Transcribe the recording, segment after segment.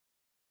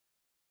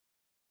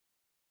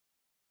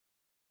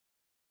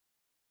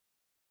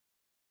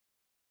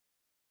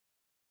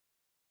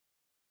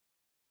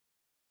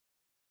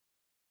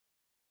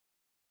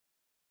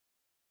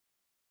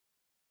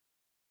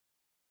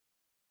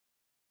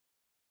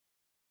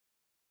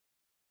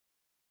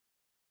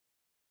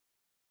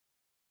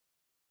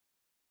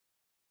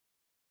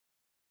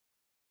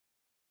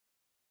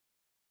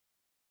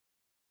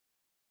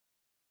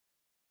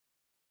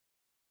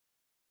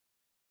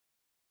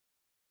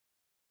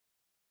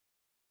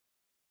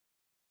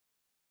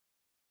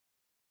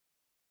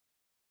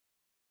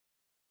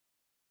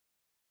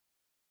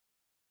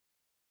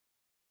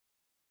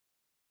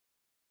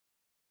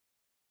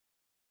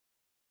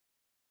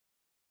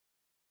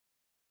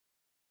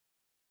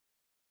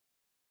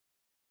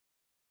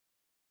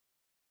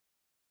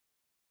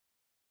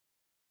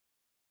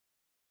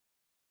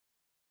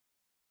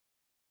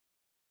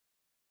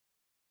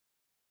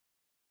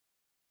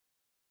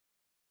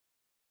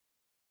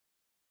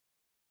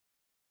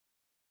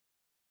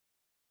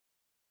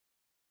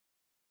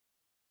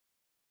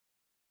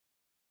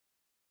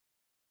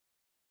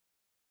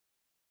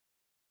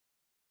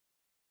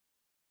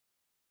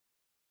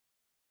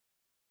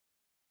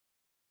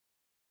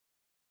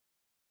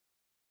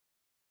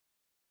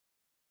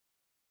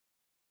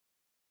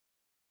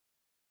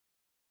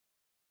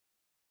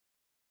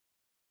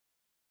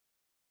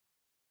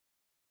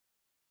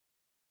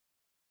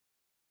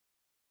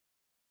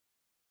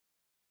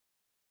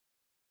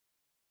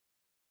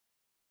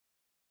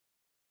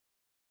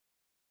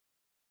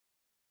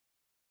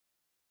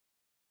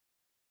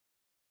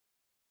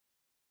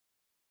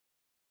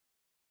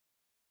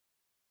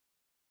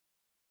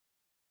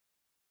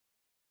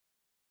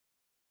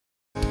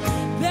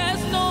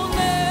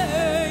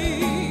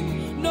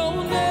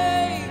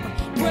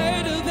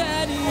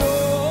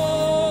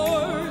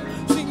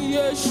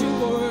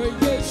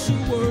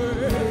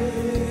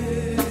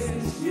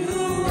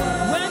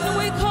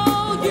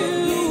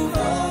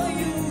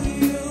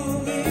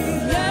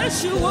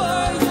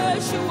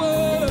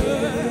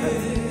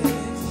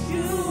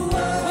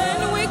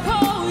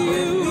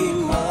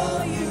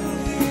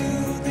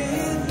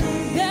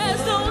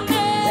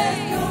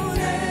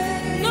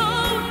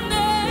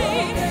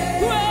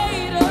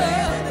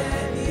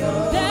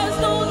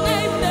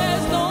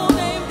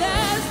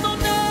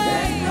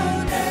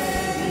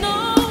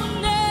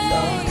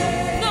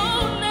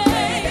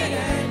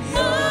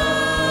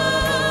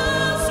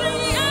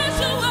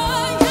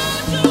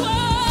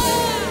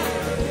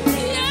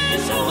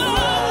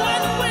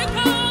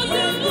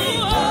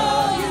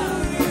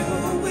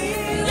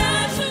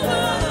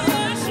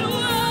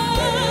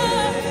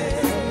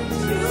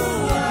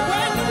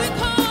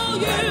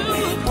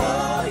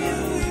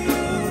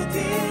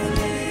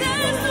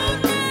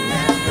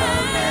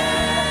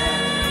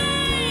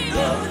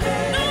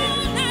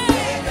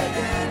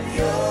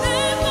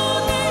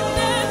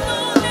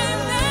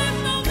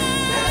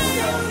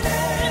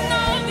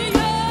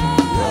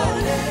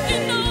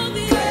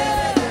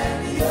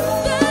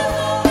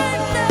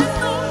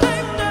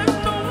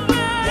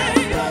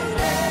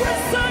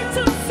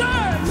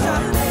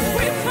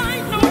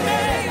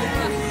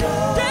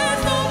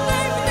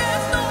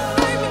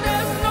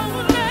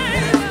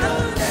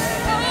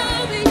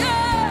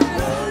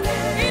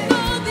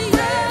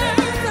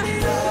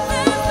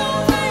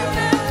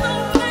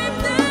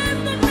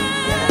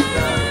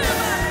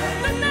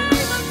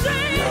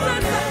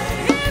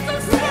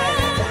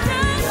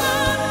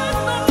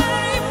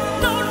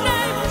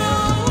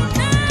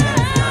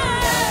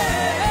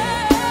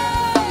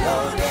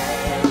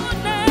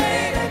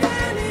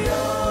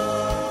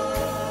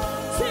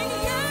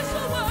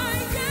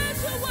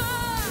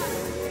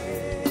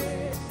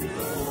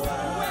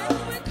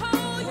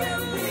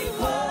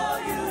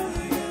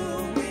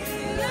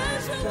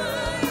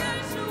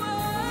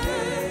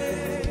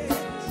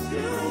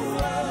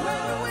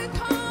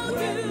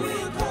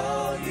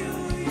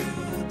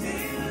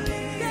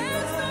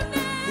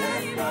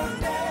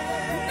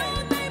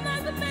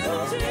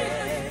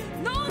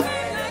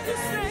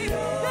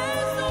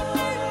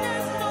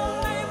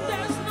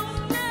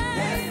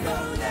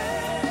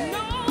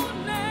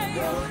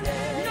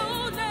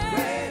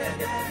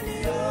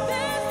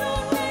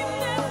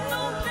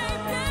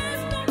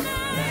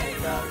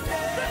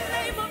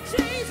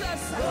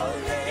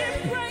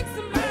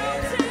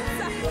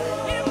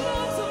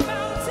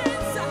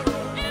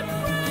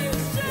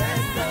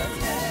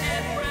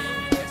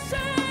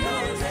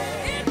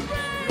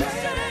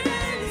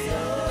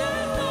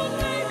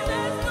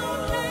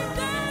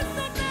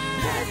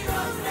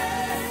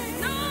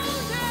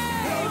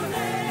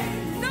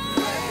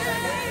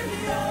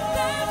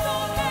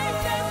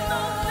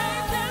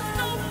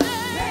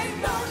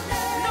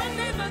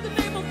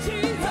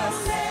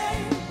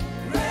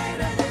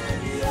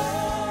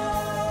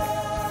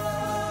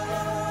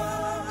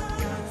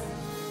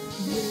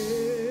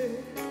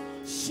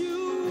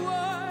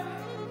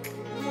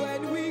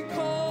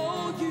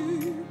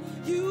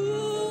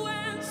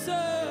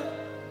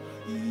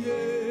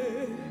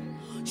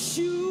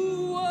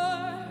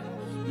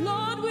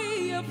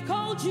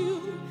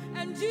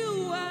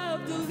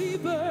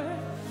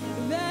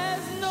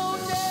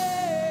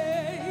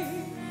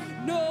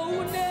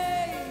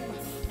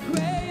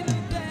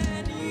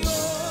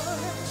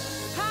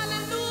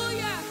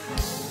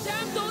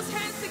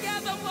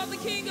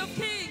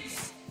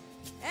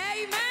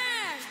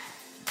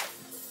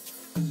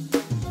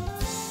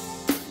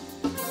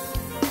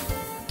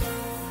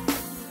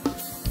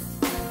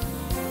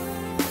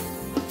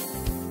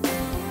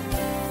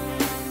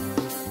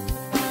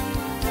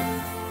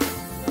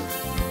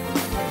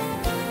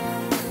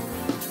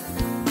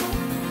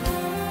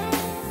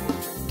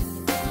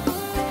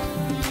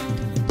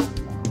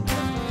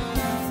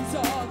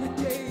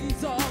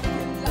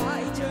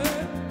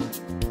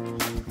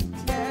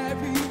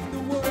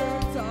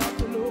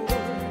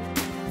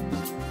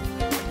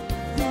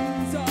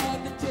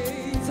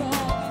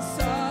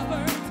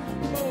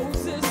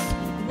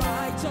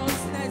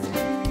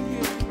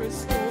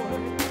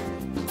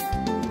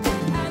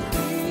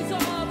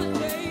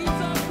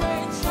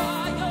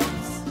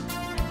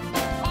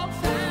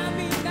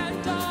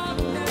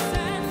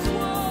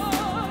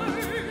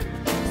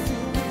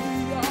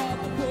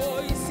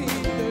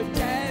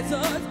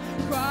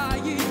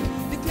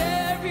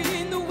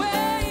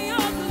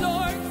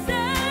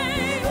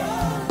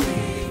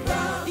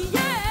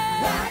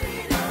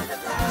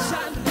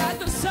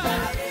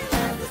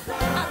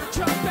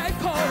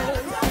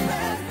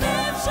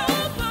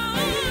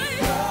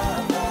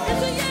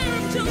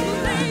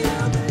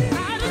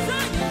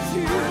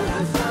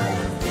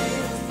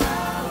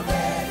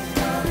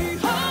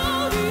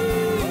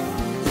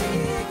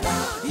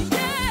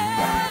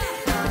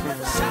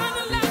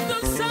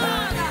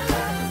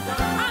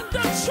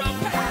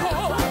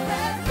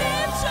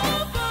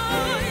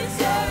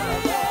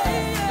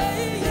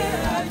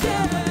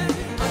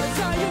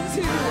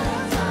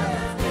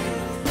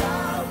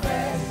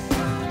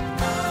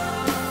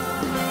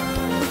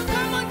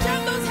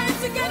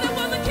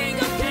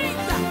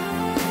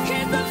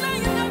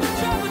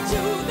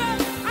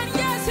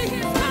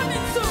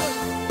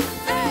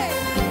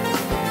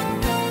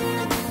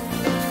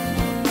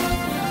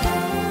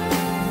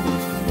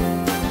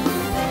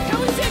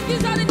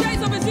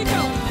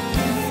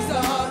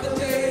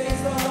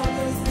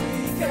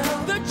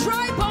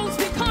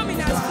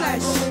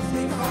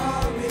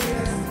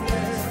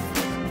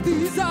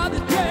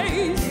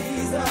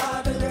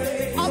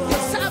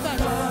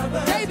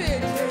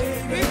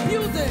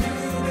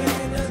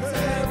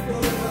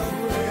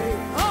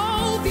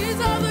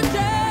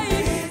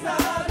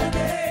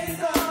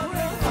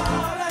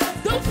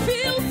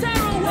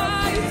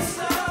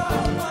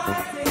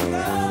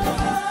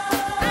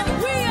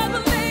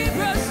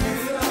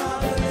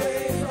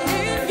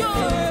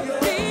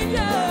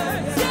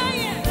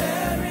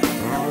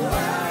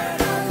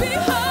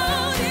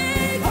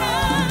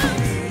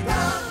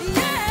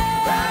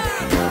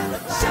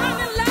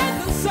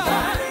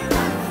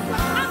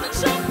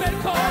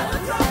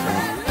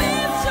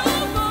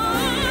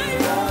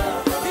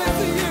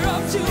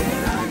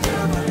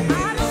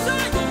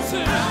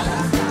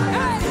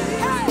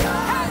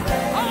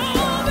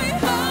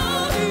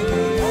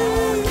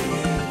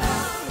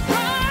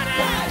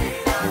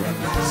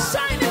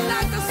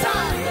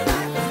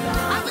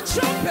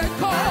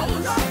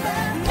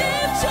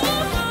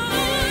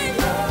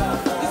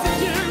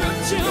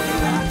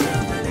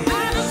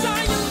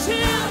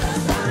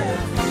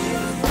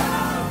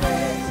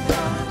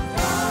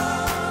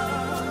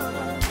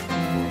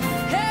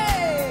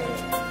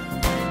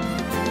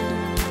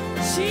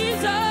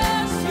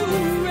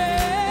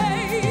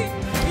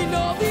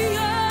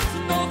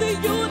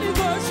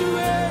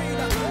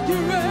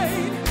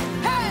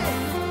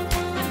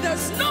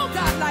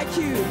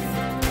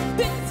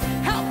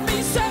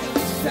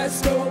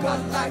There's no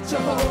one like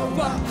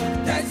Jehovah.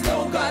 There's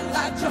no one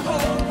like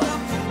Jehovah.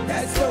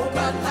 There's no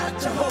one like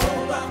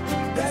Jehovah.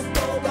 There's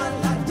no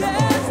one like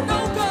Jehovah. There's no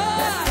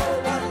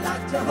one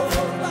like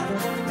Jehovah.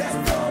 There's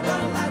no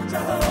one like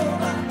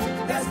Jehovah.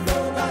 There's no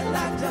one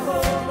like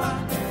Jehovah.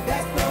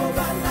 There's no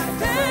one like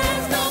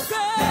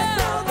Jehovah. There's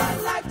no one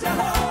like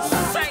Jehovah.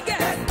 Sing it.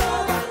 There's no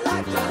one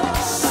like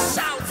Jehovah.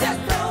 Shout it.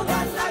 There's no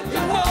one like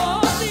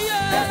Jehovah.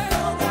 There's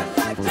no one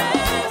like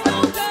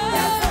Jehovah.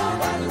 There's no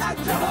one like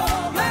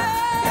Jehovah.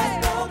 There's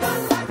no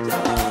one like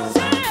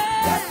Jehovah.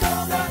 There's no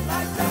one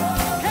like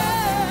Jehovah.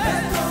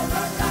 There's no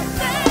one like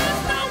Jehovah.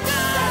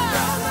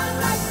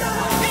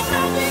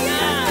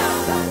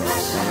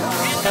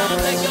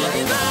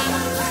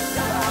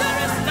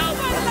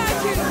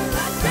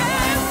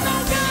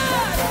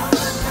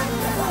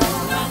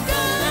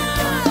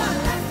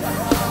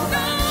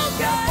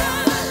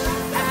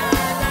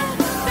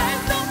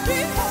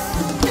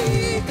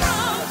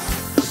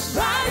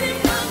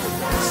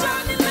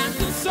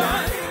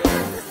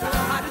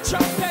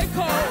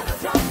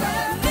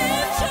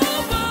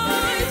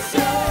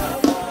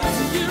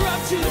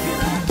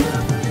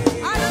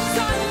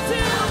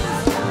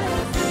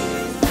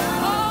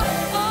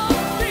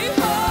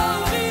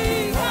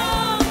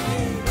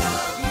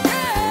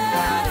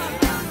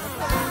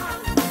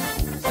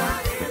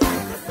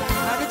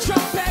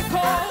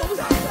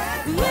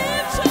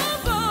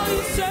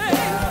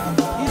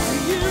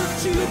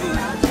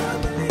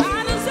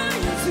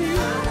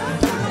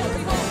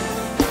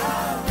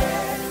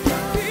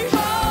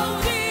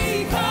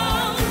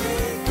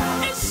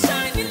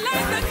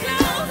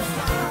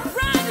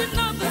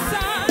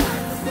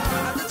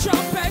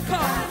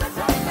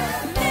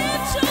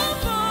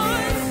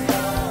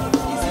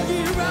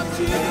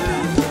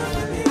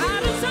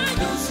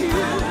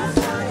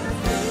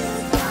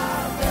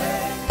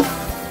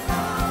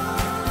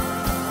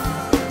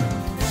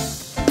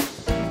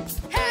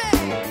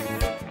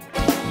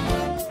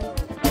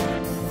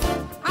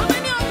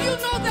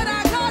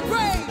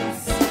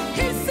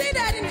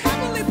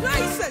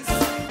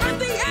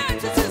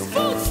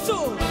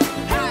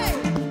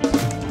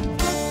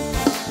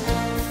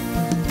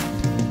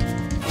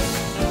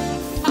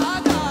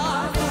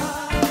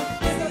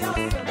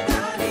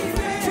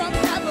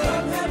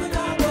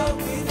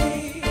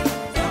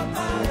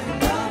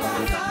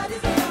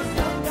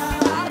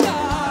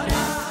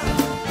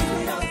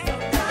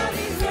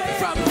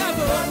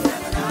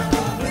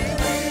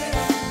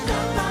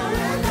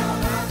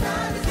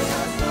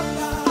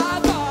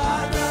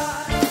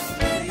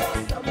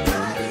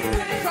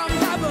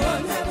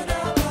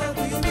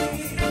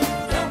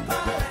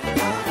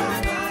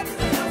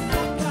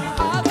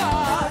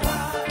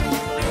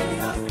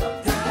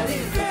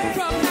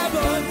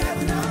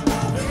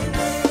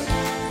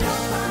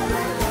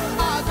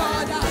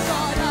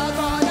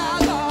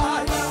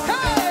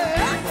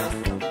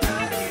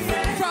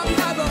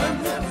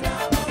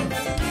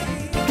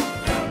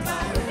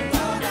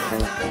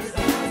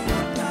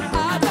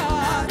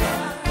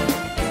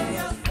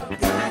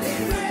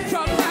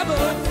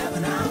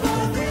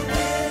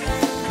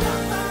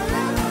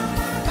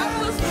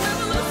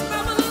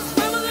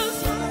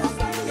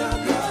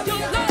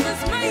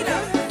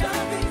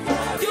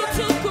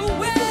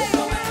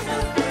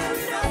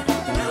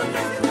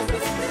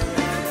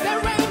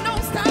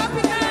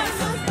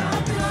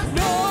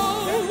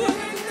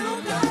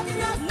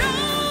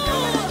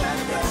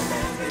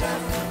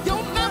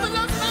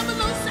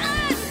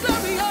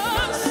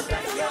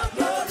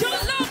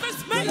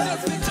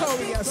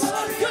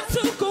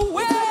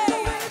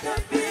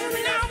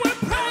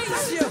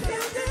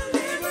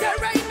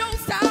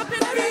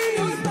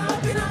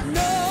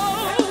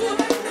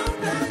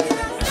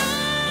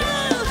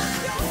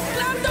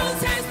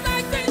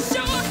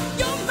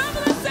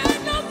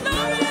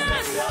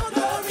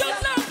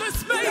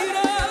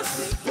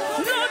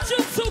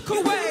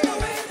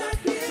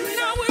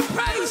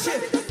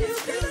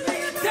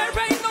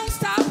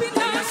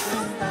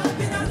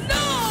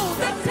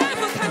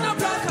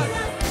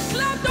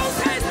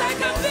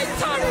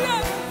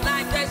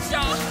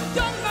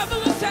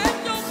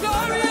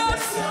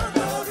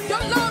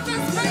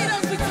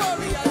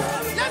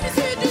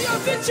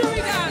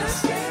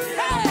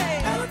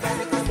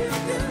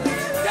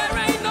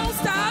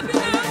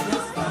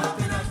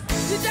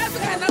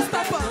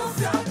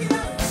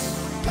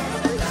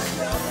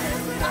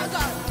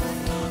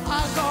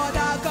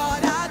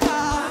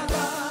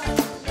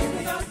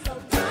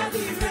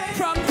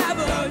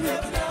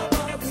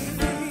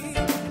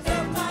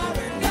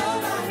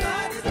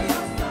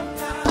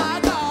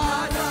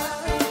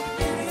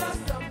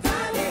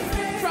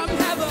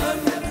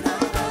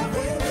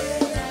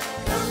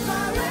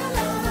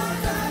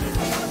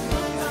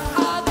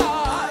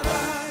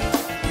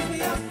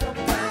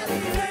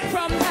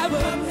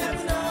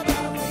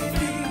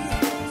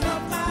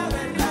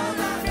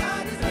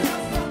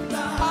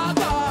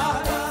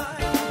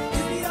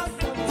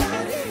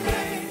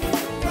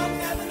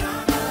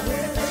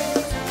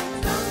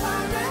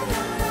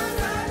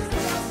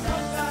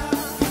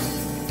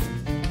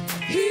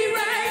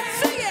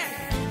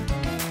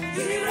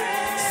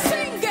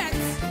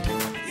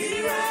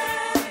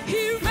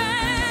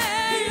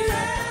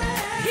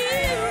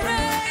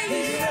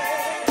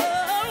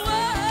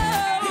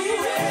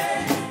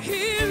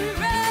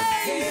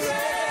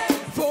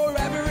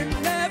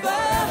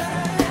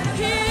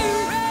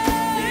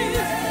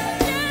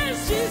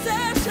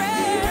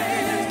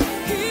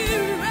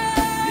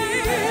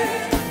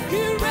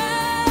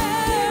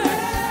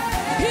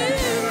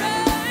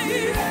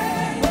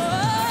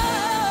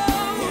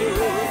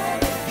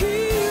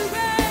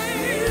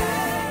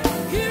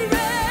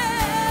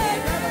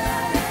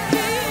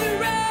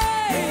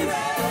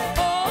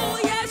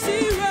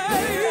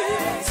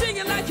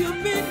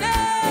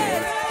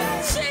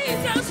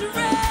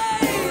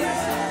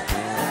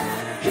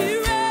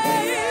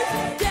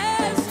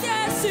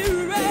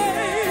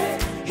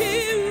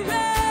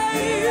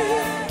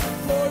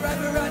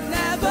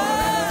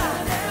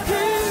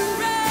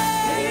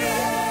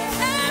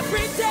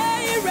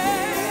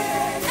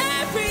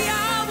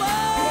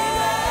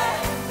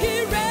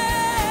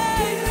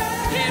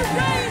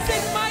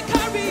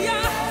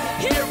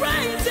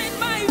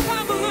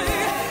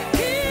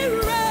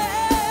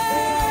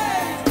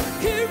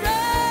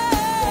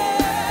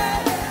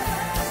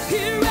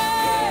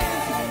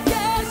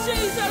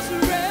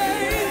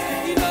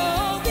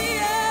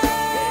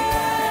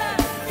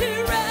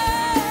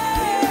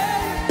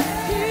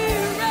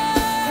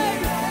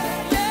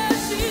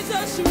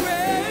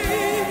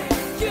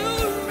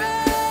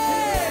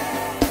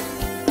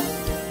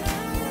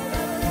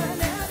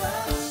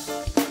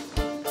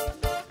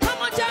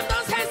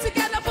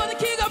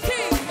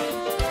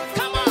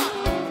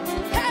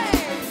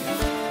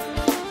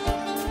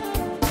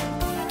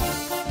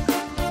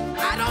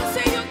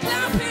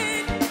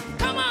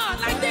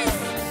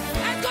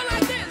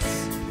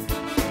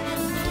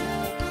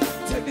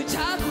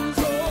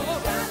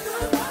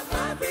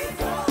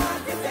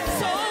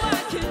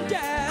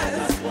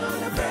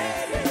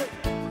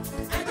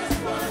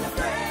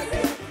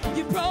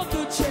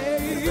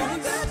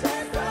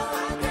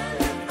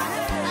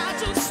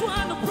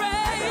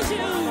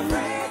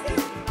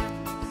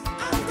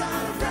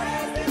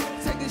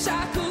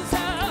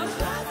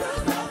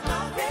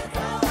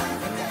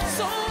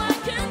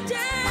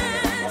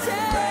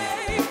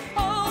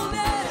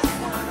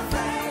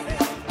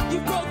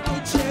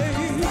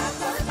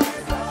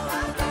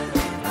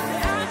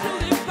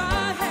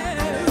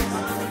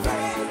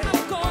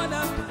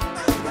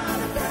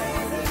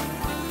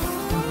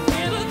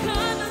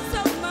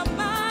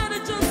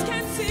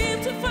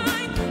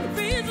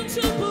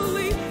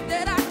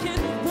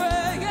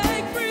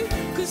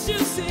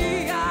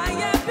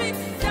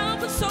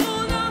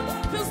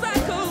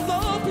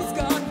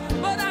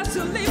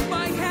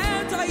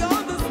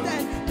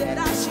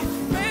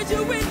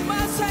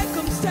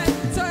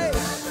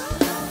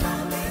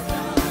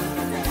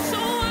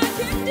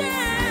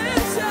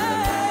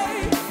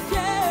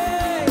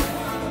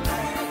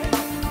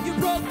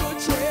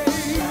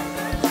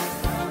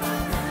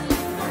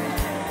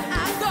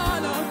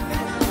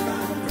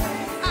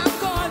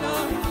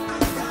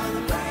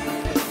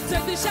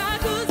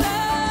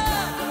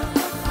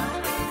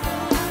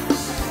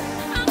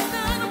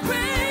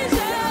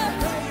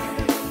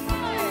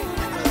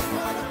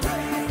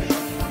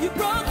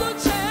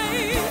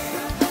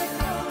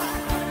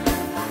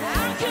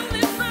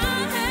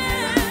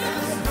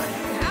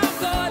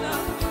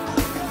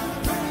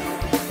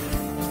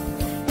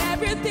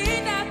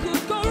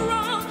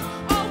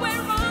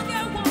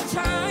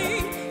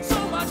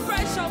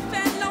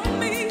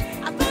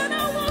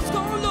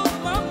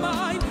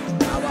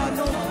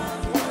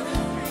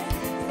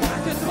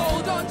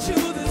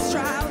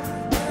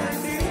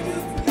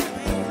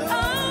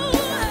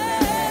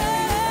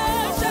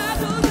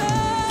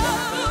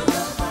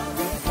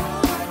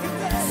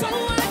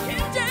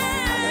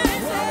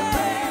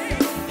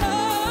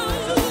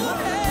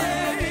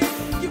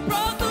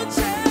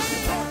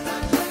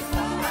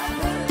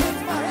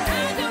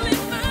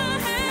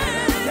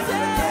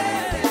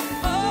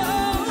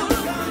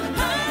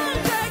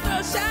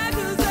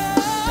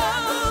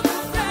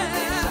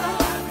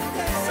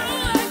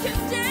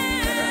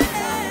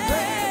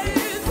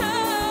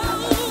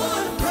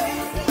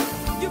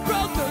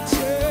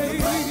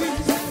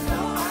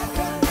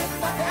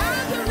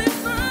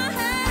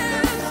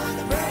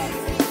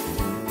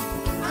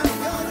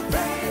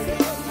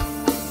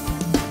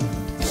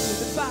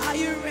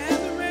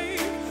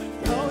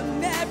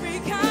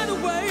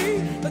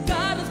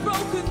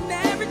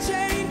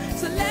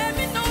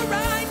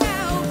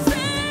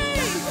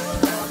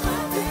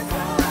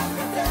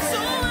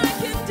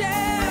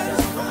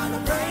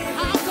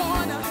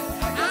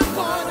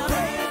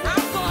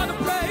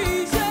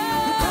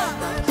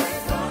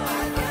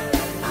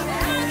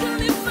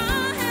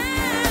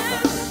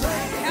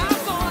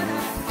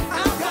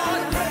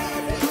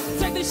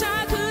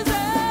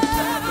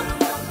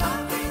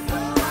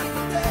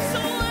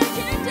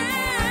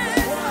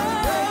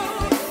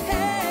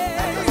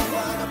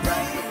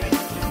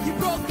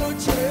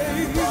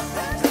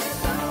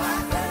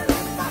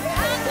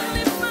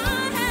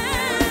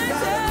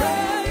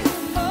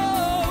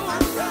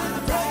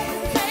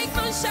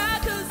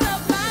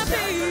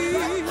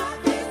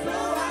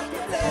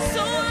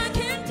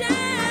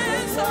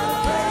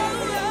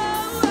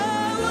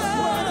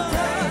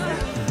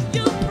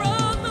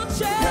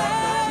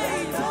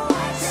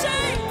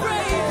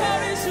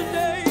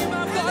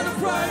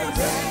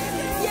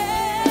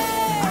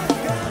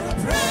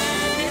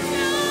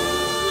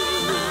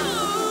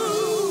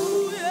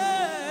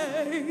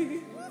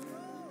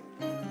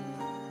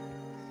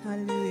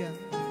 Hallelujah.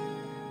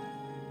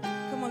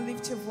 Come on,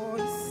 lift your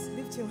voice,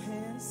 lift your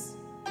hands,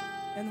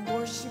 and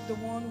worship the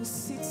one who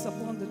sits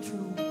upon the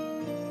throne.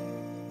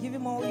 Give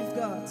him all you've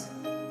got.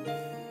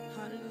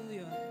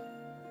 Hallelujah.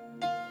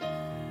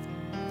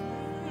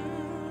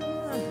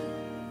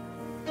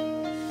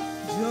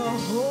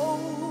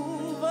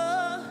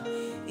 Jehovah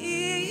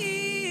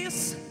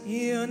is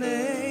your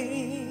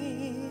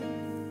name.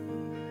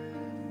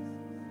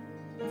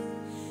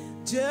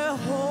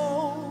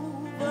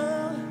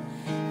 Jehovah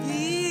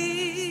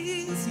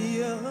is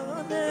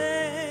your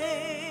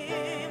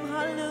name.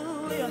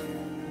 Hallelujah.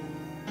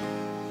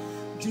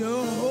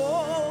 Jehovah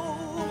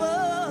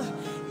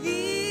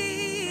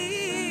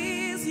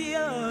is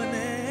your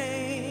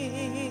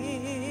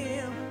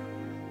name.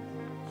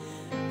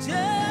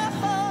 Jehovah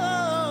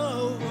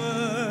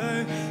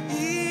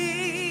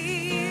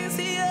is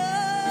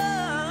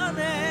your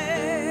name.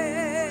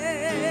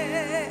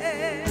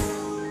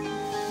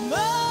 Mighty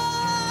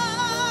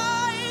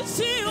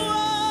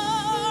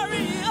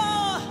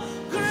warrior,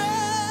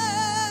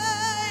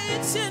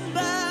 great in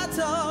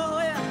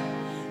battle,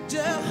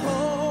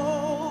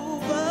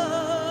 Jehovah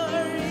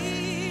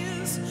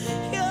is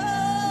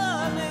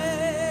your name.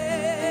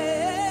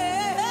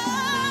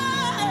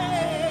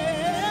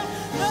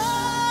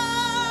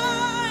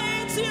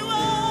 Mighty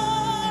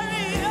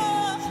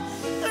warrior,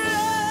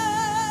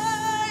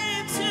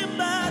 great in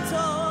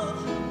battle,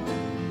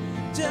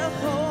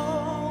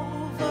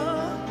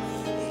 Jehovah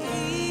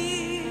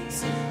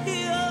is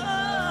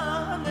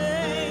your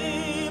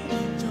name.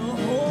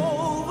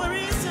 Jehovah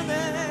is your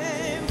name.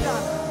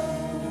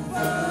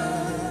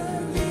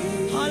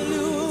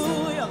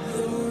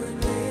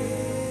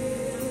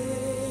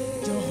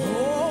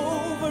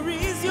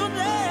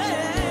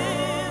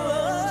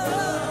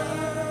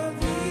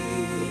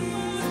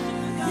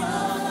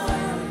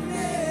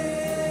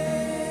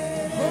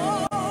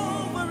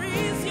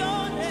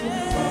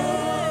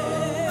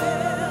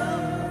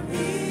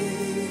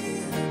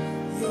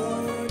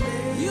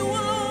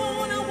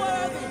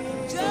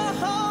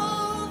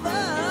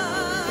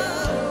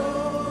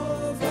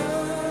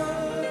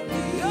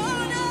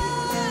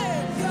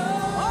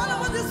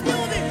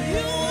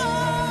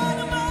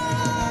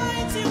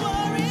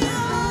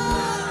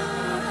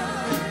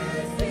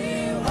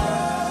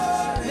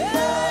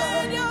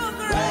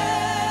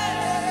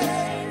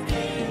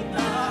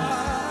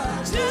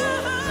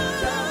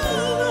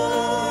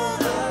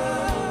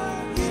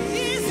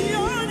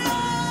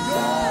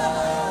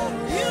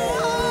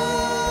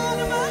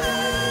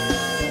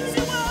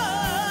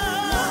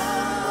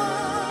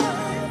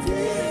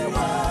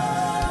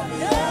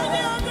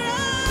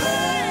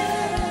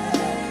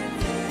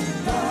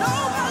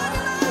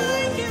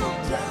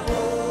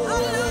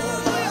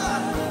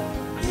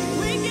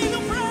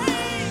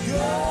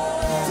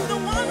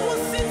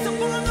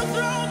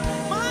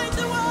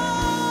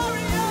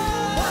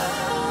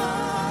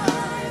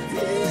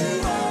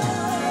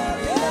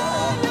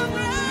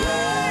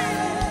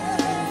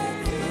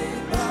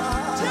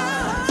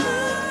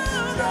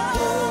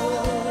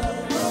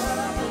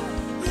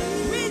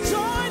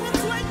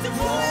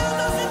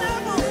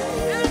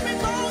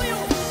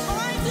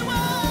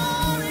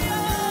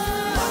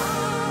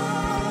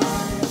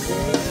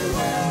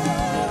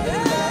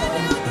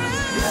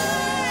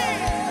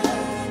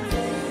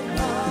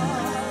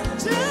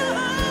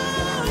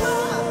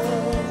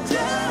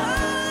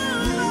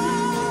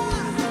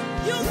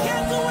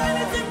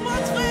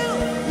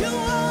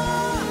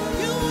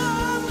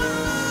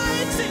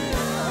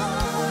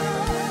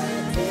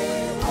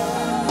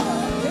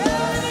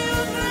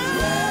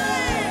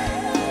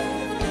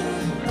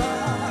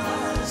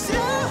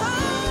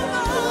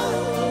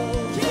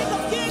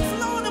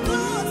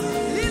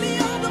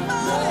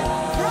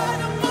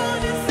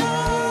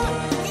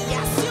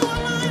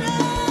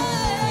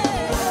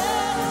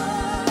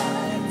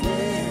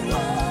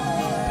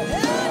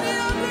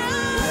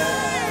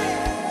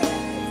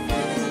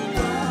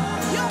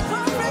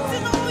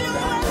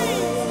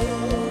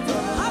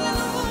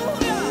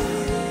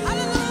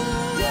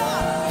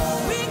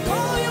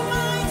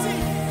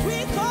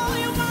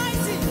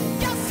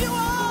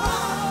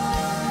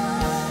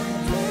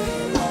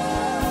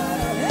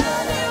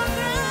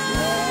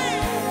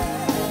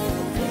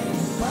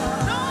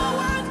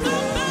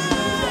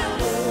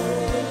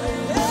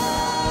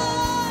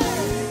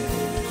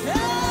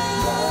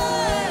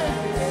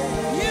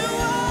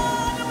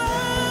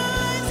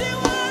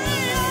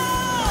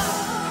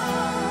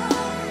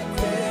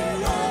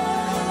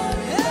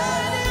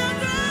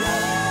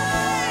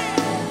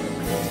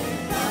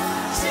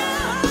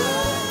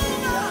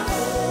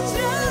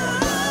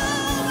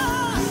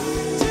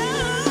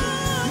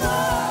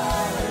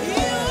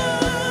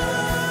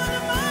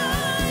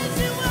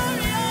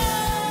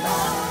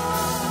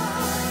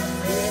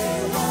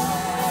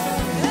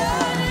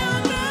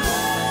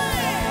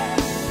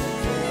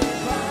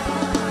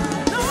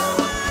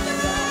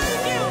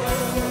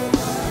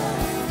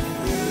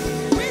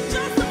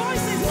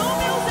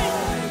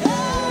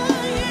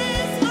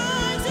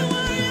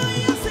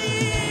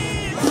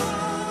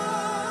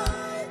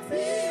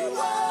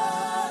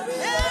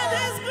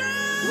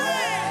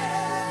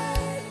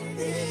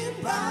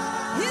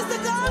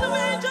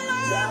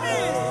 Yeah.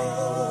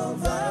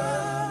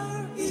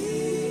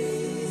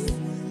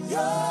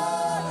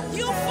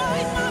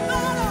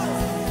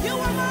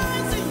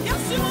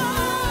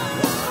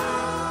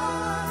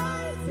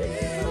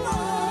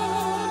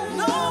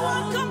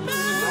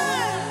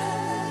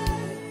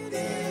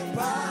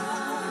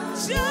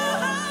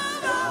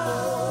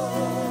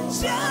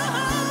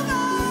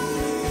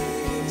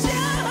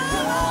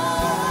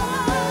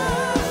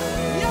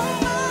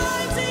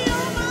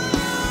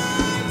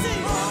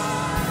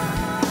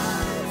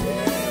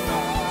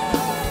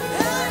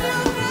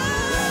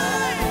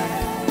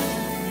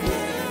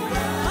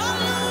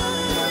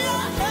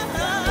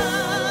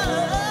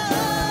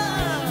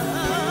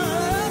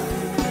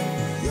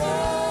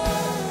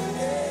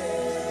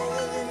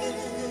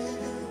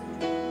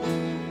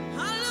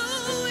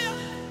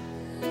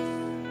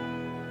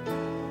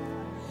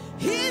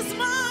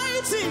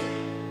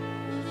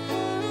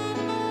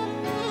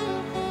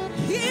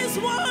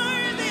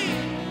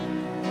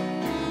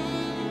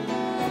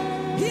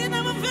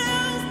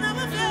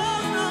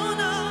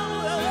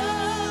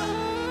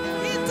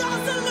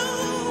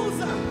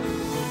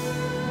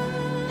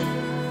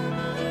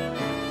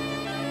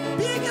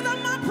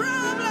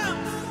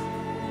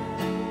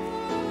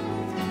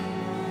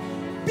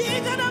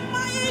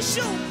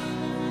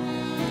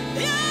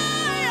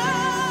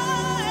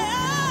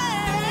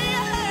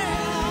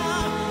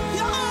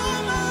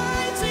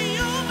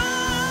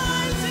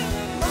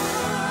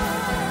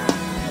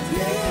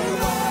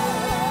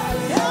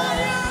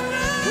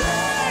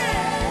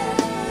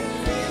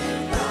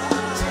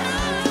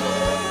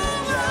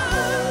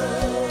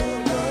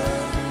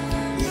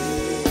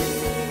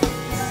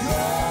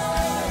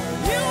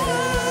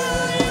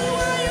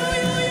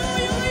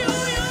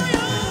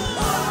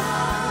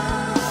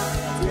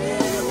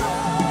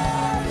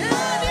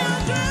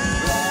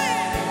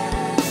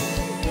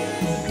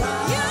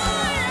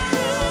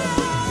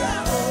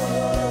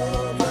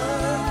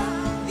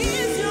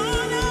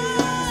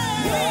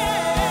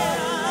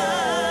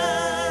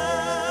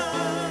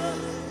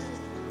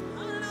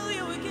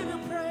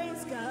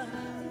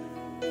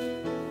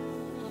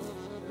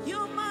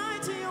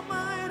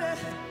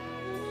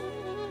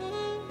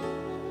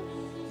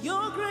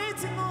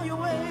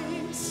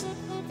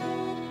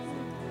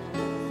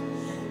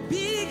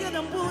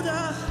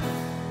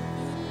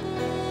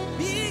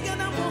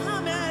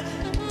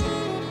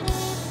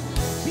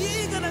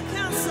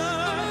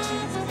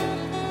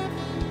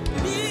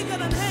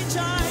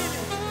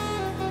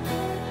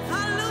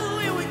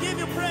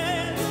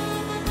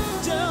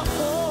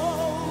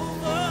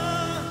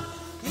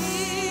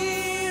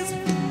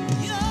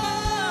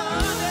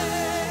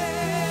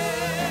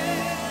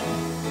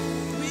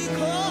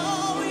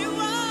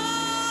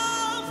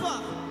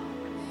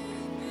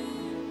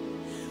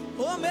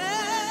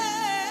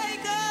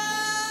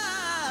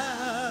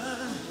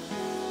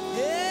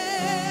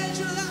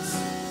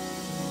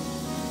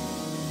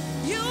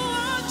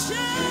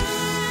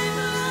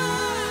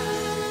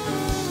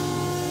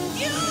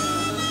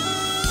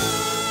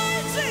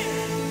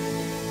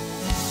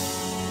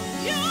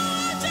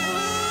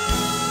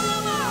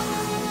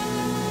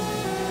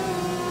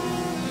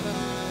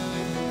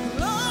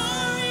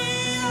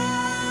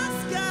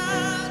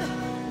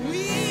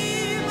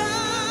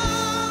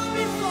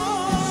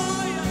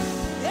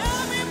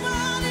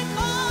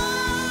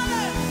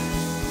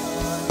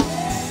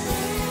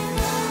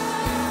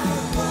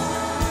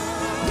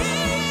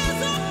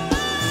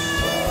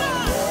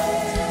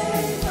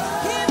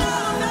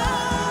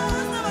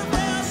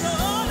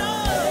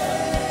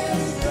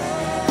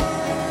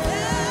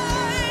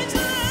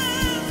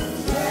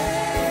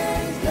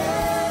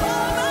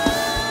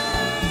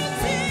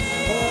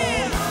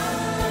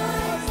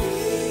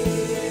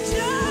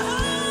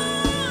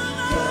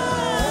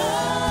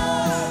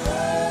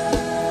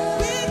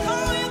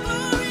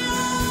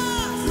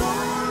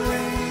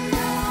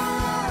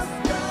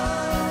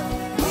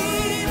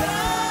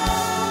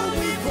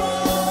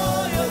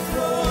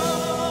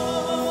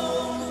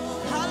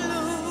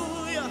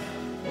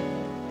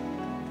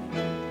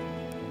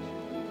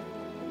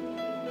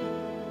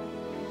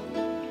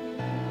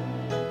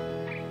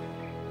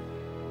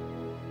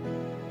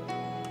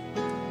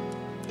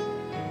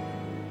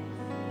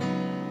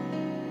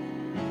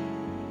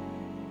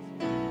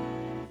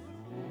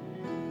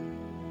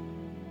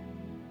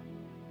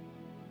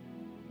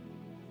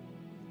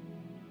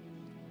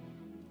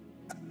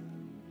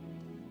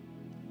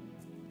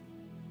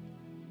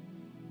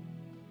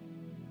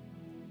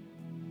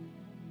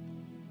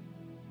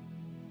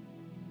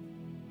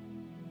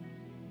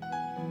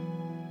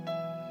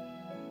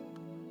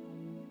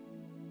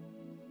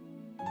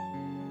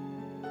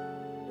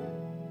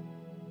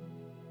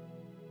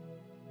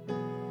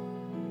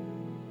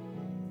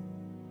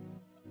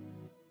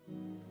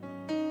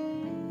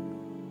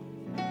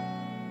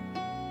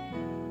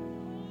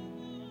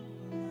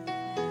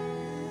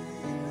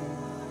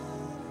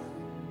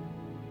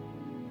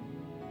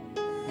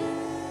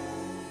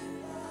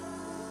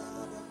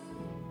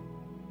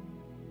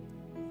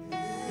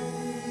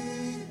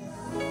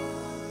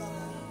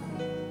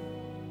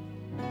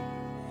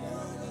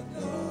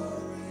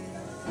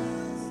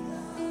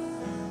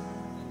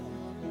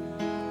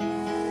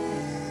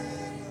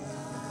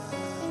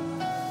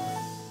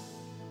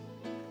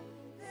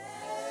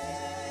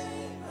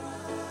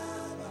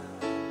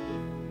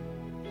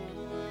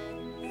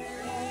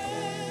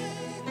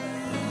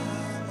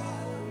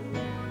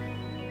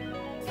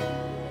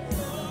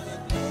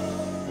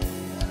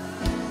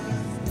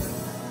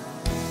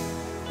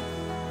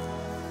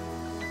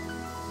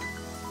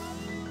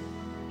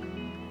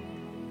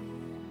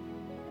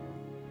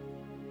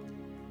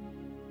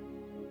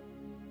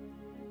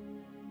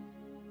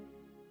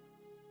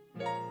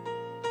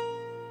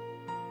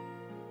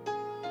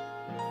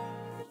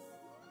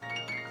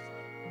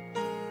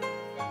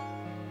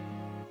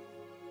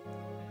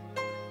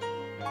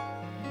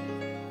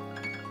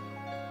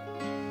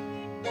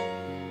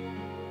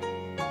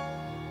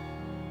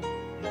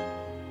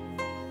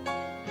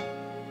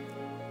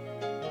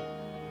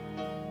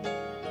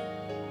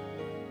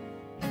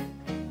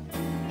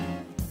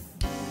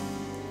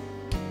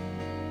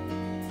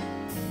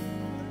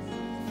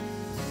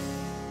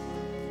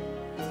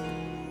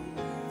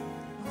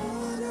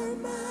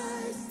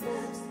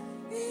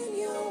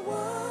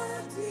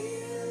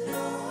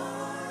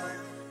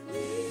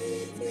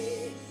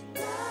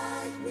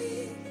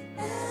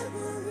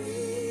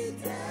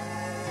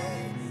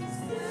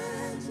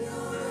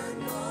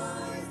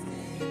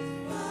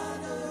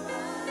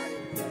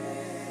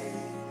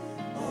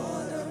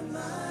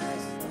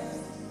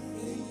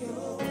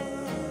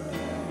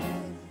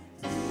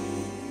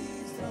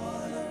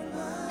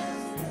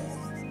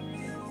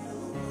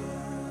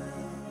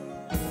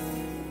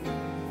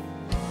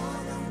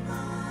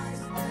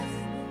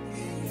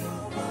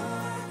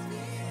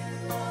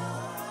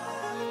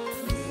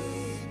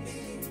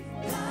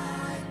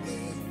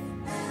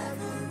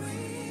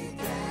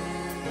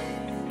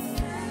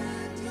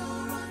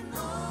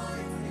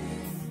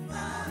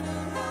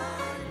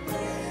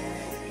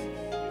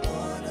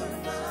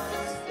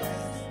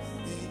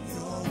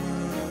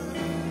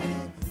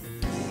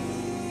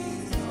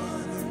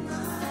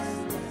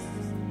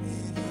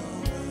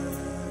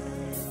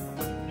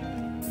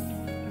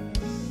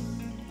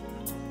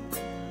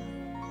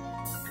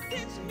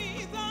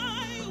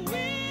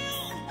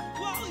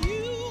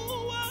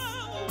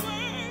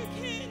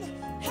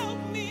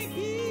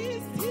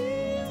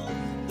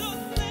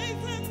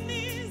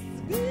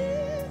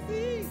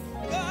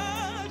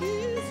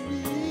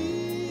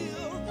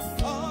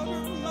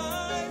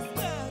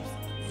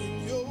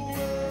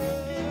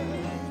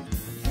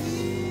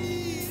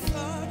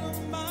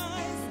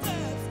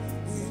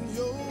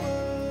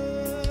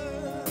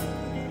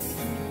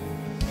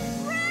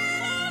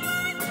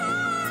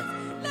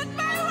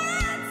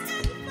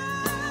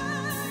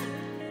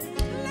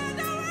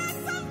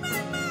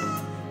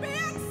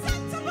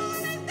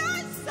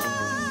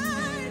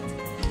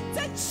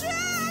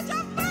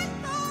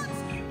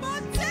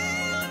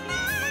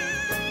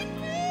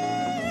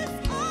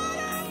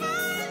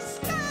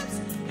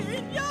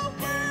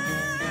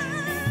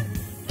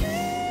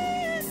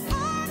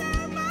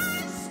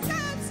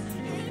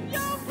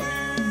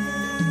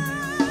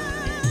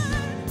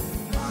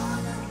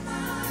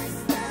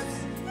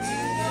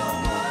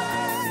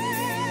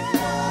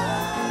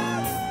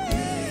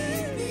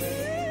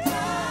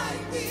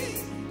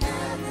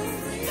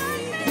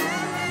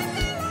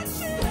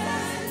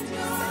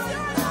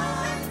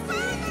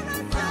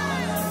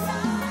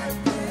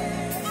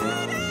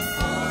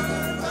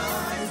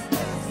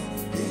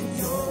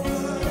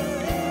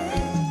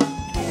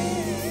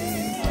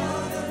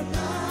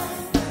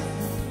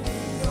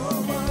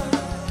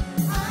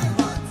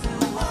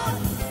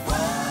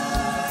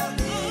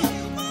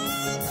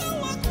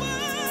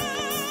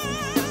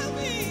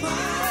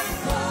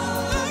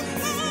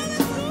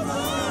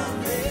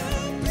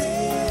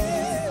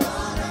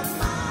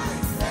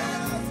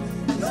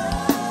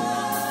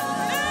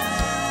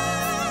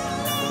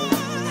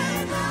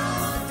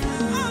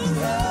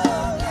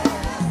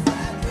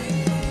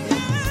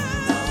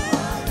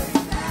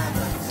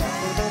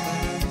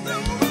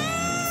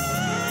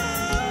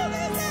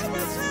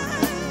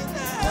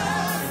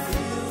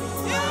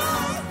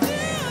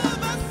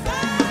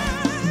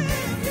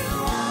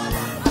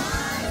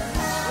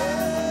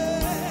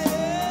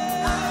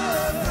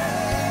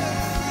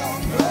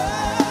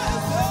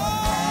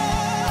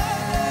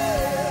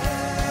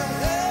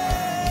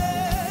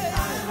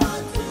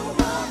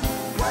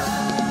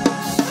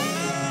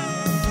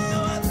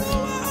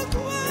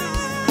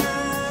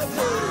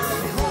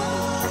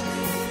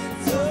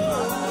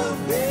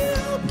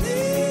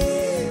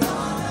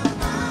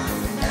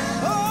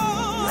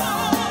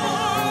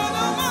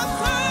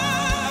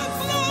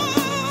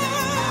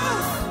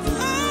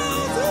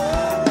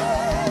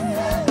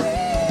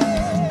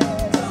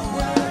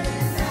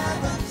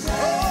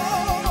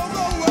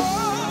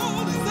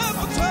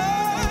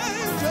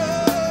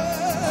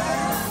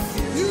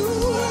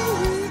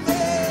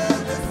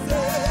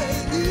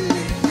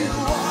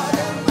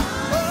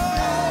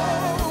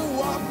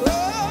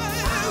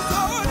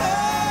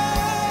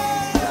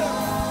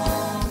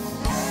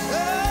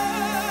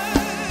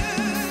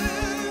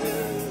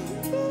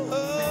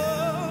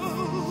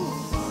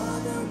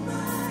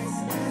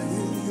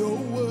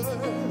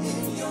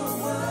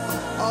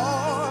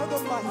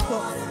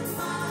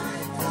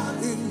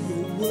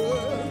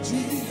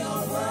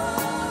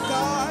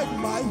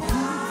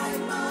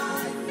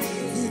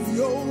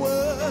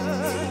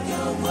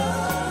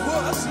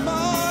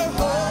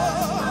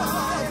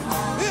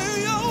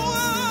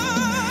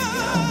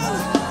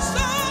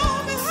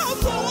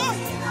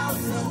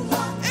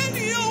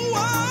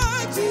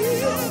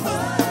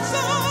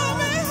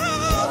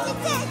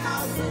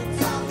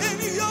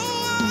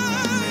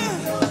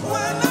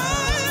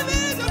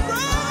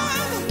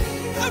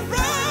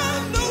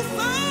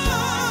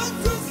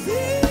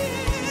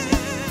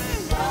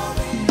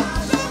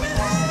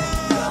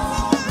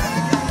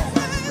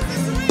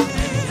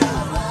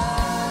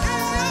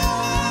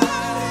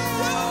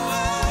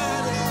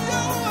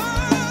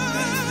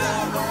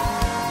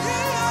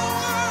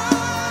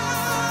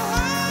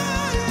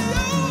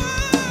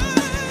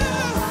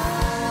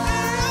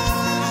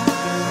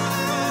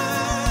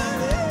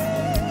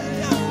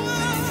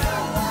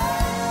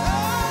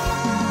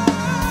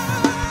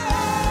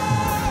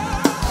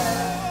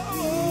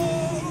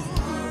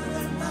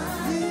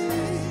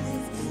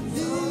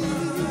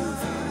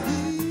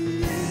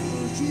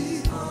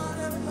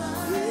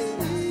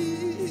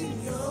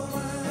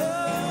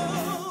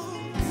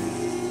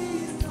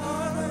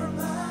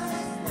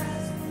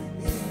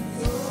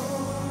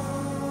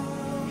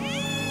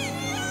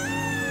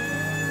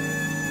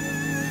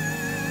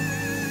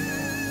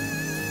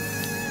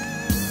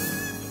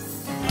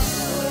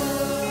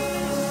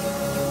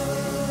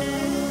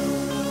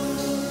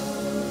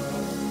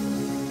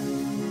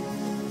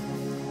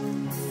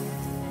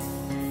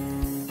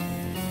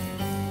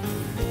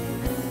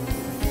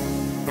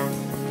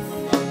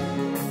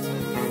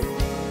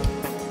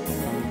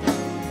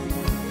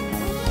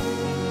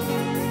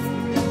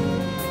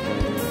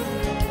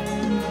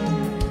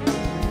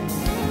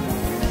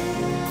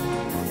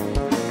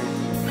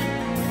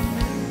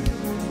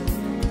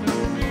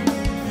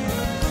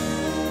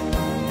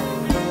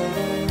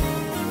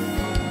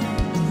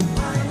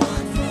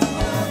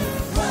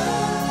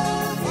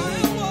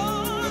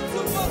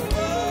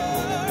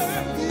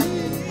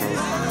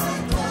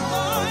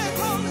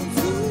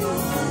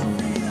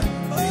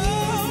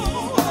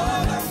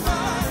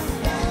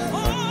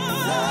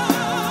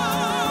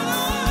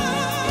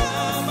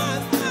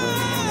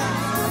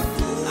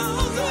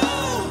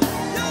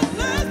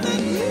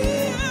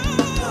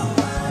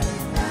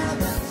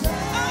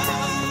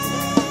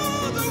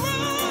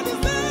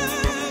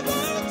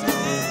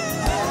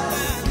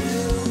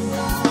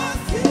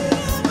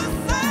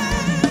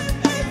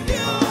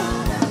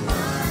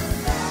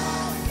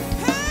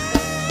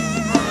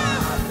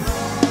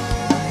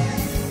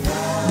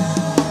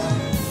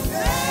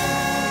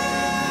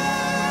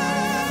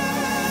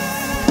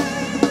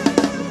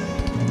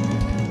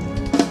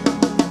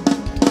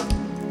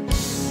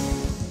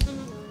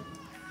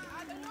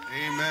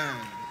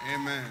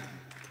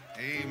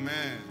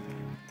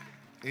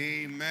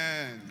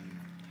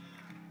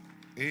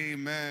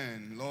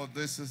 Amen. Lord,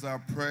 this is our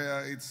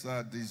prayer. It's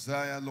our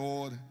desire,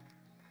 Lord.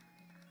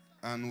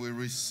 And we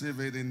receive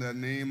it in the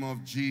name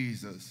of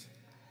Jesus.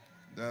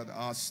 That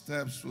our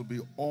steps will be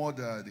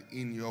ordered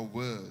in your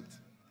word.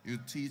 You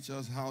teach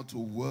us how to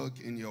work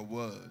in your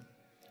word,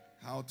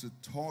 how to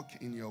talk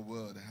in your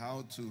word,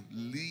 how to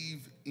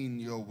live in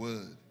your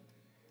word.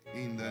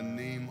 In the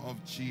name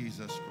of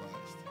Jesus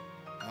Christ.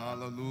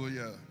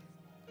 Hallelujah.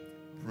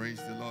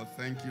 Praise the Lord.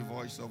 Thank you,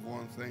 Voice of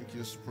One. Thank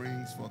you,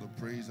 Springs, for the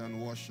praise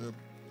and worship.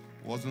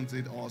 Wasn't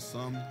it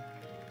awesome?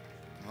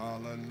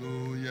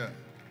 Hallelujah.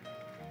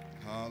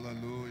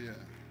 Hallelujah.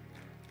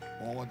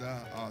 Order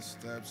our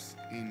steps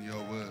in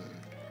your word.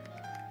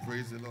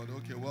 Praise the Lord.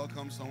 Okay,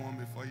 welcome someone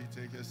before you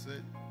take a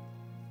seat.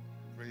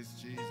 Praise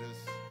Jesus.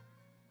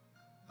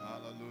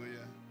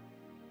 Hallelujah.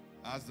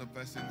 Ask the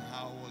person,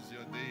 how was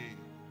your day?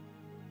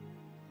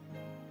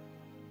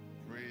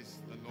 Praise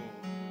the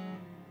Lord.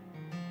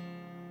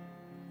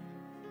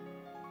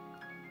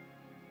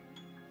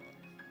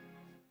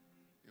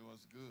 It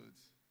was good.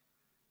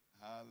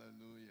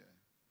 Hallelujah.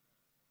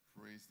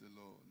 Praise the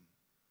Lord.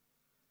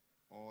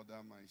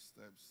 Order my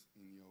steps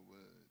in your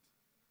word.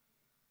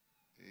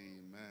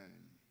 Amen.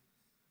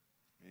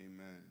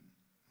 Amen.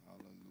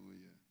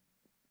 Hallelujah.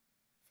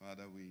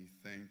 Father, we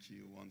thank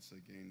you once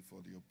again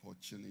for the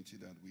opportunity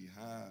that we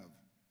have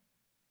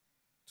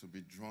to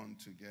be drawn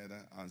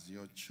together as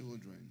your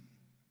children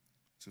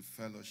to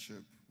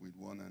fellowship with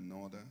one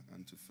another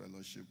and to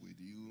fellowship with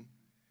you,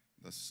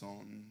 the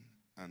Son,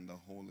 and the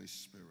Holy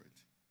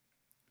Spirit.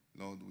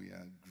 Lord, we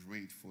are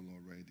grateful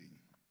already.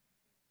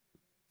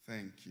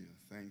 Thank you.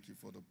 Thank you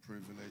for the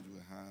privilege we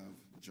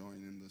have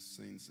joining the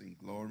saints in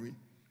glory,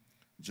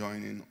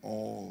 joining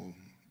all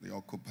the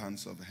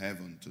occupants of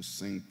heaven to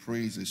sing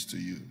praises to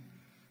you,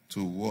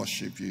 to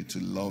worship you, to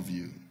love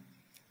you.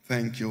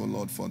 Thank you,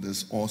 Lord, for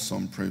this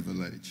awesome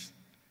privilege.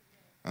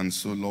 And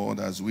so, Lord,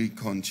 as we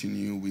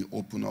continue, we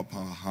open up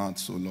our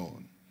hearts, O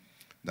Lord,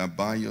 that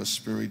by your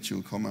Spirit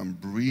you'll come and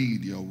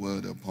breathe your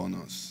word upon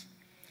us,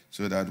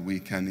 so that we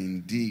can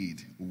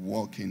indeed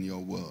walk in your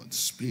word,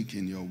 speak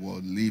in your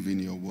word, live in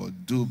your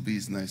word, do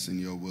business in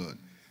your word.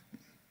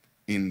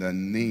 In the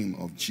name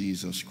of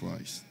Jesus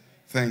Christ.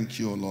 Thank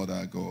you, O Lord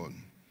our God,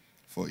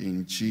 for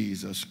in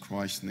Jesus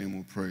Christ's name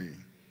we pray.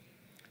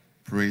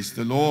 Praise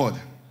the Lord.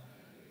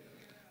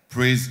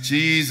 Praise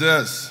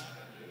Jesus.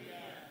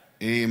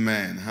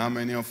 Amen. How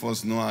many of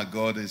us know our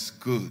God is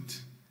good?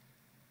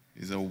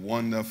 He's a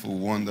wonderful,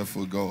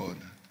 wonderful God.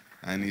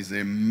 And he's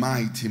a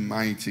mighty,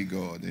 mighty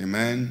God.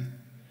 Amen.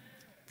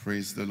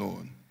 Praise the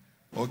Lord.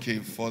 Okay,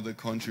 for the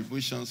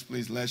contributions,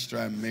 please, let's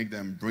try and make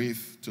them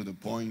brief to the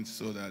point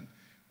so that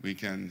we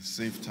can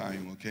save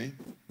time, okay?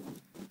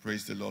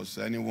 Praise the Lord.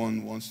 So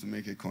anyone wants to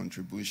make a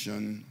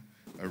contribution,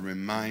 a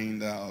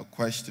reminder, a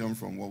question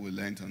from what we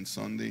learned on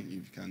Sunday, if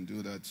you can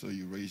do that, so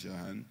you raise your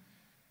hand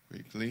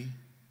quickly.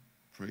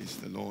 Praise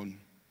the Lord.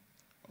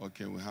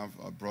 Okay, we have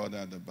a brother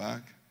at the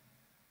back.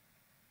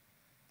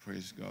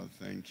 Praise God.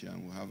 Thank you.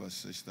 And we'll have a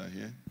sister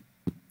here.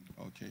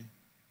 Okay.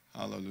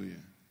 Hallelujah.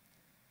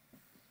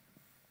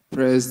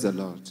 Praise the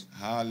Lord.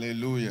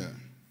 Hallelujah.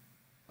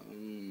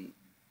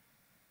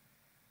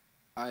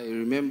 I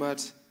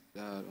remembered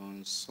that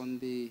on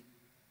Sunday,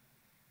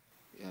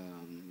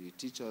 you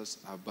teach us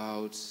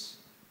about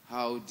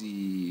how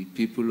the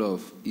people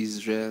of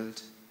Israel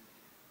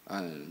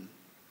and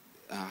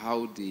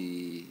how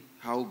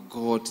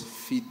God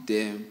feed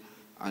them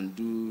and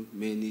do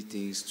many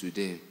things to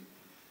them.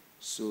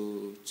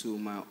 So, to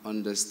my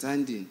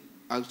understanding,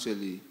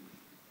 actually,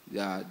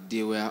 that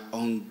they were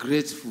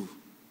ungrateful.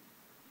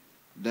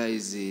 That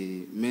is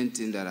the main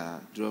thing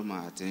that drew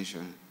my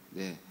attention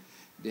there.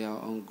 They are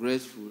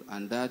ungrateful,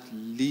 and that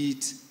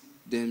leads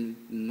them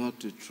not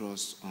to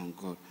trust on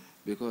God.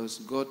 Because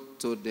God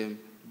told them,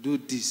 do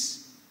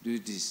this,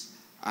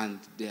 and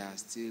they are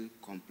still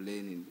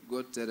complaining.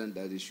 God told them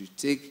that they should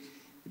take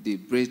the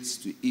bread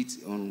to eat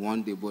on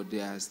one day, but they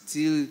are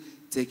still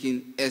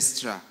taking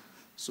extra.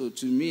 So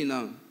to me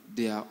now,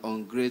 they are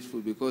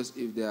ungrateful, because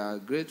if they are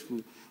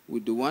grateful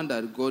with the one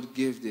that God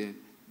gave them,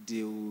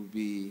 they will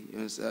be,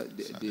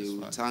 they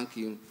will thank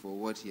him for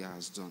what he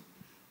has done.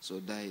 So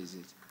that is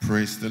it.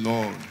 Praise the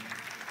Lord.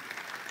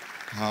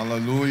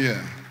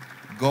 Hallelujah.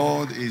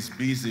 God is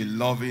busy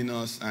loving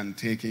us and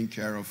taking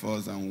care of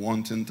us and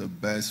wanting the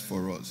best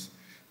for us.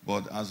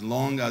 But as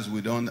long as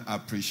we don't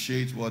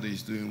appreciate what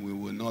he's doing, we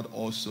will not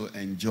also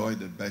enjoy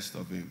the best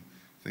of him.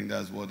 I think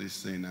that's what he's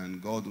saying.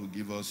 And God will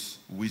give us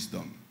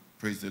wisdom.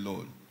 Praise the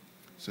Lord.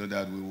 So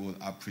that we will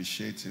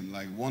appreciate him.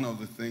 Like one of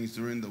the things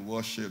during the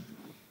worship,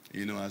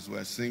 as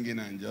we're singing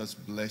and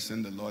just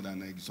blessing the Lord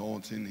and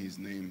exalting his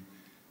name,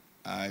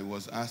 I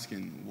was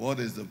asking, what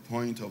is the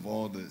point of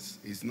all this?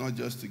 It's not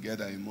just to get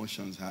our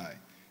emotions high.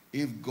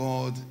 If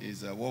God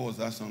is, what was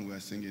that song we were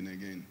singing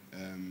again?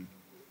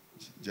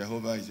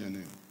 Jehovah is your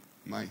name.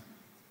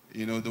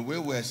 The way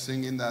we're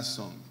singing that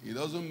song, it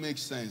doesn't make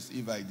sense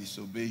if I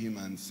disobey him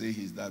and say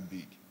he's that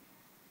big.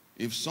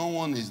 If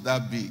someone is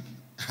that big,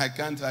 I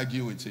can't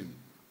argue with him.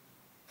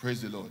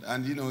 Praise the Lord.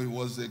 And, it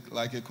was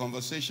like a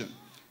conversation.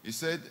 He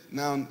said,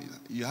 now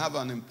you have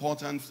an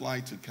important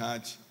flight to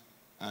catch,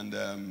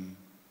 and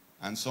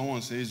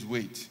someone says,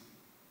 wait.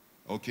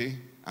 Okay?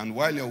 And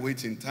while you're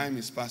waiting, time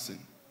is passing.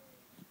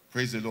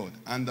 Praise the Lord.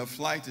 And the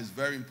flight is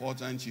very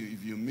important.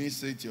 If you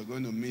miss it, you're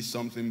going to miss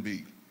something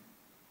big.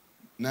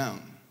 Now,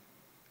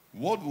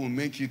 what will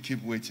make you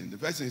keep waiting? The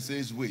person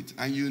says, wait.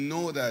 And you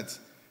know that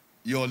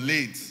you're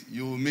late.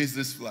 You will miss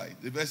this flight.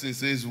 The person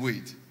says,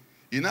 wait.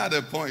 At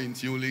a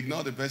point, you will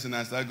ignore the person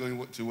and start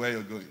going to where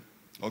you're going.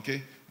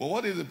 Okay? But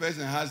what if the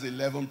person has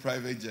 11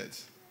 private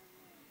jets?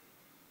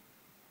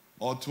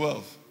 Or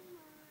 12?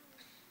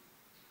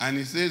 And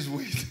he says,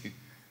 wait.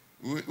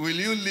 Will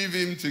you leave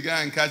him to go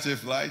and catch a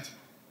flight?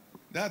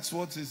 That's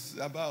what it's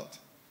about.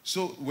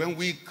 So when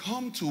we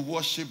come to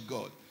worship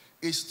God,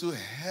 it's to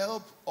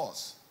help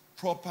us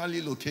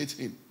properly locate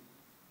him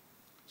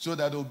so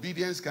that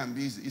obedience can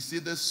be easy. You see,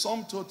 the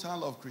sum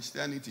total of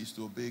Christianity is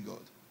to obey God.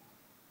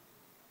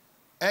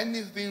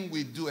 Anything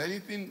we do,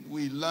 anything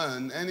we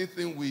learn,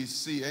 anything we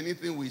see,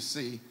 anything we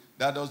say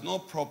that does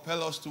not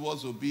propel us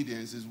towards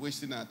obedience is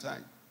wasting our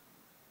time.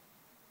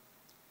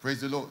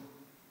 Praise the Lord.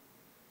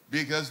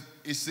 Because,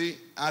 you see,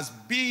 as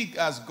big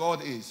as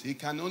God is, he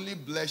can only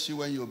bless you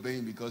when you obey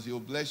him, because he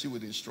will bless you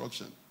with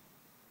instruction.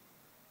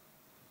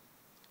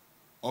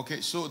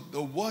 Okay, so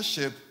the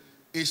worship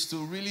is to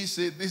really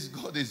say, this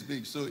God is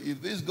big. So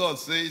if this God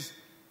says,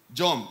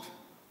 jump,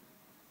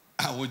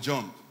 I will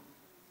jump.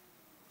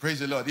 Praise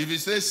the Lord. If he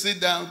says,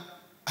 sit down,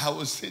 I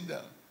will sit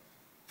down.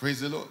 Praise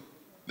the Lord.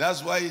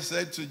 That's why he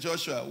said to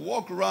Joshua,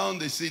 walk around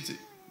the city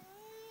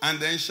and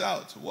then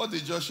shout. What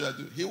did Joshua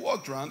do? He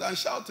walked around and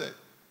shouted.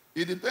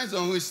 It depends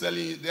on who is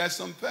telling you. There are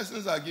some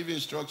persons that are giving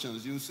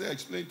instructions. You say,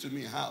 explain to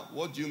me how.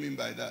 What do you mean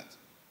by that?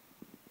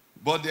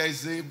 But there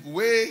is a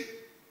way,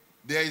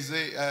 there is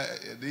a,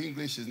 the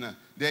English is not,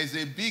 there is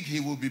a big, he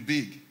will be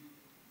big.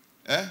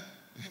 Eh?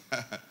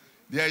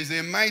 There is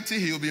a mighty,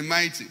 he will be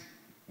mighty.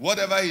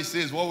 Whatever he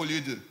says, what will you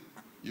do?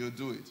 You'll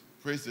do it.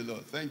 Praise the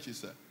Lord. Thank you,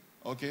 sir.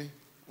 Okay,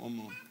 one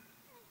more.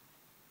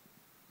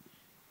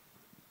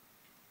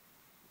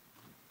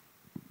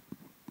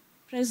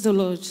 Praise the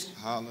Lord.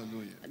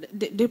 Hallelujah.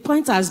 The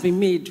point has been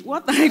made.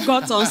 What I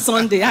got on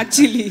Sunday,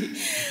 actually,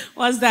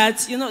 was that,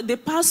 the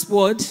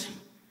password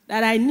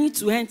that I need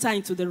to enter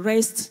into the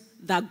rest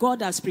that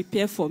God has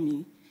prepared for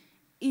me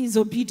is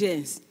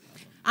obedience.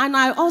 And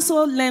I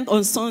also learned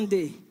on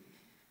Sunday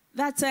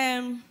that,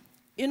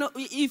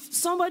 if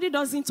somebody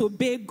doesn't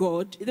obey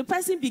God, the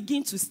person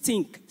begins to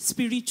stink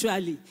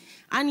spiritually.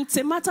 And it's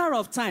a matter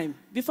of time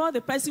before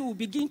the person will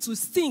begin to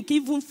stink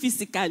even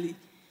physically.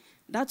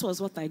 That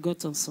was what I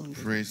got on Sunday.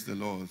 Praise the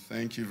Lord.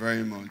 Thank you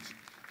very much.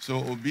 So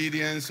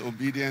obedience,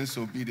 obedience,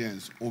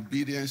 obedience.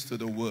 Obedience to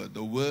the word.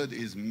 The word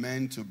is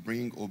meant to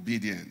bring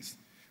obedience.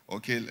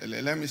 Okay,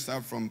 let me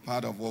start from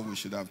part of what we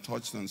should have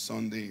touched on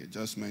Sunday.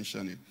 Just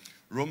mention it.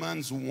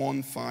 Romans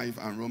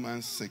 1:5 and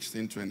Romans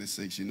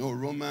 16:26.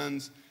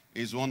 Romans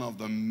is one of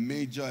the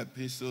major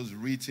epistles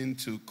written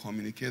to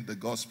communicate the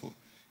gospel,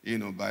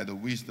 by the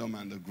wisdom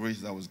and the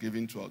grace that was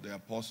given to the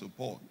Apostle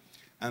Paul.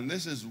 And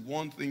this is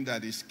one thing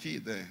that is key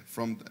there.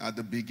 From at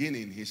the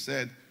beginning, he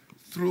said,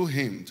 through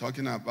him,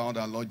 talking about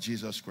our Lord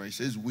Jesus Christ,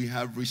 says, we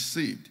have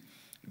received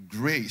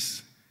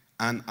grace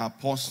and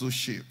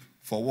apostleship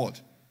for what?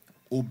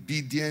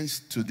 Obedience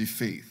to the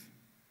faith.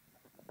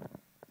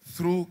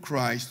 Through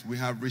Christ, we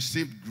have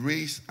received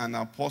grace and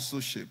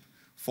apostleship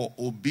for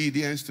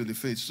obedience to the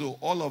faith. So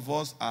all of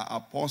us are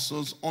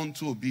apostles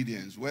unto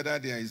obedience. Whether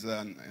there is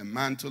a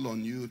mantle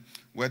on you,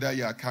 whether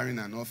you are carrying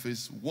an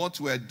office,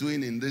 what we are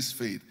doing in this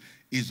faith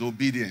is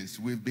obedience.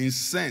 We've been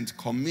sent,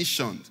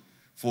 commissioned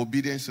for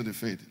obedience to the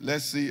faith.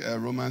 Let's see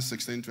Romans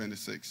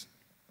 16:26.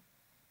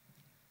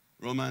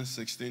 Romans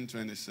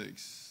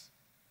 16:26.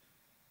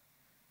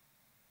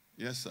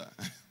 Yes, sir.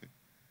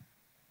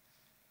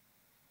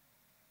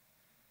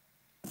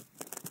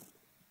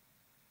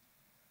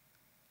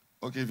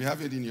 Okay, if you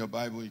have it in your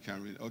Bible, you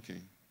can read.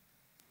 Okay.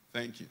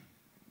 Thank you.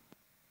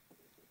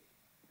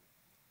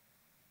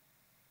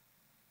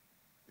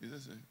 Is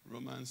this it?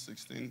 Romans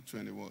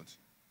 16:20 what?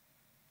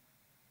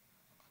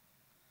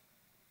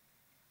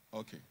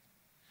 Okay.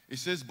 It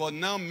says, but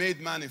now made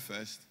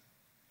manifest,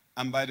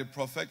 and by the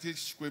prophetic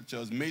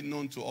scriptures made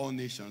known to all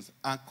nations,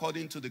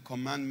 according to the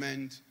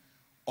commandment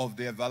of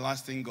the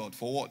everlasting God.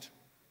 For what?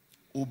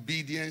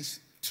 Obedience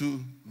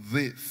to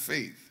the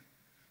faith.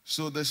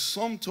 So the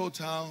sum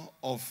total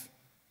of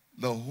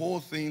the whole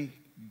thing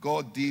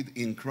God did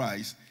in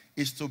Christ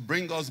is to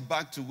bring us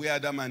back to where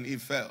Adam and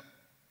Eve fell.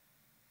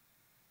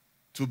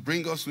 To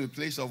bring us to a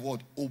place of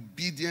what?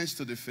 Obedience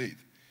to the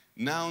faith.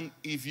 Now,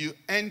 if you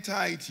enter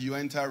it, you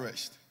enter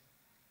rest.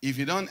 If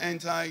you don't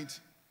enter it,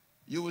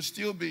 you will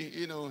still be,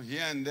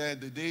 here and there.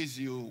 The days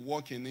you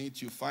walk in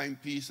it, you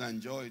find peace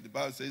and joy. The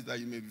Bible says that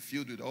you may be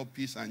filled with all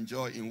peace and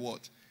joy in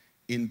what?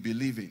 In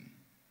believing.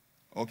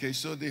 Okay,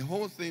 so the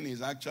whole thing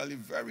is actually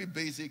very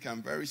basic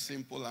and very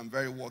simple and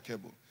very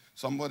workable.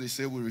 Somebody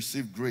say we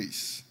receive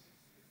grace.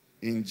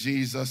 In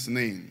Jesus'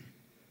 name.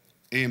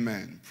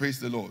 Amen. Praise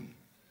the Lord.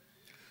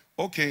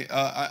 Okay,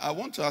 I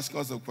want to ask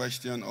us a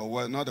question, or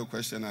well, not a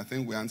question, I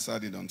think we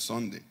answered it on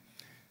Sunday.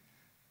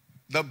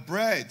 The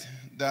bread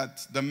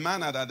that, the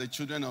manna that the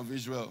children of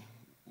Israel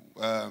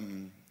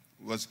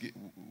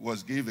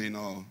was given,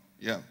 or,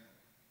 yeah,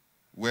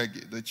 where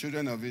the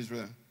children of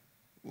Israel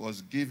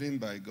was given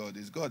by God.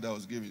 It's God that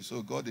was giving,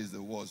 so God is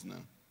the was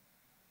now.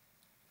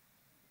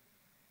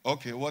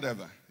 Okay,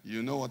 whatever.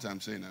 You know what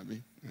I'm saying,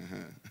 Abi?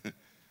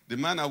 The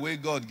manna where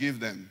God gave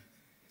them.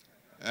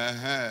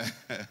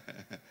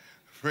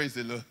 Praise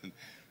the Lord.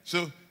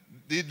 So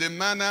the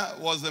manna,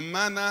 was the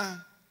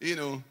manna,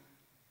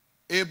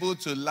 able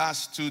to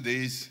last 2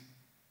 days?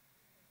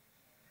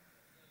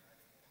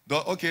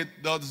 Okay,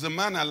 does the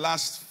manna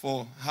last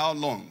for how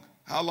long?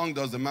 How long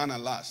does the manna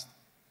last?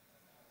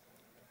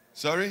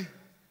 Sorry?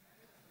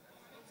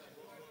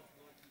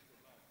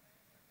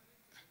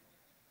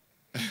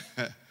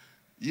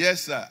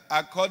 Yes, sir.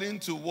 According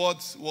to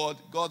what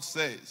God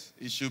says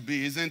it should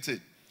be, isn't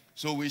it?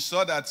 So we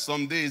saw that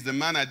some days the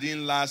manna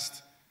didn't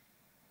last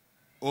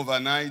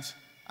overnight.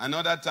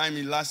 Another time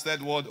it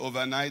lasted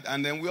overnight.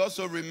 And then we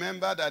also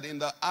remember that in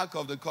the Ark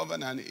of the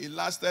Covenant, it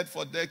lasted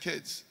for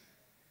decades.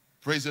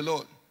 Praise the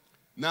Lord.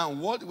 Now,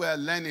 what we're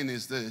learning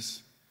is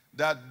this,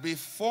 that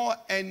before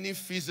any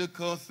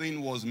physical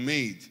thing was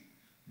made,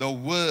 the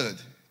Word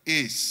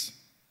is.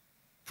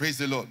 Praise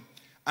the Lord.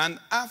 And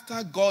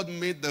after God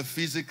made the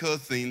physical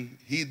thing,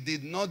 he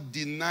did not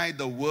deny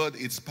the Word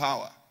its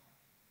power.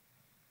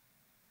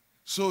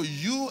 So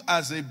you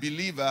as a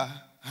believer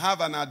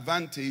have an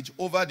advantage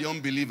over the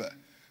unbeliever.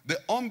 The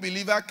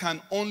unbeliever can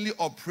only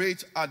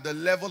operate at the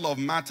level of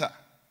matter.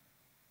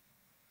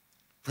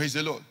 Praise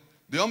the Lord.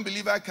 The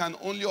unbeliever can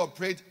only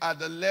operate at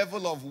the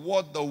level of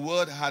what the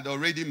Word had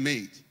already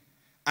made.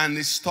 And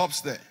it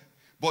stops there.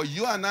 But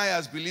you and I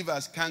as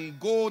believers can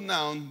go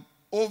now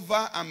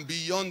over and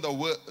beyond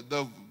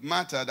the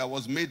matter that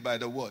was made by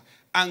the Word,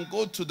 and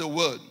go to the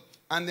Word.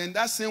 And then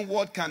that same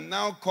Word can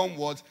now come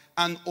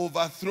and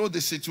overthrow the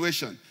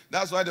situation.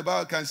 That's why the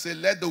Bible can say,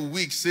 let the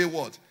weak say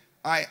what?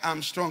 I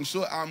am strong.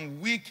 So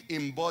I'm weak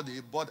in body,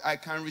 but I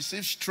can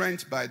receive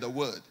strength by the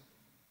Word.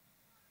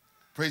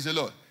 Praise the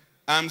Lord.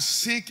 I'm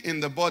sick in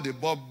the body,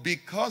 but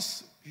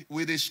because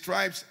with his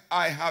stripes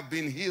I have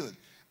been healed,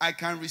 I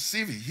can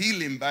receive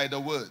healing by the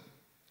Word.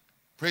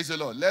 Praise the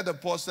Lord. Let the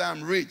poor say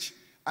I'm rich.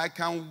 I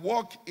can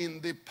walk in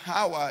the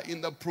power,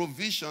 in the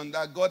provision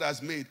that God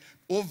has made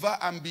over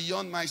and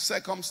beyond my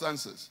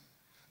circumstances.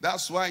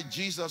 That's why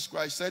Jesus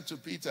Christ said to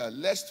Peter,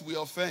 lest we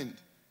offend.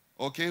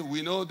 Okay,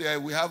 we know that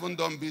we haven't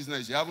done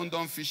business. You haven't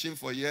done fishing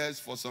for years,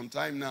 for some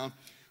time now.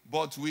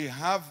 But we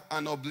have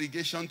an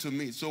obligation to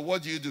meet. So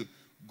what do?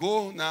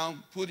 Go now,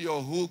 put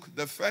your hook.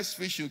 The first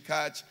fish you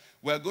catch,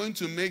 we're going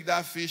to make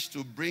that fish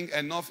to bring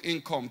enough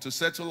income to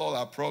settle all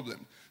our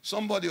problems.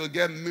 Somebody will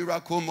get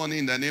miracle money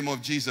in the name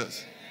of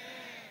Jesus.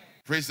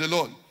 Praise the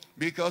Lord.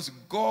 Because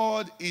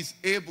God is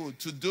able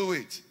to do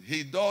it.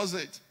 He does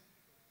it.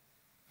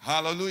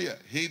 Hallelujah.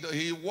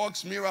 He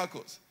works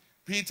miracles.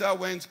 Peter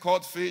went,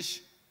 caught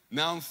fish.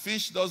 Now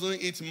fish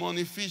doesn't eat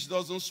money. Fish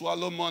doesn't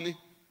swallow money.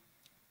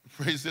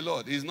 Praise the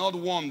Lord. It's not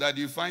warm that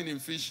you find in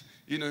fish,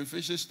 in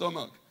fish's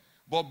stomach.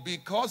 But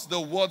because the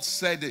Word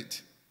said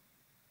it,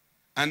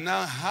 and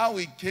now how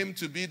it came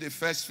to be the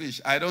first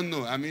fish, I don't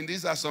know. I mean,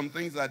 these are some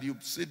things that you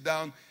sit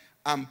down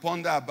and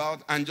ponder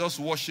about and just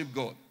worship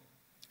God.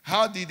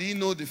 How did he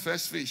know the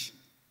first fish?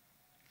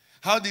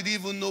 How did he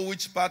even know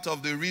which part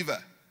of the river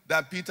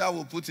that Peter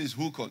will put his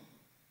hook on?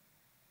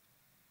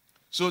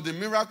 So the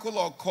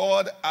miracle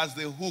occurred as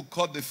the hook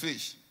caught the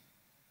fish.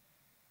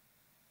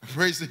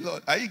 Praise the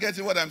Lord. Are you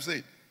getting what I'm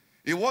saying?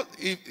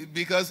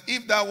 Because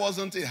if that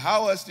wasn't it,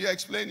 how else do you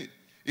explain it?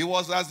 It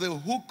was as the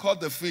hook caught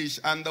the fish,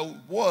 and the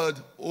Word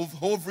of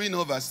hovering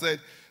over said,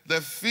 the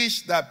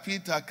fish that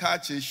Peter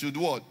catches should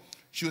what?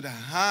 Should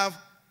have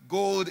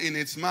gold in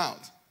its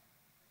mouth.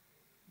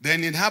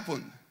 Then it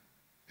happened.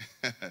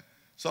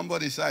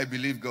 Somebody say, I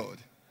believe God.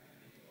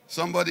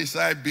 Somebody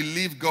say, I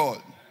believe God.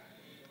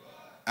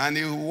 And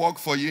he will work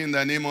for you in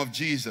the name of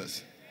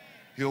Jesus.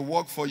 He'll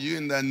work for you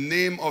in the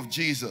name of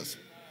Jesus.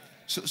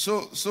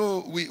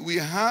 So we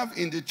have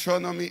in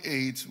Deuteronomy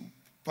 8,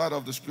 part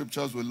of the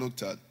scriptures we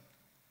looked at,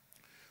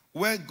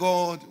 where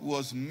God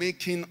was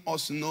making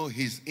us know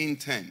his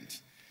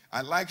intent. I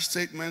like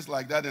statements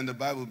like that in the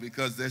Bible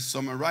because they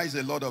summarize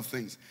a lot of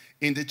things.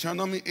 In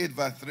Deuteronomy 8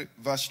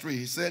 verse 3,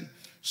 he said,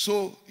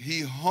 so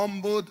he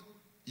humbled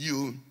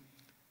you,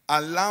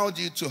 allowed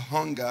you to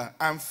hunger,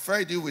 and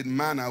fed you with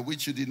manna,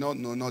 which you did not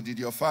know, nor did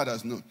your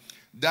fathers know,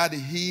 that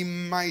he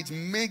might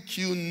make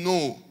you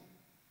know.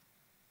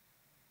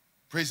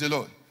 Praise the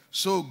Lord.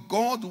 So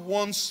God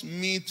wants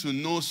me to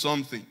know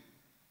something.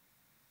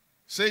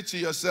 Say to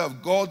yourself,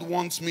 God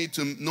wants me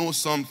to know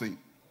something.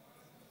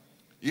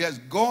 Yes,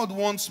 God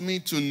wants me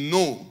to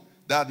know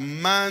that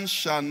man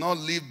shall not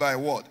live by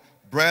what?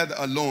 Bread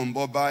alone,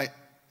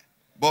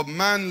 but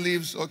man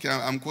lives, okay,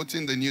 I'm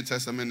quoting the New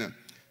Testament now.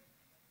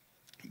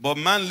 But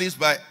man lives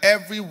by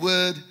every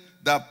word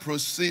that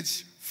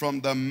proceeds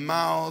from the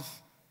mouth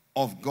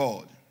of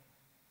God.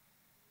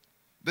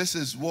 This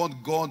is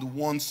what God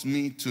wants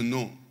me to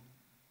know.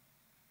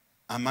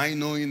 Am I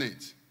knowing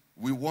it?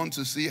 We want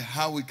to see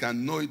how we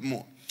can know it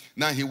more.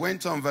 Now he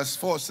went on, verse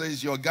 4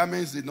 says, your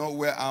garments did not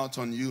wear out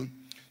on you,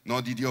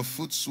 nor did your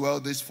foot swell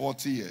these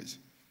 40 years.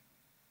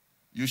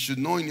 You should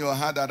know in your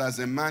heart that as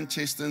a man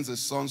chastens his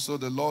son, so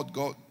the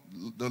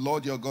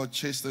Lord your God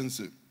chastens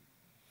you.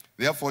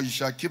 Therefore you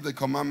shall keep the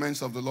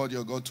commandments of the Lord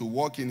your God to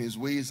walk in his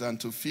ways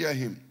and to fear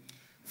him.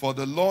 For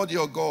the Lord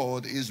your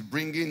God is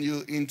bringing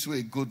you into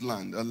a good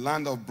land, a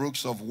land of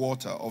brooks of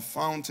water, of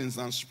fountains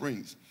and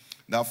springs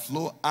that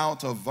flow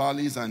out of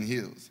valleys and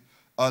hills,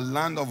 a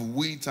land of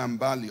wheat and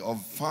barley,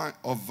 of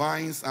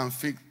vines and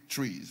fig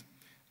trees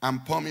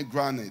and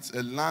pomegranates,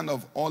 a land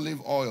of olive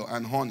oil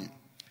and honey,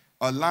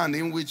 a land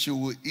in which you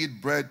will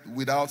eat bread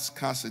without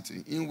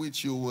scarcity, in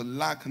which you will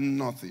lack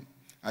nothing.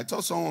 I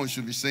thought someone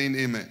should be saying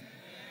amen.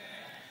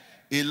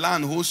 A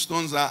land whose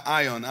stones are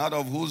iron, out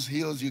of whose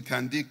hills you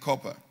can dig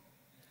copper.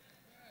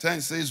 10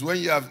 says, when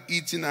you have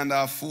eaten and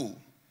are full,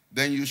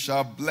 then you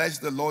shall bless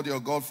the Lord your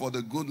God for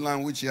the good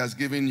land which he has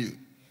given you.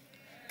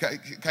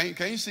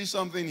 Can you see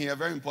something here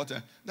very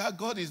important? That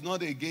God is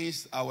not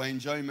against our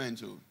enjoyment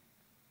too.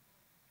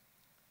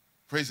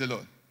 Praise the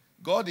Lord.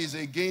 God is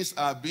against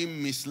our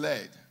being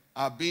misled,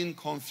 our being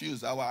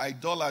confused, our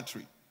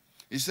idolatry.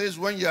 He says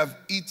when you have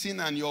eaten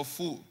and you're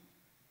full,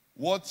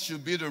 what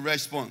should be the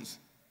response?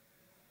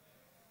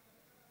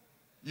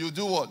 You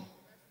do what?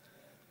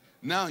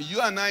 Now, you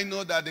and I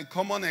know that the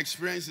common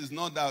experience is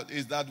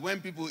that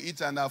when people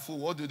eat and are full,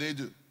 what do?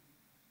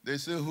 They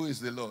say, who is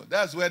the Lord?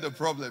 That's where the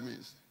problem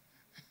is.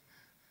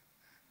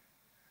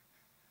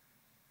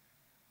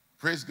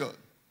 Praise God.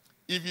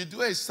 If you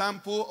do a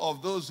sample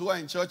of those who are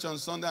in church on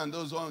Sunday and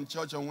those who are in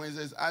church on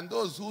Wednesdays and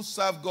those who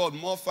serve God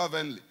more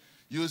fervently,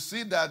 you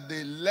see that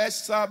the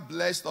lesser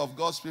blessed of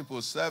God's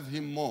people serve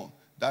him more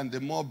than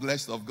the more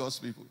blessed of God's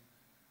people.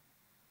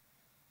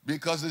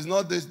 Because it's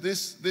not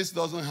this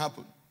doesn't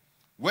happen.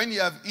 When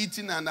you have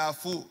eaten and are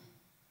full,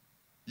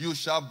 you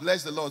shall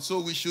bless the Lord.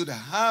 So we should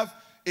have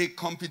a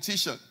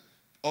competition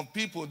of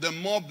people, the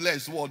more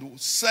blessed, what,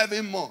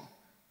 serving more.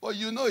 But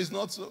you know it's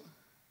not so.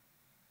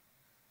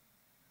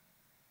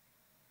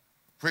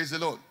 Praise the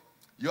Lord.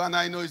 You and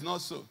I know it's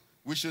not so.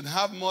 We should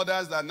have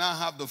mothers that now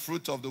have the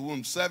fruit of the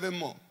womb, serving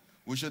more.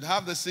 We should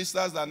have the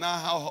sisters that now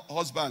have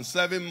husbands,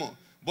 serving more.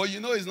 But you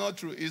know it's not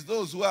true. It's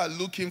those who are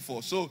looking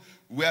for. So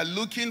we are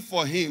looking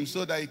for him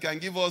so that he can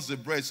give us the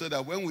bread, so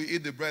that when we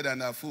eat the bread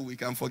and are full, we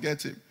can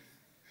forget him.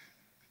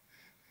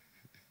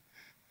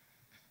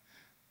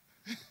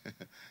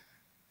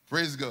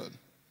 Praise God.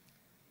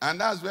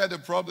 And that's where the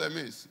problem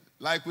is.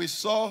 Like we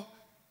saw,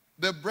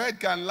 the bread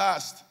can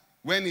last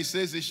when he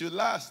says it should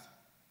last.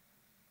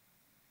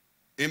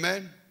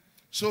 Amen.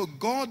 So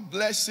God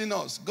blessing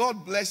us,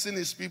 God blessing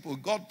his people,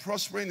 God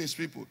prospering his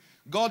people,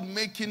 God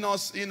making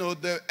us,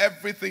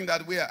 everything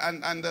that we are.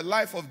 And the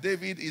life of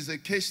David is a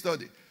case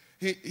study.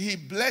 He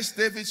blessed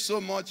David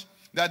so much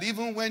that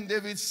even when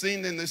David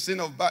sinned in the sin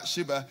of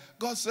Bathsheba,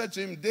 God said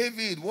to him,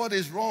 David, what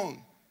is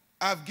wrong?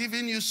 I've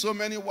given you so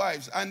many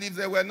wives, and if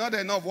there were not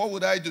enough, what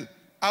would I do?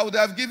 I would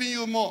have given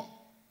you more.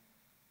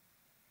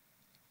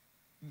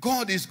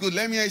 God is good.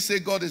 Let me say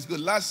God is good.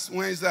 Last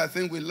Wednesday, I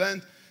think we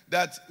learned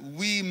that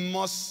we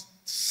must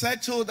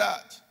settle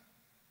that.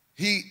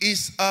 He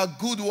is a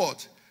good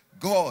what?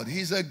 God.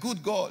 He's a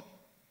good God.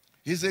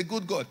 He's a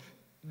good God.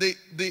 The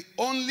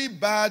only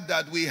bad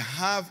that we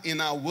have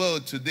in our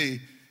world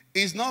today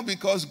is not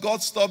because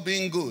God stopped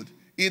being good.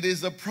 It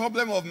is the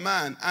problem of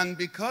man. And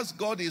because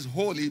God is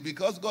holy,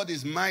 because God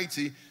is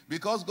mighty,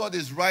 because God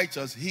is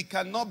righteous, he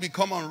cannot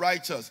become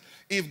unrighteous.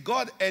 If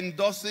God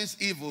endorses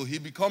evil, he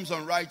becomes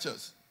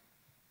unrighteous.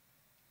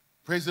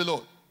 Praise the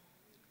Lord.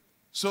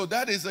 So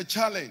that is a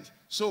challenge.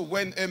 So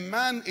when a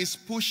man is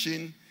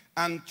pushing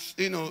and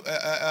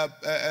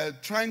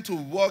trying to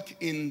walk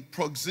in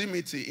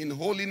proximity, in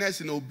holiness,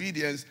 in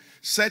obedience,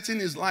 setting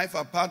his life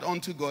apart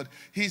unto God,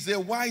 he's a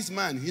wise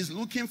man. He's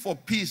looking for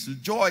peace,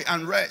 joy,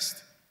 and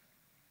rest.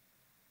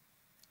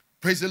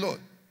 Praise the Lord.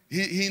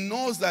 He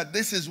knows that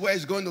this is where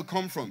it's going to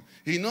come from.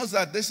 He knows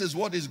that this is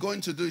what he's going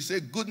to do. He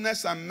said,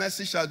 goodness and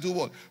mercy shall do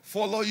what?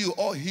 Follow you.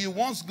 Oh, he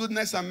wants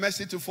goodness and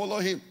mercy to follow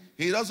him.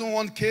 He doesn't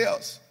want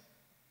chaos.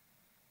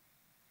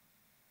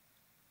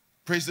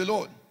 Praise the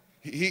Lord.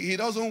 He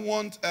doesn't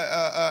want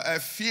a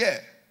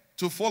fear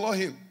to follow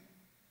him.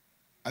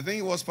 I think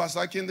it was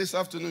Pastor King this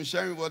afternoon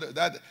sharing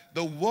that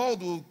the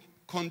world will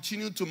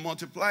continue to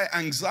multiply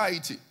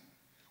anxiety.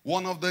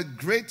 One of the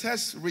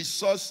greatest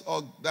resources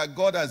that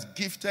God has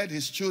gifted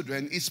his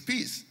children is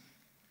peace.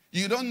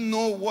 You don't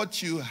know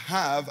what you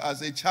have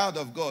as a child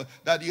of God,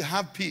 that you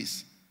have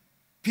peace.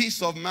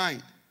 Peace of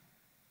mind.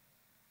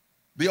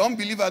 The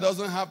unbeliever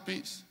doesn't have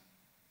peace.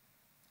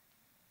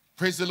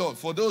 Praise the Lord.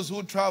 For those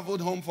who traveled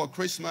home for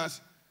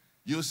Christmas,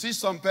 you see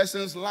some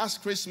persons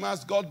last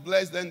Christmas, God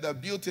bless them, they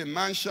built a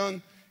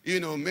mansion,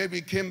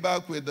 maybe came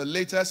back with the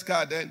latest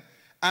car then.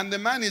 And the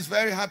man is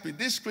very happy.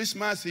 This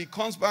Christmas, he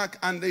comes back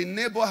and the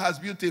neighbor has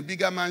built a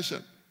bigger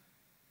mansion.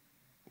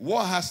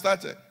 War has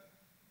started.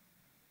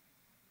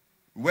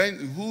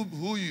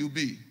 Who you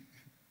be?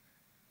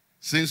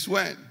 Since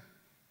when?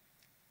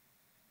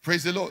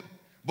 Praise the Lord.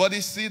 But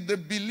you see, the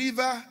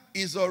believer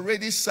is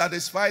already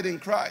satisfied in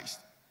Christ.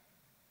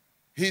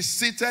 He's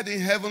seated in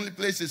heavenly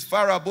places,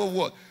 far above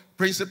what?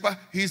 Principal.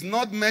 He's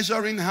not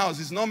measuring house.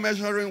 He's not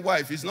measuring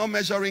wife. He's not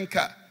measuring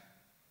car.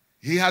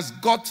 He has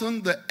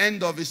gotten the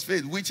end of his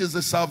faith, which is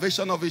the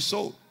salvation of his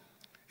soul.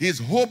 His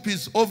hope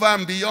is over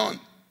and beyond.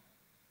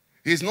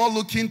 He's not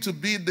looking to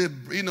be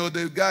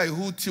the guy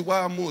who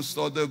tiwa most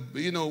or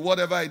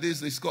whatever it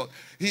is it's called.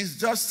 He's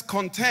just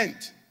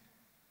content.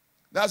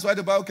 That's why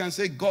the Bible can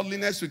say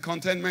godliness with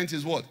contentment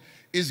is what?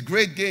 Is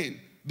great gain.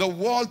 The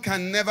world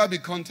can never be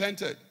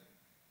contented.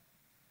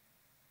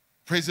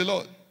 Praise the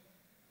Lord.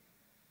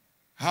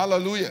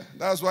 Hallelujah.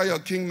 That's why your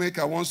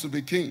kingmaker wants to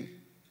be king.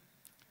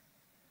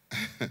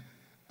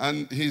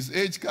 And his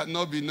age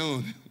cannot be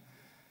known.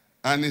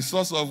 And his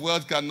source of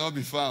wealth cannot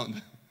be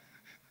found.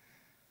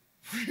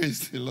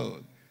 Praise the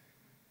Lord.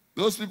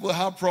 Those people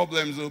have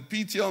problems. So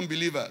pity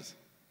unbelievers.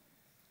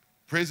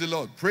 Praise the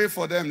Lord. Pray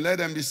for them. Let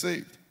them be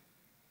saved.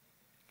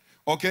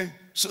 Okay?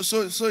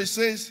 So it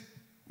says,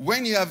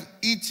 when you have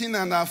eaten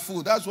and are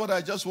full, that's what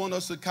I just want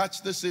us to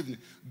catch this evening.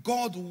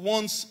 God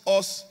wants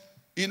us,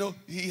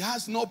 he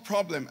has no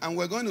problem. And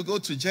we're going to go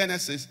to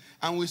Genesis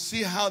and we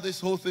see how this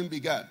whole thing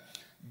began.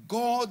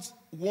 God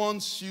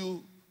wants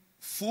you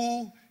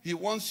full. He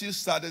wants you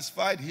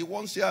satisfied. He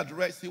wants you at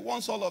rest. He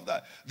wants all of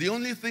that. The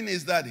only thing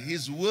is that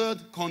his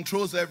word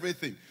controls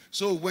everything.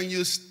 So when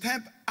you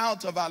step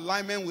out of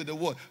alignment with the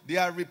word,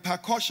 there are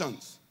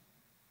repercussions.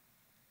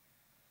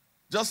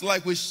 Just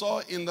like we saw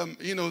in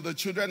the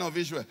children of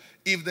Israel.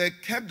 If they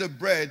kept the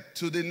bread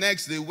to the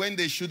next day when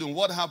they shouldn't,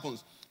 what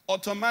happens?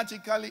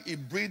 Automatically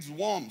it breeds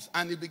worms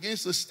and it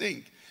begins to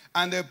stink.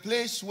 And the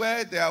place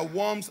where there are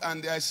worms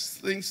and there are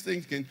things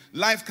stinking,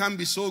 life can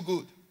be so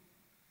good.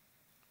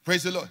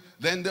 Praise the Lord.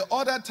 Then the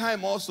other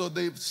time also,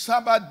 the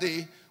Sabbath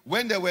day,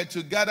 when they were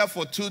to gather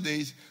for 2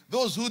 days,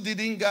 those who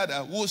didn't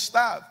gather will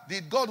starve.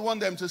 Did God want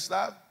them to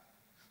starve?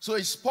 So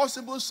it's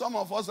possible some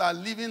of us are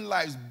living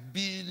lives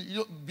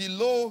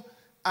below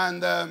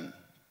and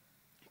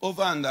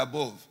over and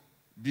above.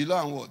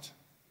 Below and what?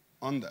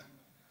 Under.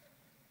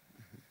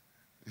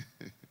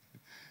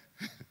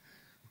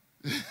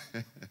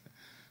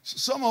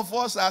 Some of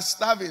us are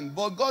starving,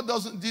 but God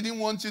didn't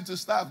want you to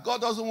starve. God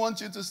doesn't want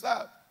you to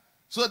starve.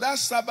 So that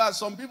Sabbath,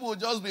 some people will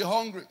just be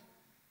hungry.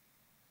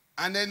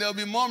 And then they'll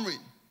be murmuring.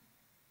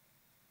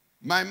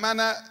 My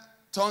manna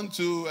turned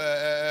to,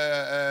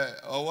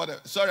 or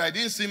whatever. Sorry, I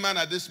didn't see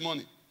manna this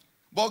morning.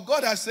 But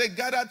God has said,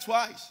 gather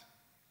twice.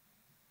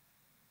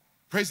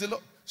 Praise the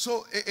Lord.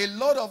 So a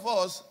lot of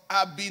us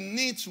are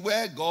beneath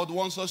where God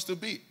wants us to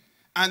be.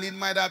 And it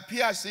might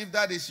appear as if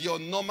that is your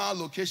normal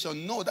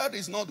location. No, that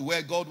is not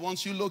where God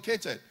wants you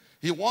located.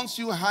 He wants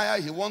you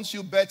higher. He wants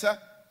you better.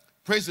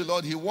 Praise the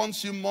Lord. He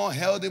wants you more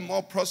healthy,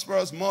 more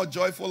prosperous, more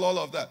joyful, all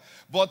of that.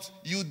 But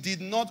you did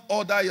not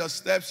order your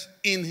steps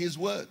in his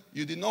word.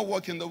 You did not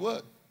walk in the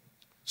word.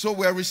 So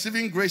we're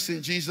receiving grace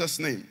in Jesus'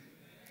 name.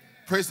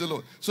 Praise the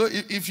Lord. So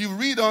if you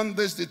read on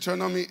this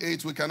Deuteronomy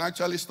 8, we can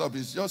actually stop.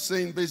 It's just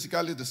saying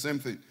basically the same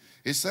thing.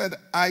 He said,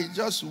 I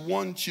just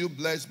want you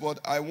blessed, but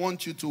I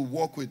want you to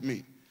walk with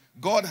me.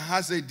 God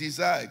has a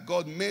desire.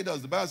 God made us.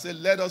 The Bible said,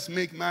 let us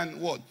make man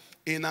what?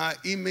 In our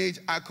image,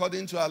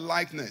 according to our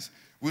likeness.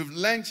 We've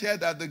learned here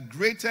that the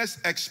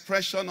greatest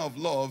expression of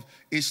love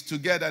is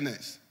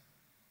togetherness.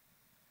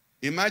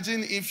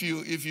 Imagine if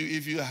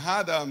you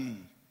had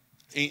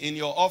in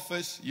your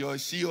office, you're a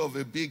CEO of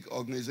a big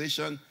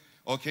organization,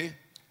 okay,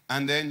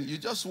 and then you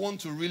just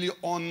want to really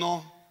honor,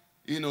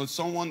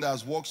 someone that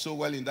has worked so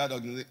well in that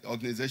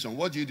organization.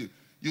 What do?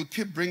 You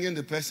keep bringing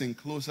the person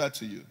closer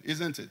to you,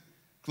 isn't it?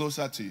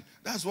 Closer to you.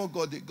 That's what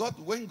God did.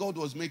 When God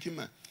was making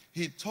man,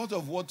 he thought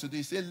of what to do.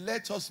 He said,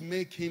 let us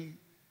make him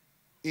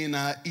in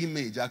our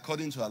image,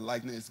 according to our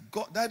likeness.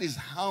 God, that is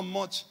how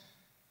much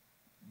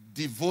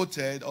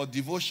devoted or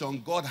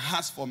devotion God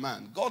has for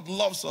man. God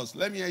loves us.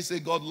 Let me hear you say,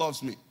 God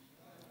loves me.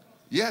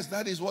 Yes,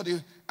 that is what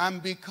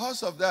and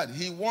because of that,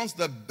 he wants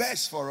the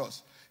best for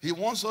us. He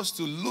wants us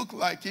to look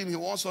like him. He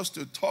wants us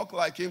to talk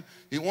like him.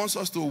 He wants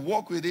us to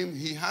walk with him.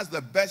 He has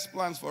the best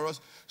plans for us.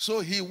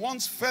 So he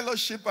wants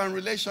fellowship and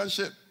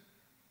relationship.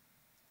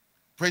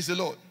 Praise the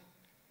Lord.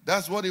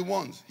 That's what he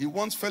wants. He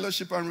wants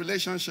fellowship and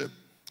relationship.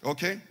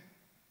 Okay?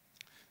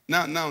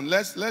 Now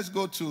let's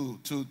go to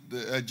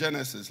the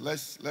Genesis.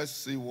 Let's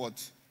see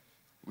what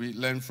we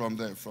learn from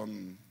there,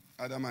 from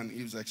Adam and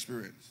Eve's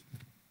experience.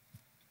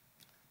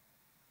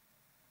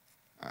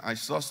 I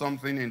saw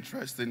something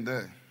interesting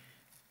there.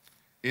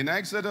 In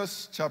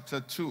Genesis chapter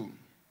 2.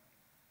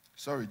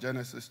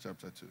 Genesis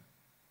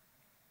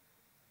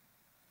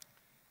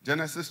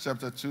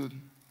chapter 2.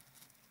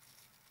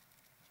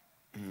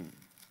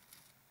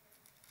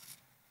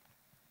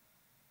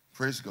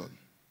 Praise God.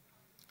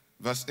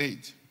 Verse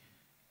 8.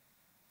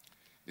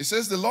 It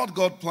says, the Lord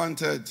God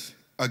planted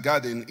a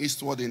garden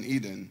eastward in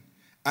Eden,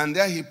 and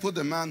there he put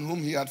the man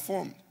whom he had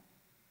formed.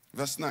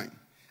 Verse 9.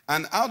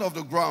 And out of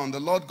the ground the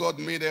Lord God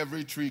made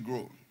every tree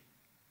grow,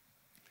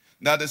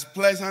 that is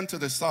pleasant to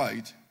the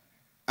sight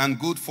and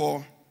good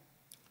for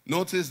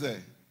Notice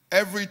there,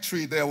 every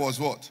tree there was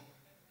what?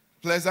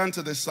 Pleasant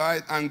to the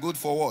sight and good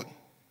for what?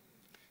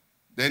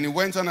 Then he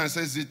went on and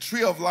says, the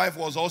tree of life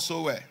was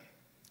also where?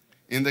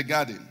 In the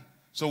garden.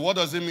 So what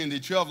does it mean? The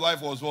tree of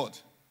life was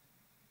what?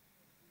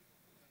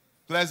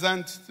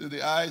 Pleasant to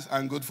the eyes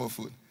and good for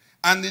food.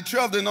 And the tree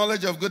of the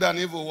knowledge of good and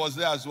evil was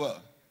there as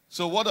well.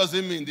 So what does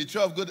it mean? The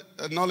tree of good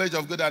knowledge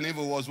of good and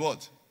evil was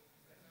what?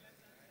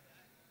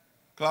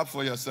 Clap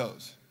for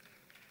yourselves.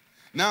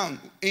 Now,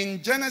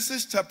 in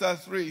Genesis chapter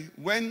 3,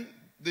 when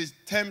the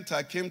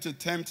tempter came to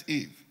tempt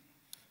Eve,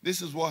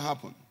 this is what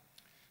happened.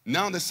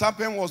 Now the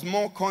serpent was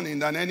more cunning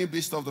than any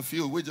beast of the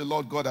field which the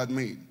Lord God had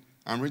made.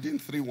 I'm reading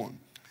 3:1.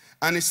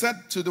 And he said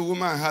to the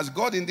woman, has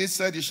God indeed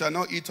said, you shall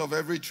not eat of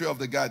every tree of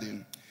the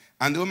garden?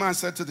 And the woman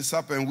said to the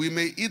serpent, we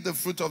may eat the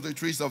fruit of the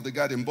trees of the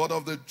garden, but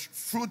of the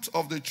fruit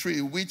of the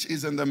tree which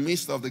is in the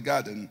midst of the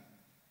garden,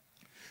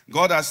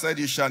 God has said,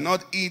 you shall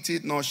not eat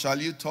it, nor shall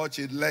you touch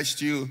it,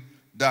 lest you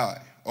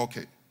die.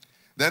 Okay.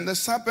 Then the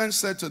serpent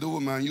said to the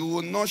woman, you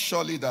will not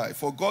surely die,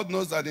 for God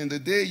knows that in the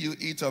day you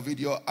eat of it,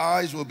 your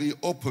eyes will be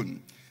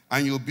open,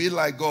 and you'll be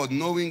like God,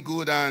 knowing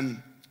good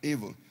and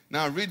evil.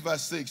 Now read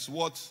verse 6,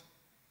 what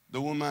the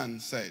woman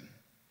said.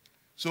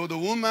 So the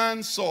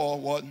woman saw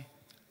what?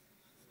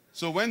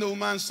 So when the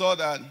woman saw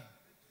that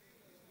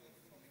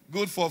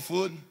good for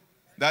food,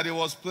 that it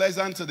was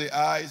pleasant to the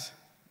eyes,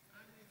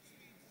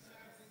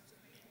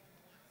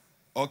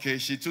 okay,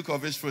 she took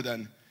of his fruit.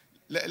 And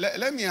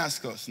let me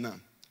ask us now,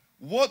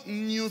 what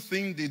new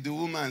thing did the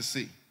woman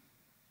see?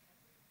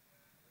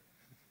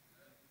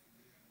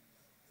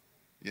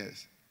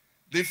 Yes.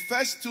 The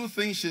first two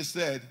things she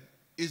said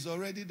is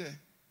already there.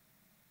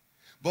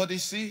 But you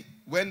see,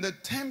 when the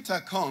tempter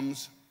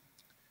comes,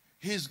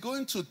 he's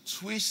going to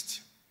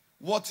twist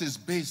what is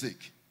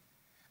basic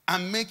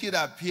and make it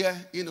appear,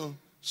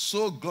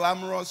 so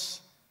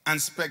glamorous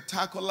and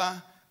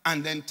spectacular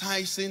and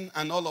enticing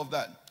and all of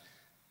that.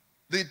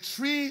 The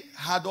tree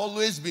had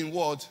always been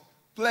what?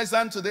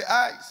 Pleasant to the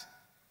eyes.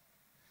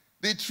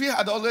 The tree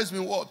had always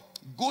been what?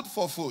 Good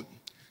for food.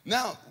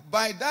 Now,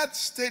 by that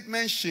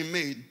statement she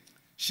made,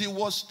 she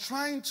was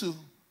trying to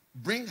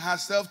bring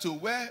herself to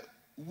where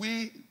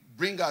we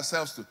bring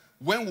ourselves to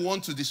when we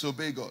want to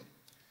disobey God.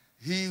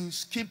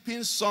 He's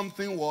keeping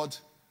something what?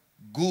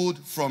 Good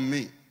from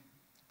me.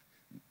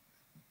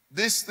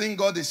 This thing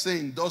God is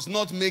saying does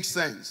not make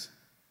sense.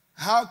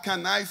 How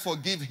can I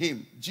forgive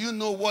him? Do you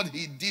know what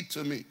he did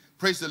to me?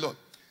 Praise the Lord.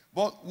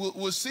 But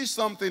we'll see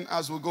something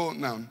as we go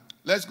now.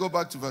 Let's go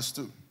back to verse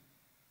 2.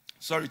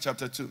 Sorry,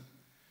 chapter 2.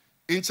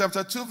 In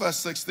chapter 2, verse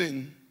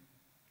 16,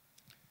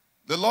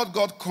 the Lord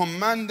God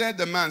commanded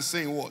the man,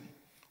 saying what?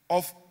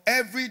 Of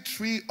every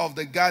tree of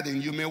the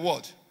garden you may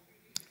what?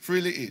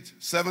 Freely eat.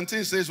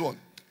 17 says what?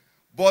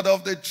 But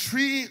of the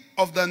tree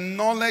of the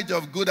knowledge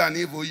of good and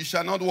evil you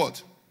shall not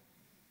what?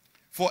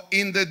 For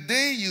in the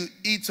day you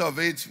eat of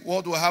it,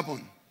 what will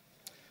happen?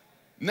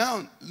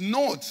 Now,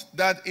 note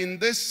that in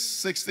this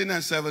 16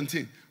 and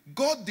 17,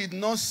 God did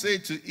not say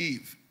to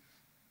Eve,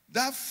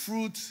 that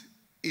fruit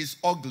is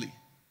ugly.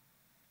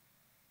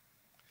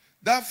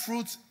 That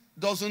fruit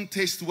doesn't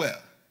taste well.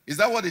 Is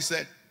that what he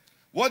said?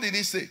 What did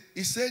he say?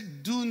 He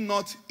said, do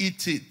not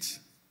eat it.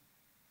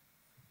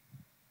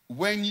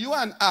 When you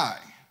and I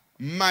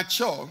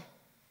mature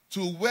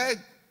to where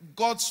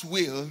God's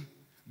will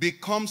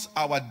becomes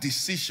our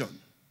decision,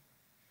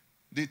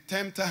 the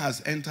tempter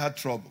has entered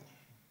trouble.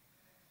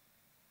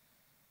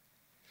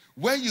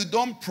 Where you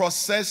don't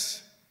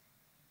process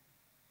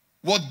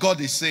what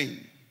God is saying.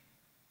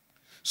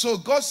 So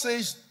God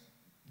says,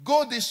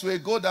 go this way,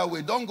 go that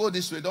way, don't go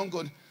this way, don't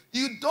go.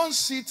 You don't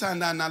sit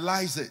and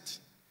analyze it.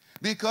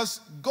 Because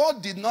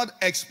God did not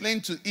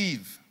explain to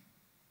Eve.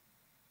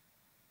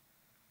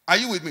 Are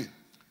you with me?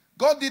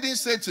 God didn't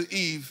say to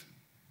Eve,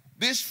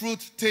 this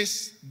fruit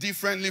tastes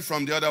differently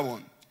from the other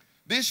one.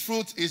 This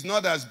fruit is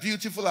not as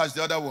beautiful as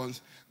the other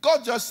ones.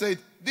 God just said,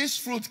 this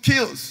fruit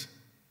kills.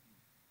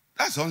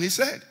 That's all he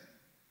said.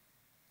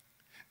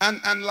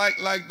 And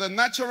like the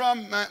natural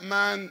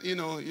man,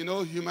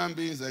 human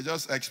beings, they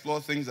just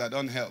explore things that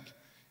don't help.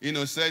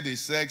 Say the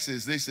sex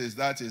is this, is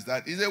that, is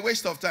that. It's a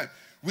waste of time.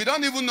 We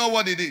don't even know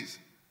what it is.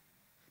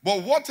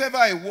 But whatever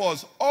it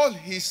was, all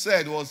he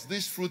said was,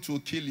 this fruit will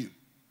kill you.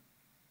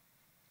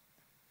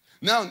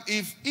 Now,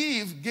 if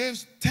Eve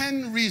gave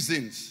 10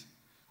 reasons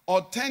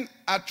or 10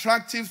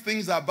 attractive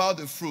things about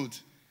the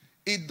fruit,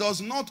 it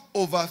does not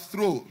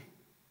overthrow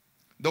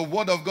the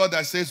word of God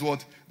that says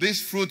what? This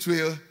fruit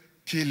will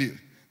kill you.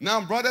 Now,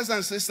 brothers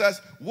and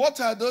sisters, what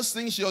are those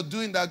things you're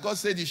doing that God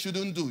said you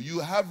shouldn't do? You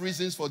have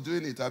reasons for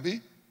doing it, Abi.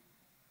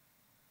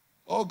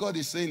 All God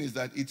is saying is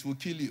that it will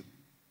kill you.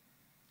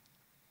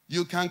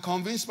 You can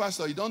convince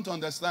pastor, you don't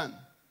understand.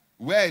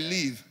 Where I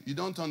live, you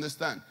don't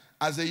understand.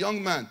 As a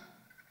young man,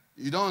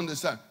 you don't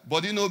understand.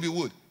 Body no be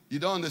wood, you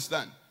don't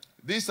understand.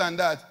 This and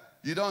that,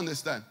 you don't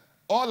understand.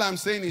 All I'm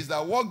saying is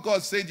that what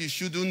God said you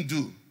shouldn't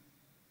do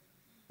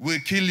will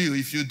kill you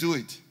if you do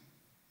it.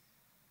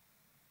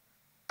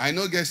 I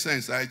know get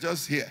sense, I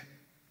just hear.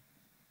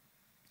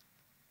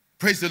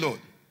 Praise the Lord.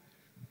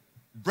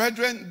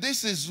 Brethren,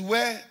 this is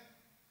where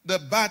the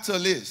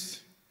battle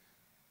is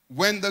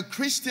when the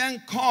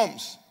Christian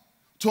comes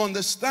to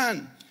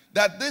understand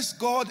that this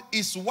God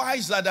is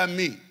wiser than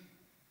me.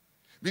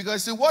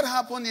 Because see, what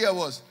happened here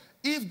was,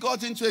 Eve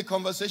got into a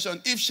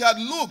conversation. If she had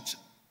looked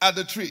at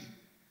the tree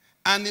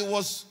and it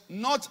was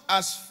not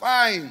as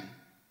fine,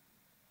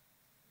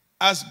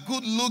 as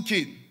good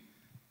looking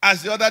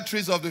as the other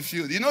trees of the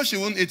field, you know she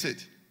wouldn't eat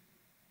it.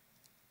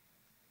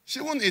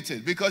 She won't eat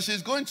it because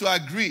she's going to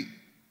agree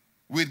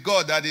with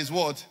God that is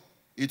what?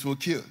 It will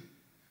kill.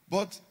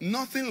 But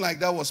nothing like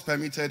that was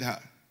permitted her.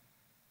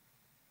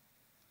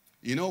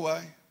 You know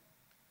why?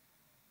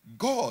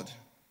 God,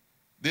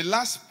 the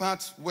last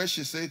part where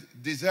she said,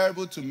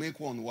 desirable to make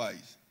one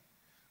wise.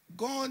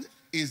 God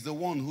is the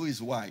one who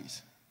is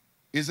wise,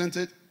 isn't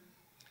it?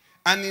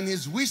 And in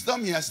his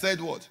wisdom, he has said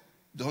what?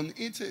 Don't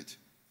eat it.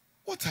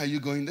 What are you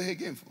going there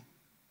again for?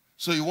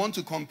 So you want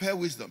to compare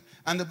wisdom.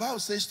 And the Bible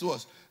says to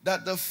us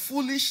that the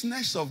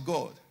foolishness of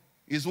God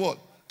is what?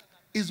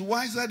 Is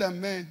wiser than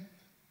men.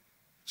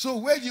 So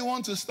where do you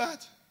want to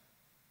start?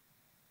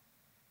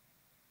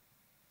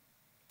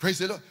 Praise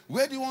the Lord.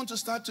 Where do you want to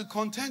start to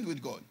contend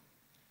with God?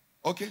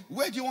 Okay,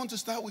 where do you want to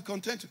start with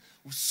content?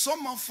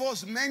 Some of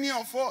us, many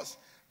of us,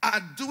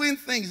 are doing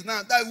things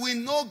now that we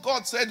know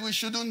God said we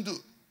shouldn't do.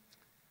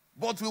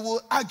 But we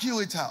will argue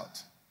it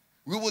out.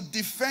 We will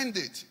defend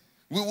it.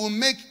 We will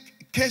make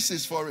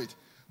cases for it.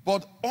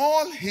 But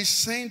all he's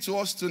saying to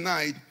us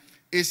tonight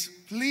is,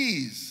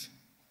 please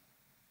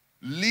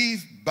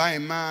live by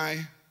my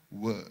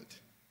word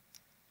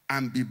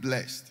and be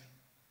blessed.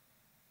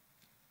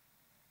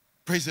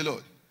 Praise the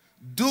Lord.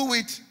 Do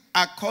it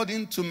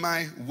according to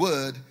my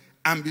word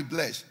and be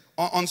blessed.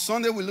 On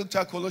Sunday, we looked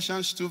at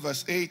Colossians 2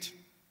 verse 8.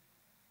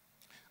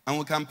 And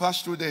we can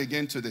pass through there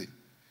again today.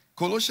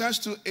 Colossians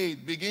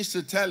 2:8 begins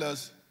to tell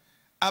us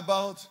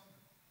about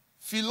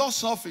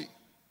philosophy.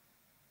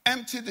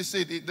 Empty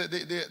deceit.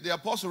 The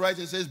apostle writes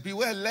and says,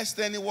 beware lest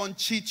anyone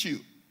cheat you.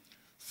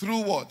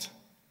 Through what?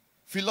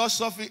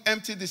 Philosophy,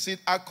 empty deceit,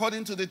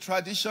 according to the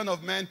tradition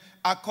of men,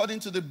 according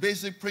to the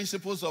basic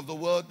principles of the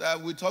world that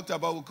we talked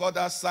about. We call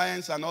that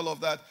science and all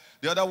of that.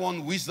 The other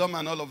one, wisdom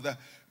and all of that.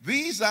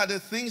 These are the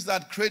things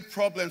that create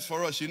problems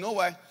for us. You know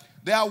why?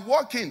 They are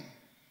working.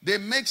 They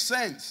make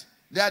sense.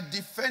 They are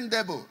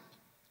defendable.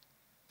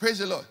 Praise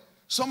the Lord.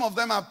 Some of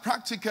them are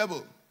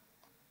practicable.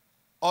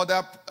 Or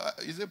they're,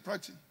 is it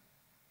practical?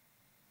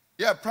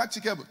 Yeah,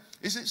 practicable.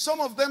 You see,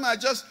 some of them are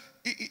just,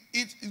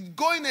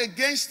 going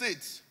against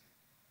it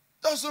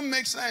doesn't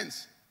make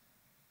sense.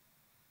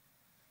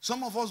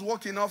 Some of us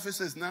work in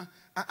offices now,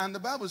 and the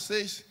Bible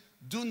says,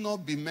 do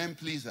not be men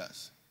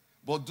pleasers,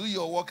 but do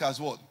your work as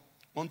what?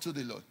 Unto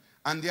the Lord.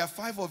 And there are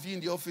 5 of you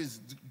in the office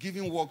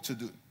giving work to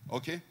do,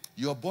 okay?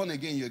 You're born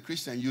again, you're a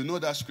Christian, you know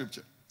that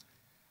scripture.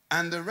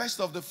 And the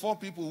rest of the 4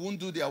 people won't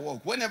do their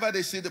work. Whenever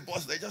they see the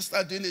boss, they just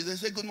start doing it. They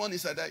say, good morning,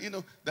 sir. You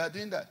know, they're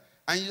doing that.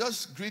 And you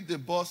just greet the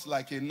boss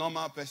like a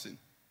normal person.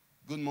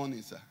 Good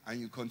morning, sir. And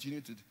you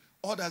continue to do.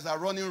 Others are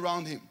running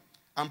around him.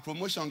 And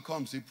promotion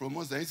comes. He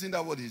promotes them. Isn't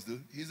that what he's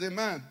doing? He's a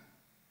man.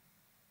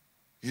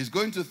 He's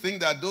going to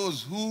think that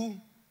those who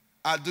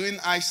are doing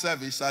eye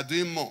service are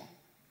doing more.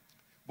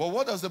 But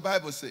what does the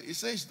Bible say? It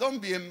says, don't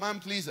be a man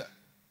pleaser.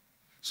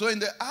 So in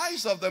the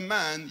eyes of the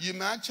man, you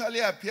may actually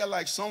appear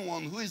like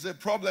someone who is a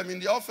problem in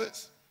the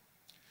office.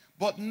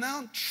 But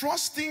now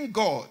trusting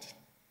God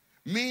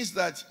means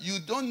that you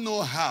don't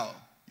know how,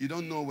 you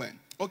don't know when.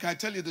 Okay, I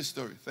tell you this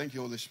story. Thank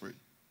you, Holy Spirit.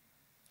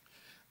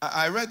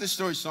 I read this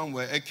story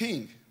somewhere. A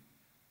king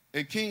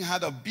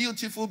had a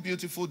beautiful,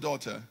 beautiful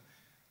daughter,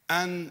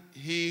 and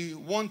he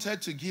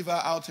wanted to give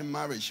her out in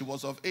marriage. She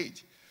was of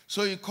age.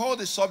 So he called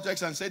the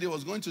subjects and said he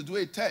was going to do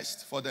a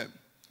test for them.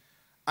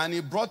 And he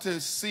brought a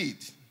seed,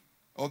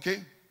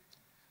 okay?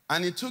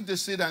 And he took the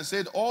seed and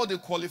said, all the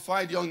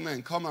qualified young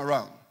men, come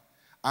around.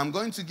 I'm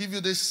going to give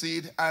you this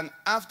seed, and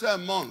after a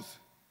month,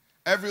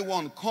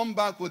 everyone come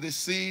back with the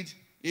seed,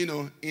 you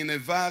know, in a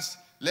vase.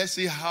 Let's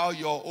see how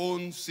your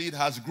own seed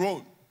has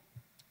grown.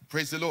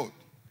 Praise the Lord.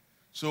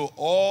 So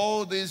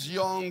all these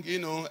young, you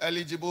know,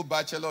 eligible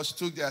bachelors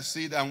took their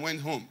seed and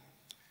went home.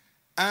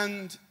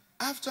 And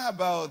after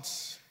about,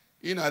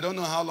 you know, I don't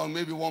know how long,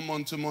 maybe 1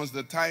 month, 2 months,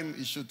 the time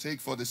it should take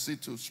for the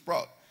seed to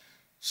sprout,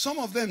 some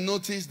of them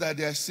noticed that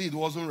their seed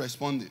wasn't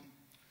responding.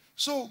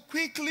 So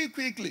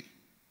quickly,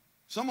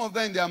 some of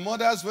them, their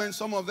mothers went,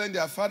 some of them,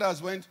 their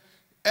fathers went.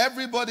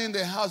 Everybody in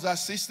the house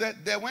assisted.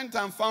 They went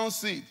and found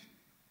seed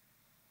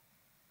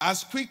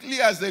as quickly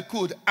as they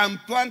could and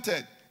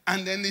planted.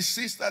 And then the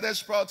seed started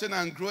sprouting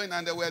and growing,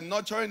 and they were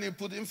nurturing it,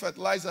 putting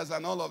fertilizers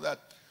and all of that.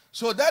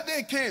 So that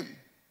day came,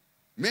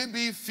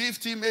 maybe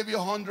 50, maybe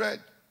 100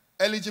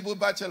 eligible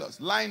bachelors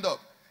lined up.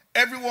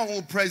 Everyone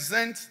will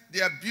present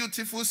their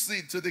beautiful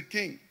seed to the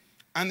king.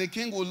 And the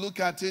king will look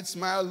at it,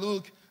 smile,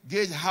 look,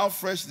 gauge how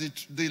fresh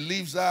the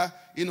leaves are,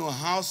 you know,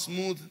 how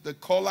smooth the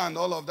color and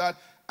all of that.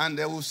 And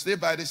they will stay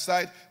by the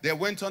side. They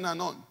went on and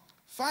on.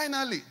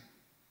 Finally,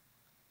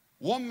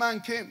 one man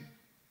came.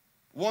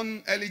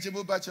 One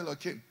eligible bachelor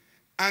came.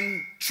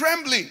 And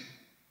trembling,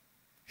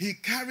 he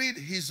carried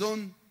his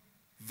own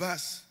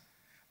vase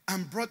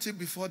and brought it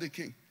before the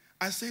king.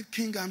 I said,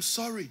 King, I'm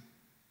sorry.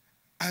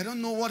 I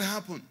don't know what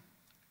happened.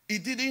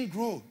 It didn't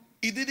grow.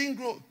 It didn't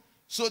grow.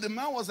 So the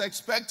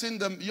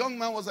young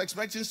man was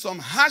expecting some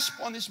harsh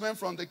punishment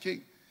from the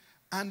king.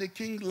 And the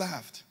king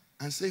laughed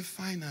and said,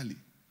 finally,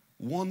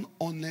 one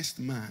honest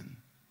man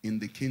in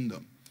the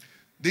kingdom.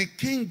 The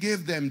king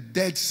gave them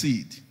dead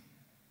seed.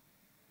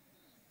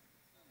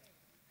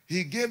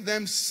 He gave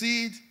them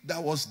seed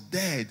that was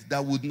dead,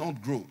 that would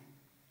not grow.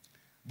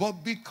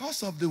 But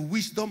because of the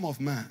wisdom of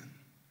man,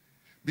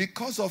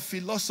 because of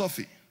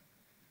philosophy,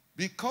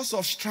 because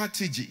of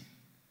strategy,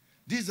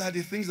 these are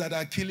the things that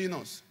are killing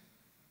us.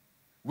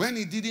 When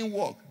it didn't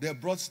work, they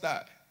brought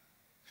style.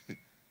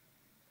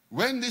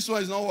 When this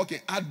one is not working,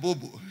 add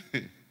bobo.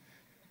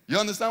 You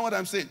understand what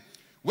I'm saying?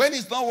 When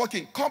it's not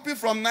working, copy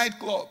from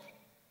nightclub.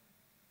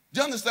 Do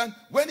you understand?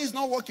 When it's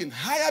not working,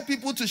 hire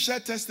people to share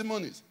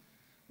testimonies.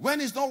 When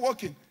it's not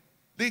working,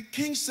 the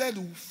king said,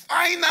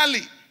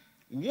 finally,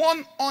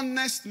 one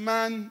honest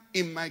man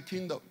in my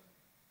kingdom.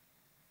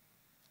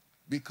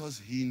 Because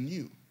he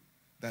knew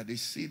that the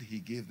seed he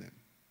gave them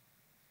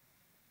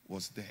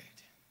was dead.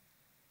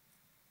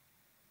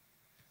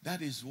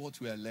 That is what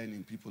we are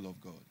learning, people of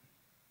God.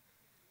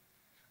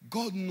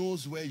 God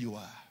knows where you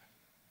are.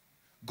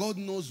 God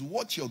knows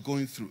what you're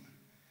going through.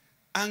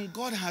 And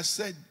God has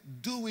said,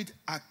 do it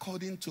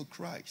according to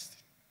Christ.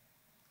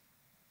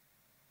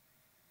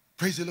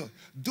 Praise the Lord.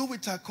 Do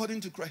it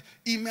according to Christ.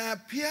 It may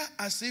appear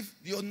as if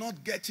you're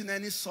not getting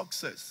any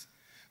success.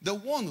 The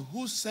one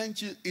who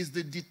sent you is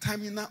the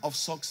determiner of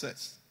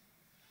success.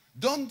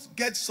 Don't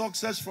get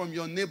success from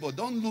your neighbor.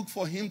 Don't look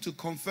for him to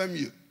confirm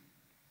you.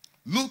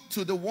 Look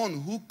to the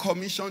one who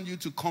commissioned you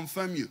to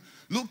confirm you.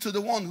 Look to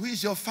the one who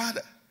is your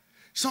father.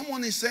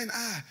 Someone is saying,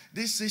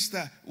 this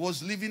sister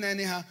was living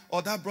anyhow,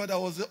 or that brother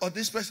was, or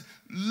this person.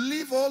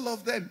 Leave all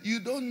of them. You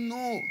don't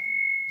know.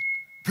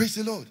 Praise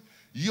the Lord.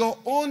 Your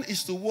own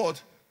is to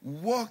what?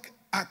 Walk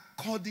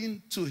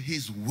according to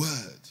his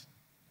word.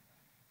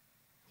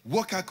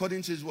 Walk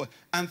according to his word.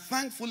 And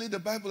thankfully the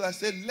Bible has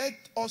said, let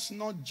us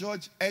not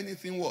judge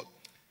anything what?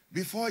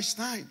 Before it's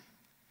time.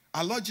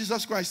 Our Lord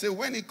Jesus Christ said,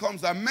 when he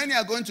comes, that many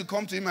are going to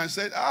come to him and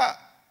say,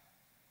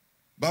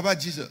 Baba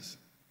Jesus,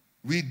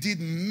 we did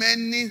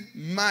many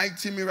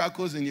mighty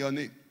miracles in your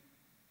name.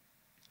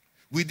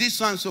 We did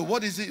so and so.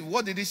 What is it?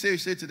 What did he say? He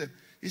said to them,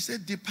 he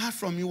said, depart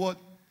from me what?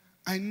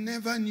 I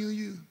never knew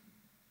you.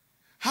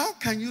 How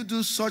can you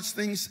do such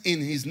things in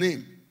his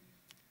name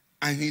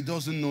and he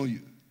doesn't know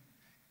you?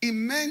 It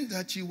meant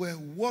that you were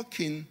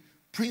working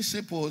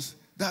principles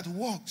that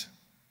worked.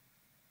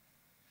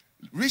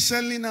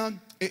 Recently now,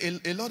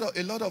 a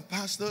lot of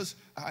pastors,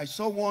 I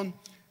saw one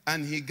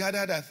and he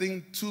gathered, I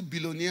think, 2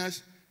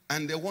 billionaires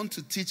and they want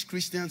to teach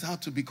Christians how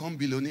to become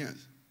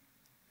billionaires.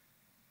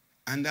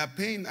 And they're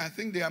paying, I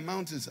think the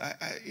amount is,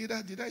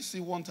 did I see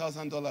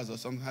 $1,000 or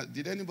something?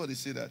 Did anybody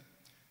see that?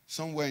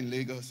 Somewhere in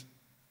Lagos.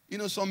 You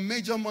know, some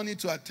major money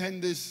to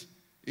attend this,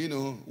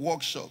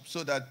 workshop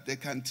so that they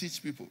can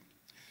teach people.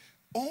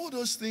 All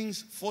those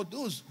things for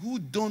those who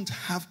don't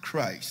have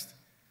Christ.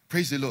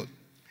 Praise the Lord.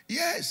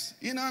 Yes,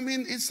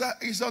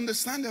 it's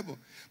understandable.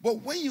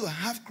 But when you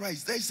have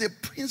Christ, there is a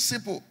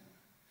principle.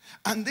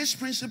 And this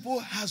principle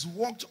has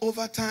worked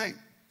over time.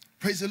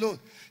 Praise the Lord.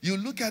 You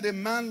look at a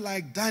man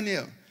like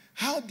Daniel.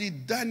 How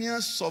did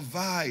Daniel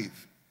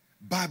survive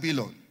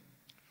Babylon?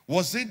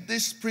 Was it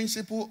this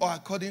principle or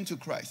according to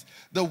Christ?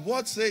 The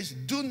word says,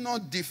 do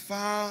not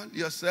defile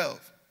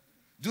yourself.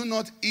 Do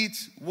not eat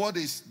what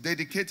is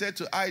dedicated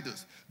to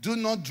idols. Do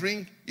not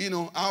drink,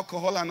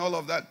 alcohol and all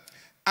of that.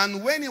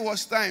 And when it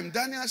was time,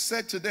 Daniel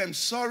said to them,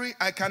 sorry,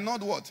 I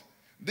cannot what?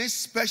 This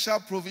special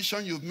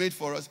provision you've made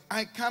for us,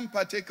 I can't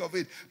partake of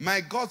it.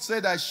 My God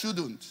said I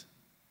shouldn't.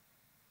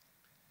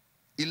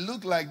 It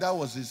looked like that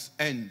was his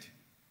end.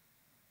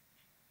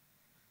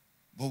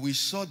 But we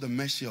saw the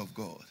mercy of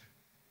God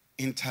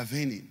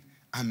intervening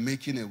and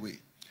making a way.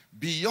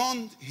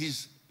 Beyond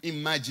his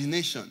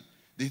imagination,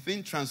 the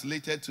thing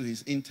translated to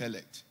his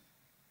intellect.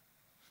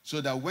 So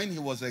that when he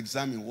was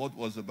examined, what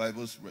was the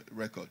Bible's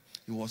record?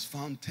 He was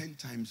found 10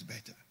 times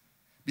better.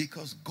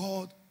 Because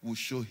God will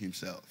show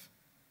himself.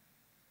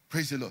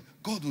 Praise the Lord.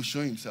 God will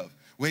show himself.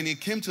 When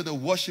it came to the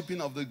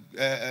worshiping of the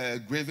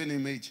graven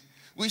image,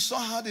 we saw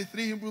how the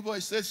 3 Hebrew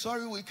boys said,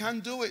 sorry, we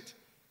can't do it.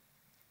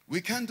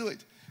 We can't do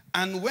it.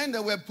 And when they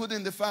were put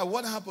in the fire,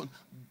 what happened?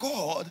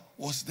 God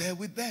was there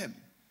with them.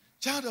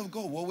 Child of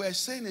God, what we're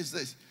saying is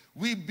this.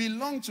 We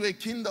belong to a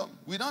kingdom.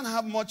 We don't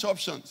have much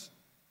options.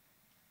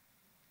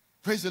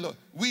 Praise the Lord.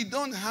 We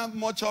don't have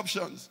much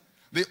options.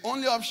 The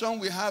only option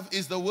we have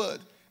is the word.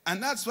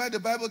 And that's why the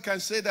Bible can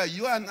say that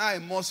you and I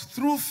must,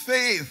 through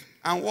faith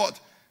and what?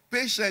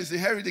 Patience,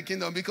 inherit the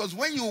kingdom. Because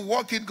when you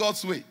walk it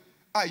God's way,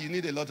 you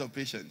need a lot of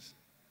patience.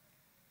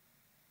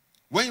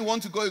 When you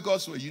want to go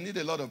God's way, you need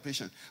a lot of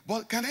patience.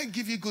 But can I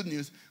give you good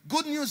news?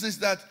 Good news is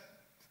that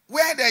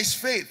where there is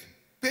faith,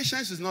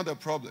 patience is not a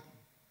problem.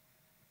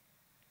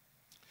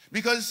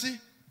 Because see,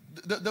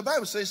 the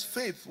Bible says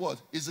faith,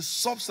 what? Is the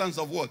substance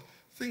of what?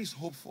 Things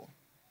hoped for.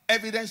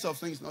 Evidence of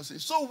things not seen.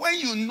 So when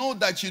you know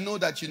that you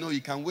know,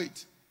 you can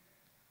wait.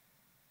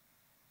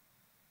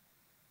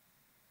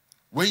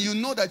 When you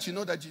know that you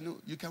know that you know,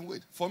 you can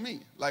wait. For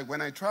me, like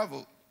when I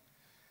travel,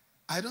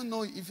 I don't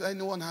know if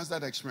anyone has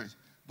that experience,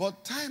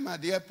 but time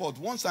at the airport,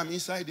 once I'm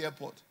inside the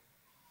airport,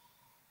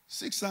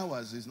 6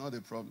 hours is not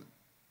a problem.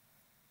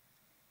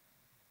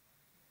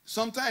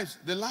 Sometimes,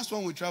 the last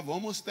one we traveled,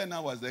 almost 10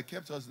 hours, they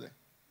kept us there.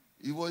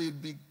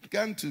 It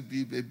began to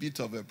be a bit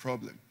of a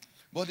problem.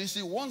 But you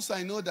see, once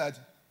I know that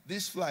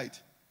this flight,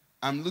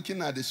 I'm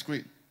looking at the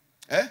screen,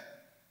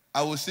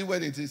 I will see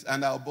when it is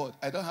and I'll board.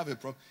 I don't have a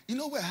problem. You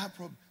know where I have a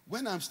problem?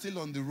 When I'm still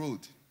on the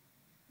road.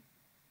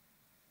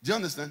 Do you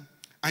understand?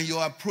 And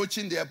you're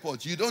approaching the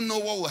airport. You don't know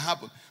what will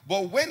happen.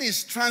 But when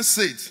it's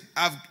transit,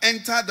 I've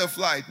entered the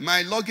flight.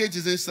 My luggage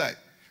is inside.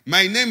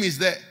 My name is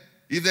there.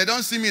 If they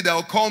don't see me,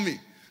 they'll call me.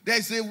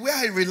 There's a way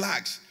I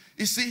relax.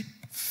 You see,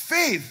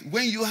 faith,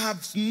 when you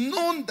have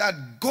known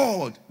that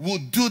God will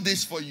do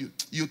this for you,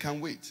 you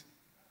can wait.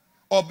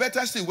 Or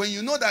better still, when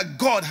you know that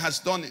God has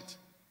done it.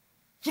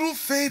 Through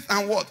faith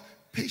and what?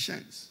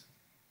 Patience.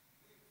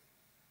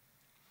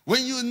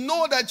 When you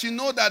know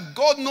that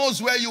God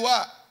knows where you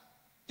are,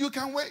 you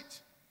can wait.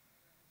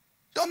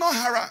 You're not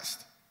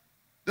harassed.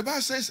 The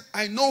Bible says,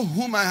 I know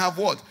whom I have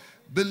what?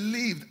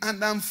 Believed.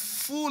 And I'm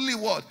fully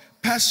what?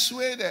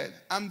 Persuaded.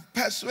 I'm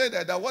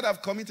persuaded that what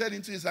I've committed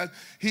into his hand,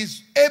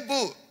 he's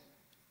able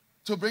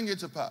to bring it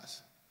to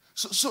pass.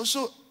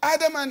 So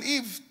Adam and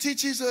Eve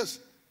teaches us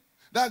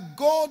that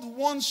God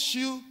wants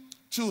you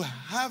to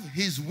have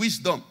his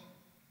wisdom.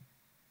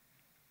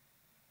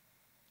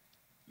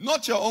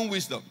 Not your own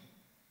wisdom.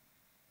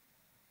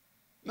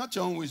 Not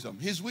your own wisdom.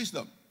 His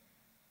wisdom.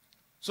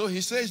 So he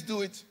says,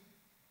 do it.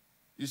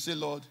 You say,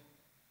 Lord,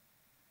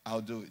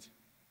 I'll do it.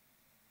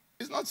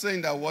 It's not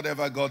saying that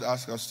whatever God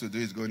asks us to do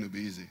is going to be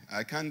easy.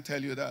 I can't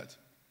tell you that.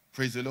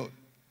 Praise the Lord.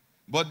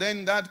 But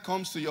then that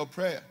comes to your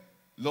prayer.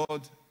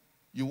 Lord,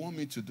 you want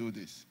me to do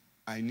this.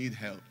 I need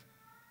help.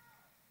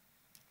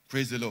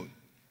 Praise the Lord.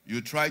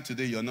 You try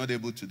today, you're not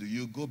able to do.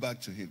 You go back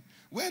to him.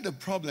 Where the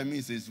problem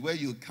is where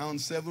you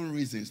count 7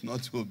 reasons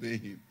not to obey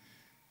him.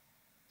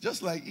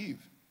 Just like Eve.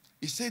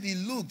 He said he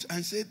looked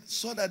and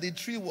saw that the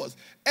tree was.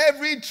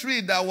 Every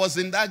tree that was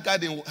in that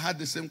garden had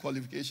the same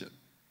qualification.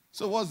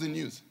 So what's the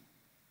news?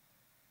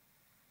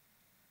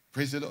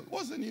 Praise the Lord.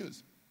 What's the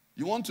news?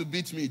 You want to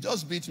beat me?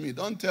 Just beat me.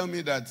 Don't tell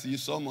me that you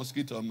saw a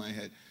mosquito on my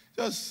head.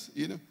 Just,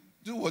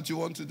 do what you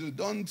want to do.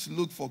 Don't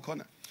look for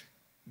corner.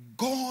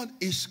 God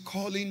is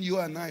calling you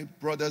and I,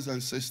 brothers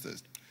and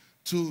sisters,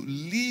 to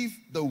leave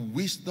the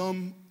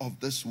wisdom of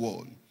this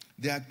world.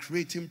 They are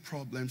creating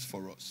problems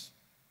for us.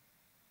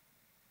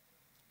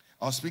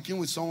 I was speaking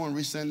with someone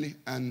recently,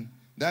 and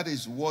that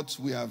is what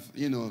we have,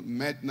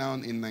 met now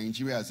in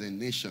Nigeria as a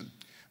nation.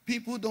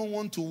 People don't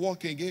want to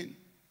work again.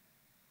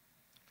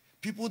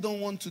 People don't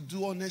want to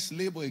do honest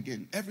labor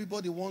again.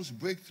 Everybody wants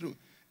breakthrough.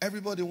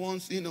 Everybody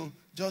wants,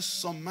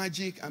 just some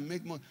magic and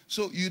make money.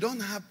 So you don't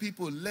have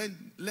people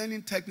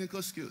learning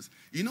technical skills.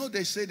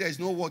 They say there's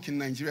no work in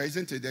Nigeria,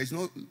 isn't it? There's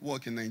no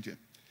work in Nigeria.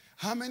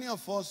 How many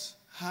of us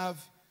have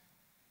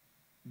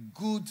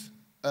good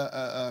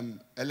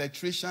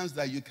electricians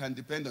that you can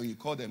depend on? You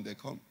call them, they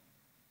come.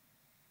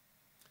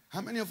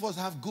 How many of us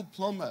have good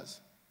plumbers?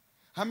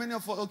 How many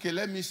of us, okay,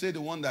 let me say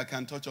the one that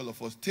can touch all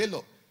of us,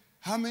 tailor.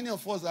 How many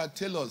of us are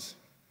tailors?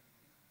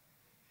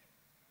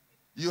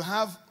 You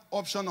have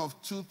option of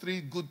 2,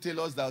 3 good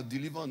tailors that will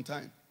deliver on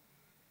time.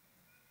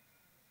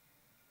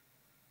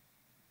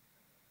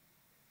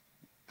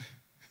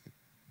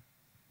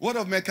 What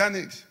of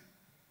mechanics?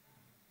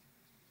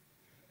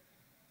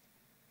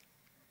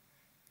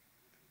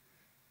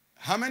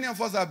 How many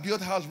of us have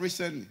built house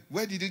recently?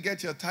 Where did you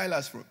get your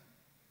tilers from?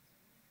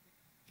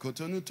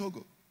 Cotonou,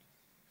 Togo.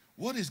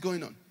 What is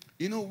going on?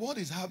 What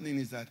is happening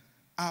is that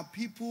our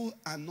people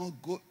are not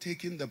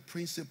taking the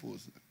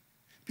principles.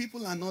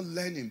 People are not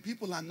learning.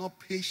 People are not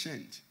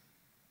patient.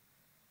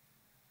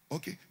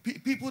 Okay?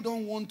 People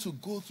don't want to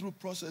go through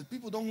process.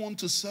 People don't want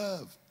to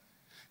serve.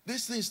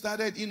 This thing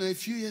started, a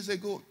few years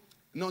ago.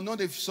 No,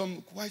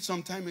 quite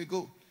some time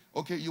ago.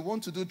 Okay, you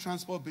want to do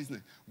transport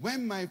business.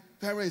 When my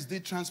parents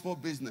did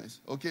transport business,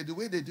 okay, the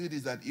way they do it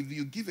is that if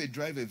you give a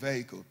driver a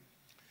vehicle,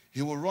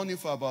 he will run it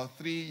for about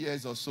 3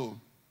 years or so,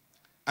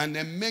 and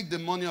then make the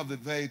money of the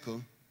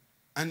vehicle,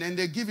 and then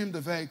they give him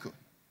the vehicle.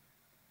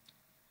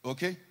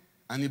 Okay?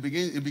 And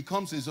it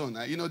becomes his own.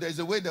 There's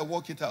a way they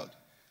work it out.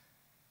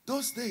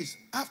 Those days,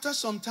 after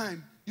some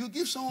time, you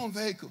give someone a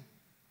vehicle.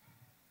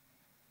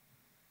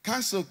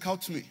 Cancel,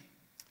 cut me.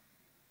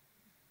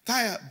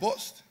 Tire,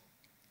 burst.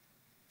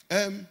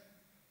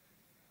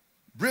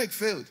 Brake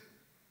failed.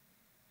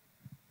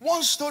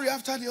 One story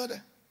after the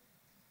other.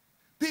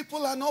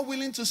 People are not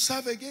willing to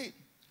serve again.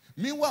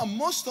 Meanwhile,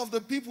 most of the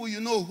people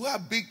who are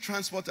big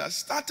transporters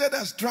started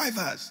as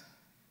drivers.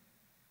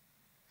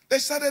 They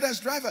started as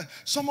drivers.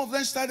 Some of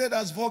them started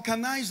as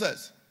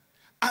vulcanizers.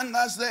 And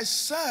as they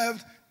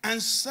served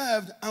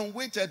and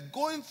waited,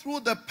 going through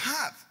the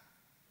path,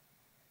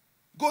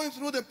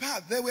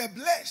 they were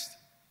blessed.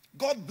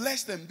 God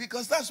blessed them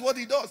because that's what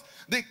he does.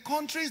 The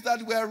countries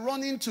that we are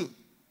running to,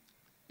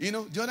 You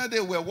know, the other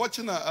day we were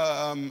watching,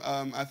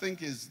 I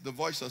think it's The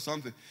Voice or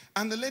something.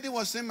 And the lady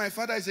was saying, my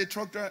father is a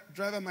truck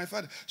driver, my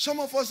father. Some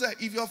of us say,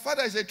 if your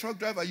father is a truck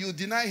driver, you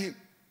deny him.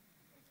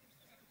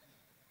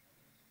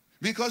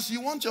 Because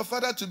you want your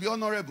father to be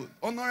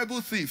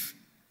honorable thief,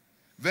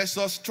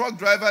 versus truck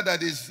driver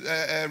that is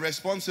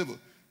responsible.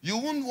 You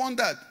wouldn't want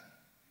that.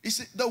 You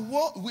see, the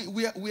world,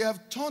 we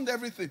have turned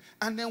everything.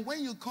 And then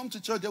when you come to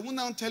church, they will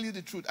now tell you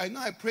the truth. I know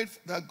I prayed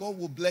that God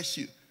will bless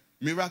you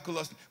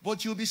miraculously,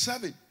 but you'll be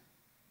serving.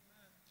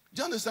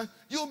 Do you understand?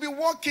 You'll be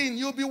working,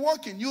 you'll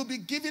be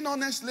giving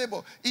honest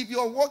labor. If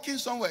you're working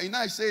somewhere, you know,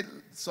 I say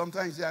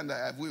sometimes, and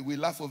we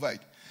laugh over it.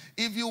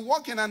 If you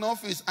work in an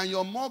office and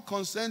you're more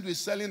concerned with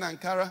selling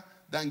Ankara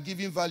than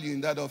giving value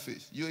in that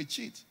office, you're a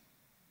cheat.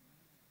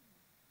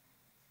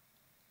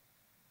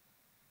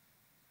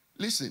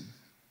 Listen,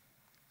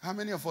 how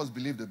many of us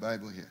believe the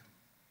Bible here?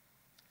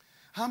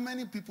 How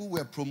many people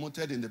were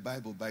promoted in the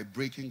Bible by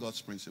breaking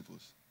God's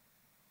principles?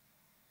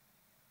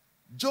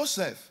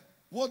 Joseph,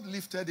 what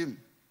lifted him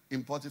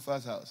in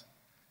Potiphar's house?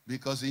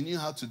 Because he knew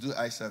how to do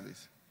eye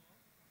service.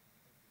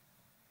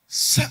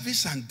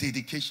 Service and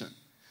dedication.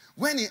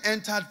 When he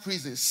entered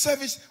prison,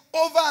 service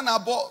over and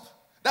above.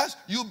 That's,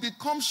 you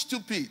become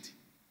stupid.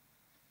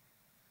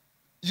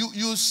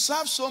 You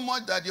serve so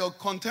much that your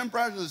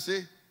contemporaries will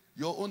say,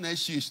 your own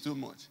issue is too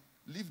much.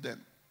 Leave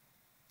them.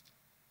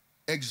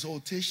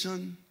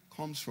 Exaltation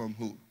comes from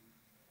who?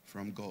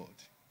 From God.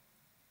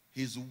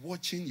 He's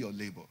watching your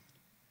labor.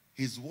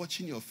 He's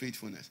watching your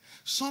faithfulness.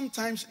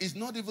 Sometimes it's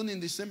not even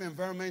in the same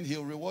environment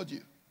he'll reward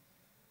you.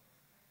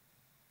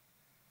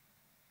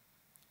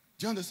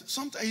 Do you understand?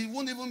 Sometimes he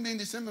won't even be in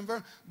the same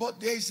environment. But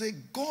there is a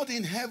God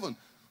in heaven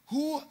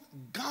who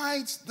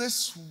guides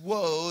this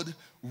world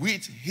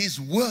with his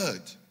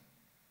word.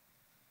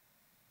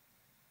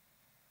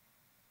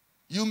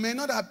 You may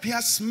not appear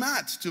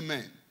smart to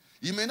men.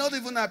 You may not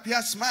even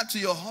appear smart to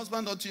your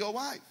husband or to your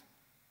wife.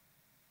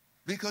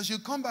 Because you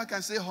come back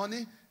and say,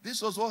 honey,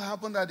 this was what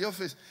happened at the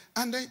office.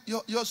 And then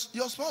your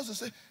spouse will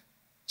say,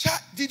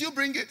 Chat, did you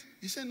bring it?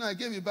 He said, no, I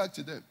gave it back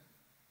to them.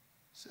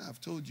 He said, I've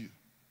told you.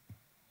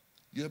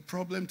 You're a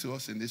problem to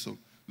us in this home.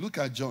 Look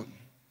at John.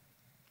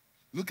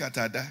 Look at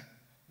Ada.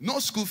 No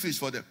school fees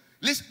for them.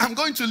 Listen, I'm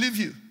going to leave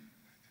you.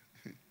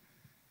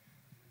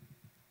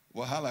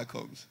 Wahala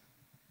comes.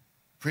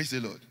 Praise the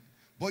Lord.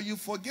 But you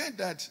forget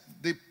that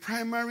the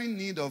primary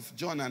need of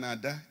John and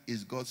Ada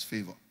is God's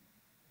favor.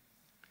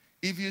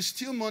 If you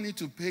steal money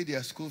to pay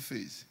their school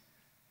fees,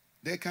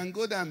 they can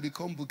go there and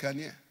become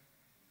buccaneer.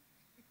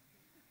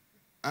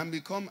 And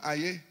become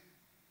aye.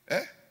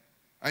 Eh?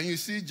 And you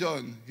see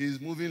John, he's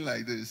moving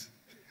like this.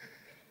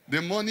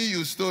 The money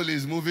you stole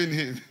is moving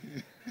him.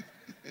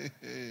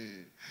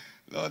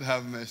 Lord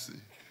have mercy.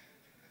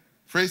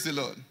 Praise the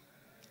Lord.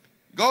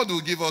 God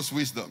will give us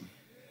wisdom.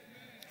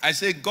 I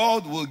say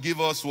God will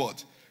give us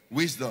what?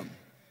 Wisdom.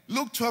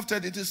 Luke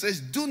 12:32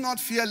 says, do not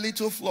fear,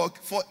 little flock,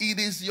 for it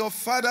is your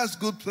Father's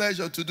good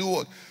pleasure to do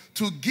what?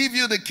 To give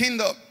you the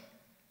kingdom.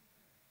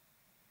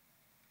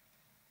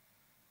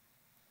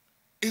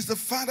 It's the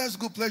Father's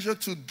good pleasure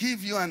to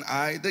give you and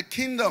I the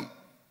kingdom.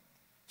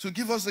 To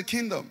give us the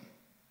kingdom.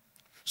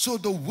 So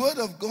the word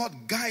of God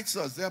guides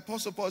us. The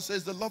Apostle Paul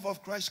says the love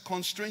of Christ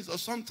constrains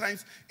us.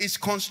 Sometimes it's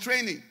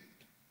constraining.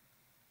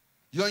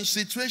 You're in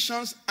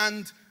situations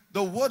and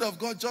the word of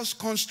God just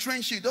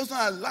constrains you. It doesn't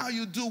allow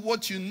you to do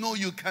what you know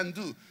you can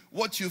do,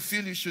 what you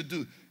feel you should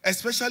do.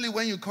 Especially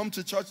when you come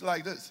to church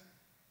like this.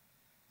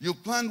 You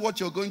plan what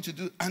you're going to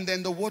do, and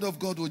then the word of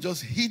God will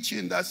just hit you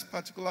in that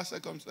particular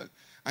circumstance.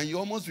 And you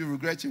almost be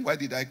regretting, why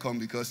did I come?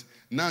 Because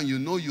now you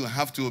know you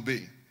have to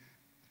obey.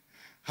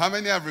 How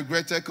many have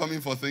regretted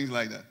coming for things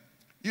like that?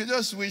 You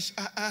just wish,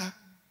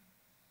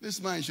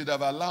 this man should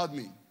have allowed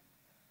me.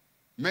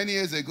 Many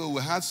years ago,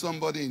 we had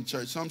somebody in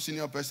church, some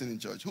senior person in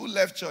church, who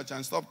left church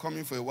and stopped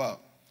coming for a while.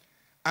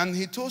 And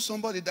he told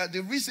somebody that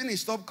the reason he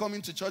stopped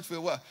coming to church for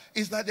a while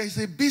is that there is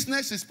a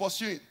business he's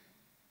pursuing.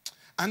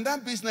 And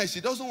that business,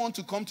 he doesn't want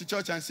to come to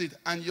church and sit.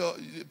 And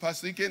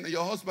Pastor Ike,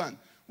 your husband,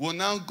 will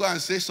now go and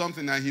say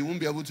something and he won't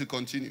be able to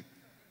continue.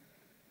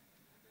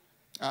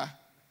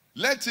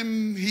 Let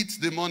him hit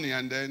the money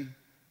and then...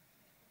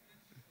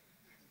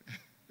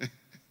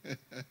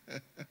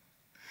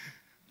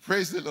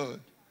 Praise the Lord.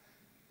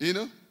 You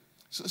know?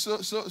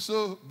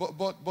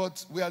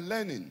 But we are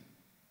learning.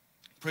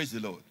 Praise the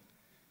Lord.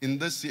 In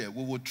this year,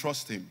 we will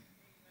trust him.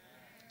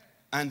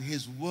 And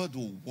his word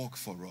will work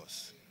for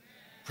us.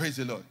 Praise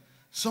the Lord.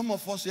 Some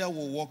of us here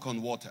will walk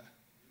on water.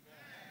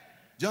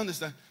 Do you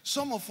understand?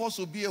 Some of us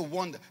will be a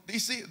wonder. You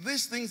see,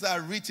 these things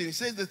are written. It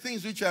says the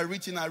things which are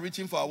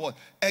written for our what?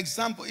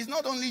 Example. It's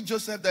not only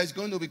Joseph that is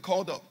going to be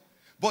called up.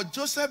 But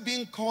Joseph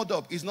being called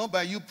up is not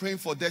by you praying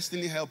for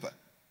destiny helper.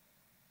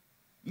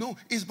 No,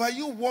 it's by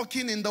you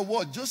walking in the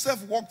word.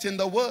 Joseph walked in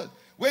the word.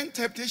 When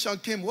temptation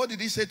came, what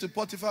did he say to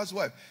Potiphar's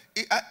wife?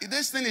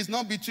 This thing is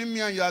not between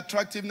me and your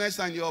attractiveness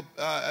and your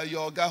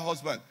guy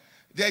husband.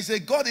 There is a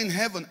God in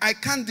heaven. I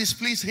can't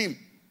displease him.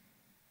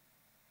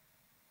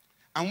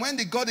 And when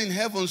the God in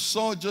heaven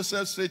saw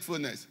Joseph's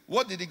faithfulness,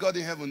 what did the God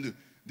in heaven do?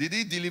 Did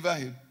he deliver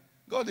him?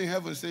 God in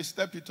heaven says,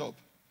 step it up.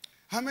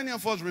 How many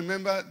of us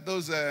remember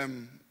those,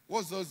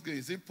 what's those games?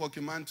 Is it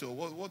Pokemon?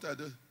 What are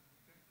those?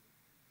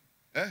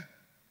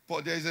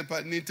 There is a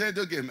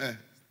Nintendo game.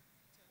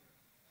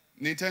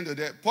 Nintendo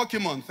there.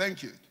 Pokemon,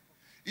 thank you.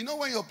 You know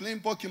when you're playing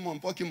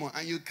Pokemon,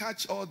 and you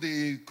catch all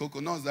the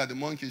coconuts that the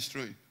monkey is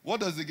throwing, what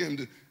does the game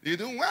do? You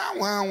do wah,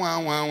 wah, wah,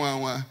 wah, wah,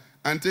 wah,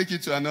 and take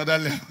it to another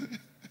level.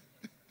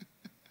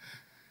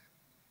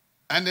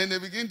 And then they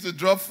begin to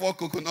drop 4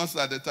 coconuts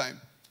at a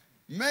time.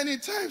 Many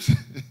times,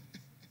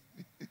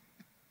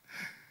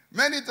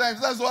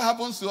 that's what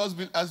happens to us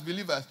as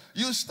believers.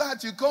 You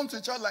come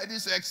to church like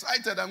this,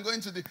 excited, I'm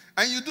going to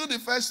and you do the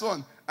first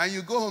one, and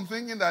you go home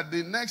thinking that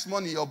the next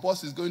morning your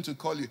boss is going to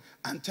call you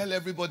and tell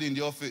everybody in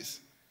the office,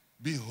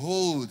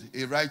 behold,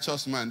 a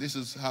righteous man, this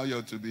is how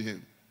you're to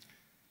behave.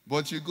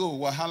 But you go,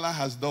 Wahala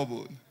has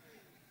doubled.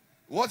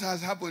 What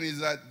has happened is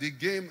that the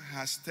game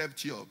has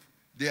stepped you up.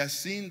 They are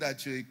seeing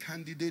that you're a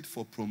candidate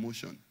for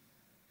promotion.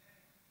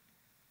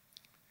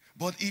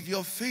 But if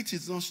your faith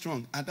is not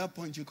strong, at that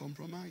point you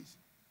compromise.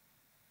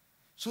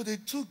 So they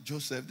took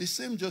Joseph, the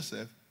same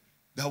Joseph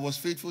that was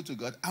faithful to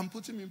God, and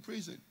put him in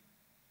prison.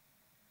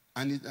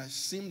 And it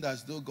seemed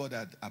as though God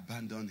had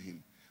abandoned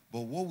him.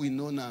 But what we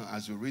know now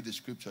as we read the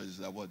scriptures is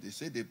that what they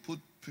say, they put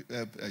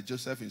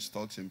Joseph in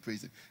stocks in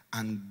prison.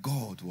 And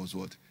God was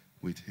what?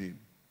 With him.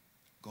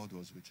 God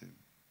was with him.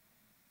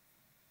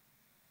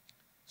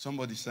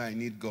 Somebody say, I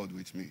need God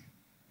with me.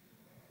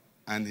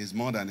 And he's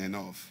more than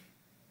enough.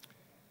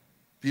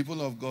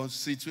 People of God,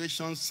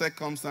 situations,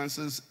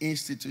 circumstances,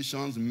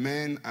 institutions,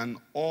 men, and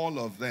all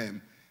of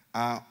them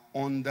are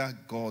under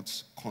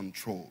God's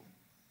control.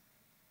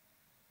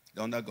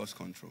 They're under God's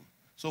control.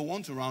 So I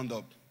want to round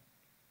up.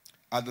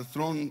 At the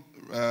throne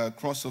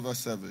crossover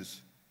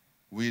service,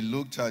 we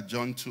looked at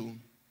John 2.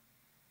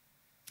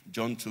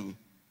 John 2.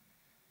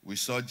 We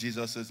saw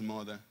Jesus'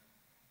 mother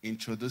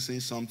introducing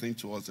something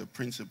towards a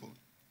principle.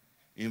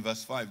 In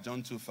verse 5,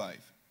 John 2:5,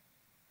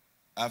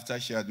 after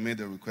she had made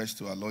a request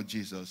to our Lord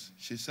Jesus,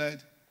 she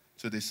said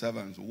to the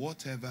servants,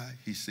 whatever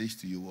he says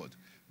to you, what?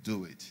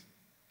 Do it.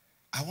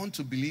 I want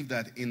to believe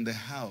that in the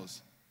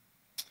house,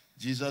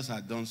 Jesus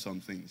had done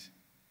some things.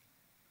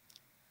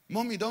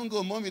 Mommy, don't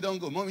go. Mommy, don't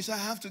go. Mommy said, I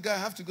have to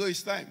go.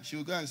 It's time. She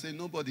will go and say,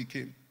 nobody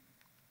came.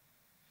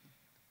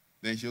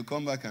 Then she'll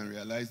come back and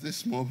realize, this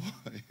small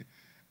boy,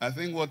 I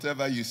think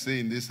whatever you say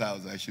in this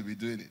house, I should be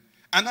doing it.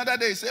 Another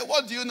day, say,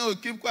 what do you know?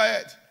 Keep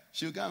quiet.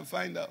 She'll go and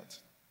find out.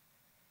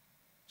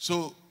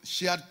 So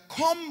she had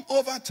come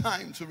over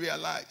time to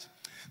realize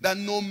that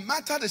no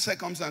matter the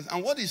circumstance,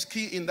 and what is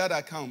key in that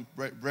account,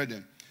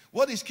 brethren,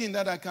 what is key in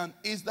that account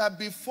is that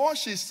before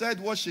she said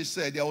what she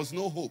said, there was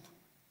no hope.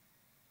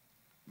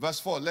 Verse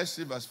 4, let's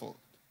see verse 4.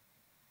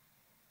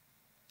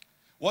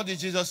 What did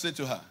Jesus say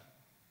to her?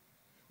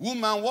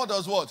 Woman, what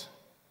does what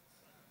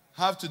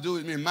have to do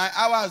with me? My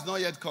hour has not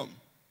yet come.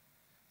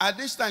 At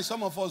this time,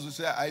 some of us will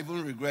say, I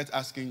even regret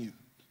asking you.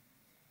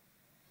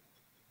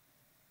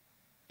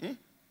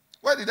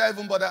 Why did I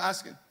even bother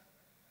asking?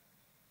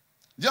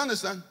 Do you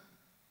understand?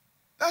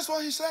 That's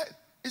what he said.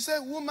 He said,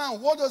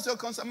 woman, what does your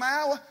concern? My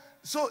hour.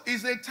 So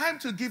it's a time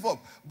to give up.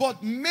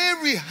 But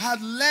Mary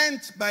had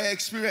learned by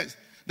experience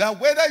that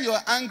whether you're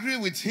angry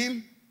with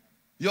him,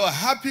 you're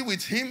happy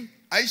with him.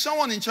 Are you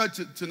someone in church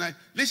tonight?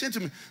 Listen to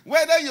me.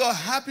 Whether you're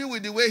happy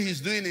with the way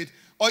he's doing it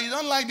or you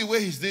don't like the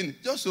way he's doing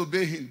it, just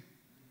obey him.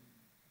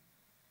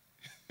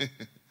 Do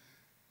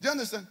you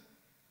understand?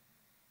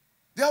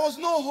 There was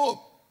no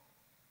hope.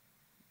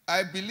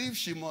 I believe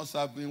she must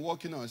have been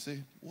walking on and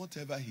saying,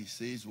 whatever he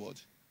says,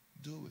 what?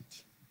 Do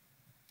it.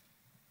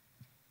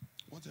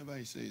 Whatever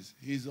he says.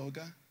 He's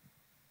Oga.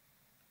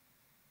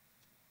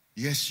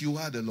 Yes, you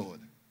are the Lord.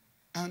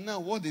 And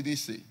now, what did he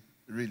say?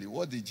 Really,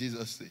 what did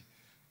Jesus say?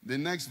 The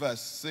next verse,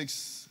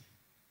 6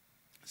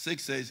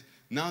 says,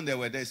 now there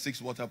were there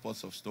 6 water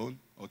pots of stone,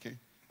 okay,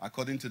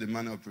 according to the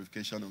manner of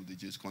purification of the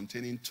Jews,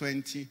 containing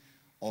 20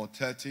 or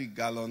 30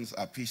 gallons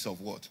a piece of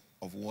what?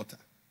 Of water.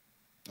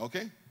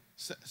 Okay?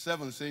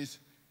 7 says,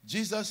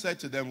 Jesus said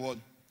to them what?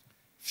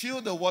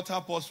 Fill the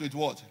water pots with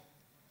what?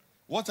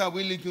 What are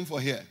we looking for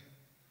here?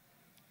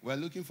 We're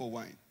looking for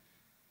wine.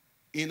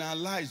 In our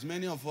lives,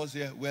 many of us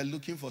here, we're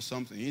looking for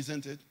something,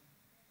 isn't it?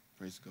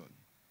 Praise God.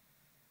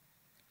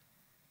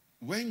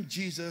 When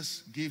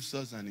Jesus gives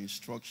us an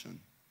instruction,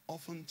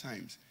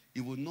 oftentimes,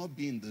 it will not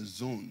be in the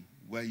zone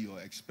where you're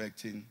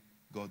expecting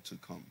God to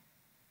come.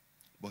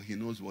 But he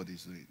knows what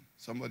he's doing.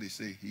 Somebody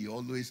say, he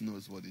always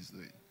knows what he's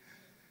doing.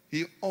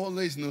 He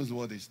always knows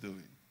what he's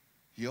doing.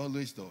 He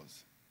always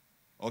does.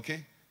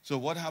 Okay? So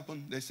what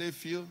happened? They say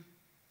fill,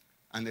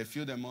 and they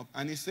fill them up.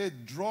 And he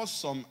said, draw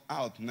some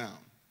out now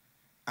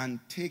and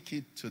take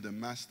it to the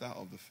master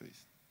of the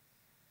feast.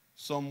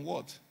 Some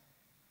what?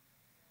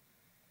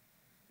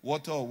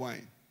 Water or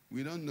wine?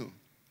 We don't know.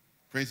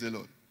 Praise the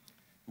Lord.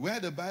 Where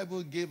the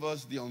Bible gave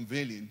us the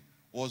unveiling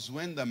was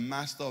when the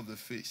master of the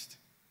feast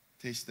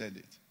tasted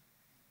it.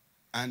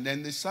 And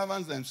then the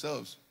servants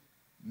themselves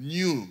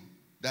knew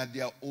that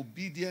their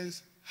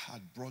obedience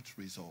had brought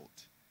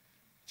result.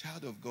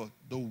 Child of God,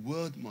 the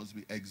word must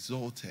be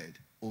exalted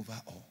over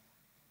all.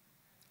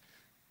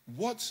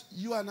 what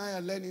you and I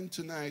are learning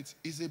tonight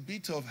is a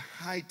bit of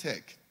high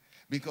tech,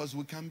 because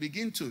we can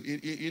begin to,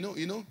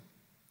 you know,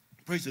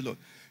 praise the Lord.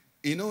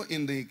 You know,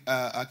 in the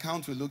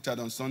account we looked at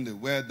on Sunday,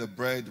 where the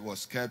bread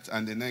was kept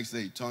and the next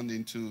day it turned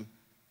into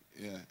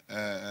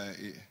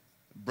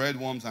bread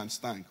worms and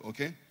stank,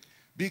 okay?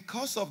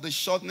 Because of the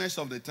shortness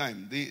of the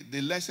time,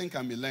 the lesson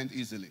can be learned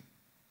easily,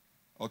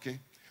 okay?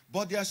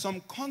 But there are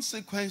some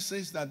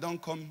consequences that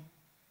don't come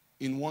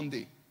in one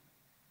day.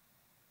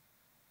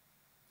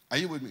 Are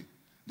you with me?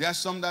 There are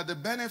some that the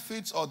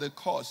benefits or the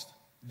cost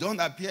don't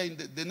appear in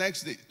the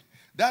next day.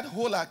 That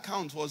whole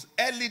account was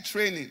early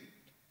training.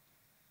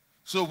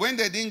 So when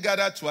they didn't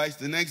gather twice,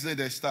 the next day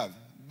they starved.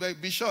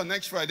 Be sure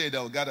next Friday they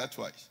will gather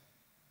twice.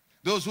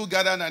 Those who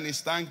gathered and it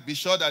stank, be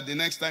sure that the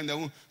next time they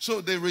won't.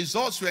 So the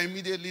results were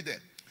immediately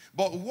there.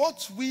 But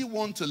what we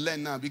want to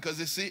learn now, because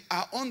you see,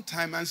 our own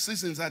time and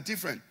seasons are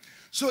different.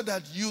 So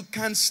that you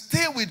can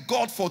stay with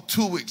God for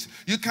 2 weeks.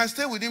 You can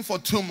stay with Him for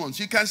 2 months.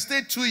 You can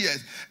stay 2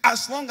 years.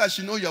 As long as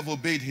you know you have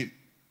obeyed Him.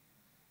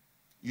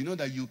 You know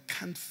that you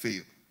can't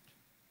fail.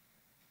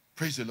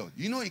 Praise the Lord.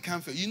 You know you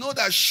can't fail. You know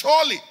that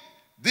surely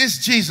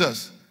this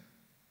Jesus,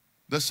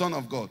 the Son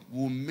of God,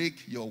 will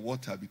make your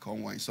water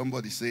become wine.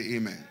 Somebody say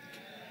amen. Amen.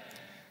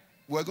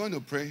 We're going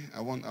to pray.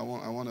 I want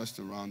us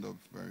to round up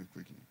very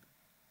quickly.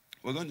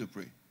 We're going to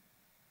pray.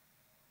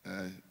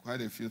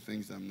 Quite a few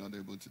things I'm not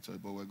able to tell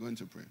you, but we're going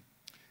to pray.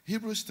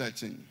 Hebrews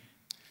 13.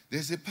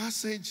 There's a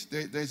passage,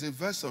 there's a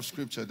verse of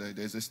scripture there,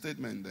 there's a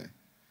statement there,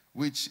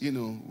 which, you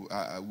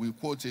know, we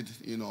quote it,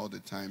 you know, all the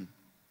time.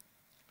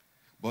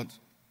 But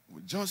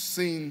just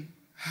seeing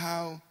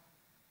how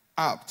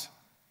apt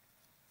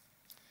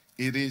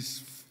it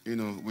is, you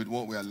know, with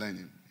what we are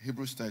learning.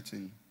 Hebrews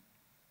 13,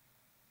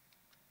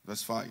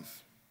 verse 5.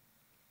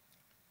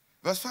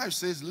 Verse 5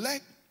 says,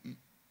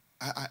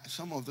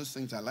 some of those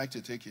things I like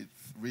to take it,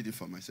 read it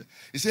for myself.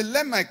 It said,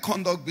 let my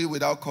conduct be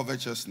without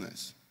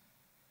covetousness.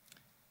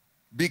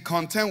 Be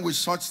content with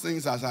such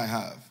things as I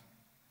have.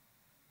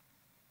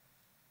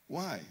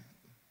 Why?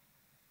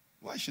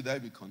 Why should I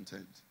be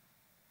content?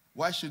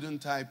 Why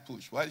shouldn't I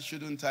push? Why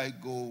shouldn't I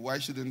go? Why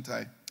shouldn't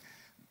I?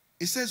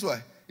 It says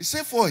what? It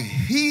says, for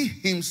He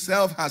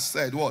Himself has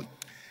said what?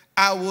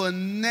 I will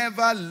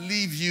never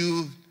leave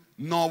you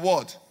nor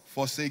what?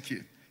 Forsake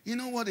you. You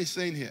know what He's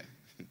saying here?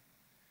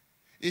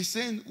 He's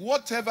saying,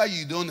 whatever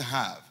you don't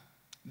have,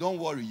 don't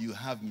worry, you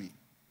have me.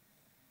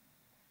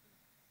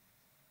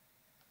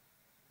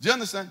 Do you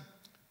understand?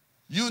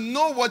 You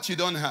know what you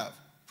don't have.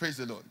 Praise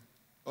the Lord.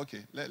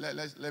 Okay,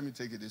 let me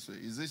take it this way.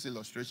 Is this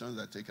illustrations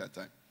that take our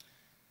time?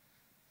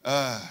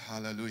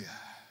 Hallelujah.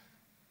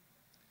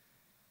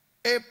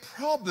 A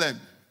problem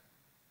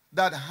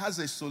that has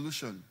a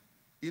solution,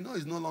 you know,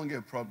 is no longer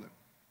a problem.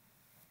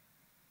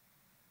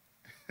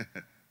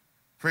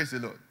 Praise the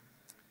Lord.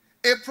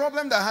 A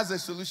problem that has a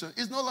solution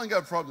is no longer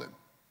a problem.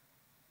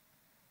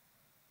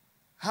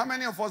 How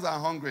many of us are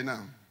hungry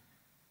now?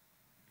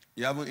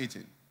 You haven't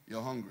eaten.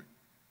 You're hungry.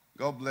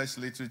 God bless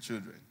little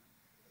children.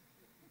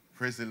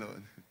 Praise the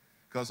Lord.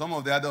 Because some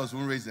of the adults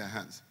won't raise their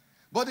hands.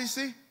 But you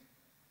see,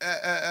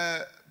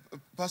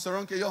 Pastor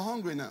Ronke, you're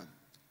hungry now.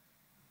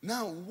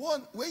 Now,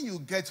 when you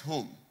get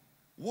home,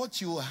 what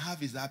you will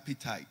have is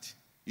appetite.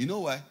 You know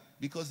why?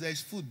 Because there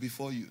is food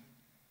before you.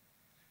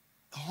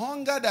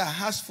 Hunger that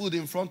has food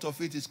in front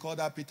of it is called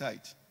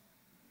appetite.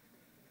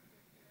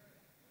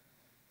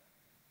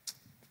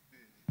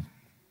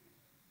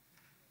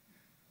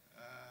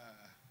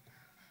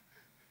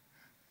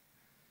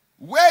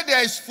 Where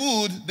there is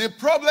food, the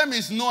problem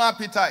is no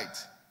appetite.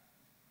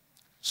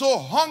 So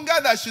hunger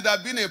that should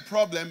have been a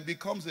problem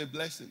becomes a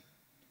blessing.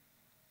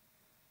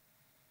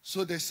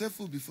 So they serve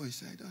food before you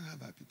say, I don't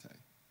have appetite.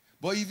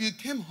 But if you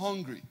came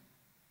hungry,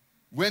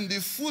 when the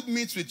food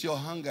meets with your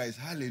hunger, is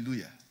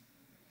hallelujah.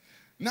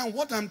 Now,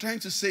 what I'm trying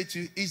to say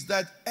to you is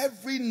that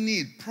every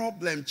need,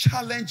 problem,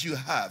 challenge you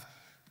have,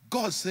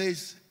 God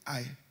says,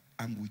 I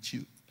am with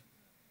you.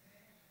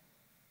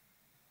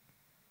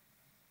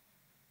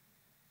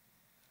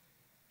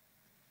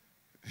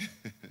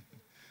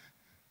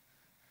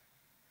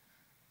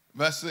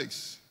 Verse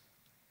 6.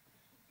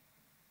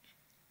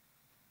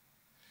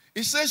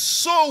 It says,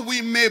 so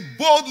we may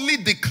boldly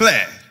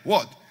declare,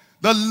 what?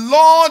 The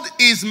Lord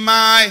is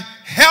my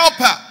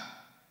helper.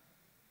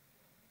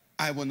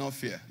 I will not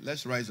fear.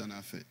 Let's rise on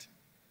our feet.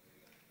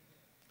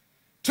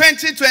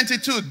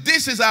 2022,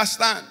 this is our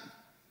stand.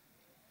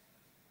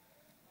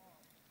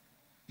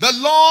 The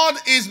Lord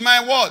is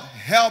my what?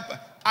 Helper.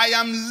 I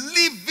am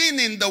living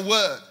in the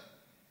word.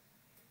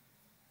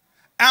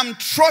 I'm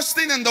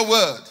trusting in the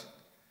word.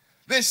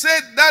 They said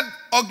that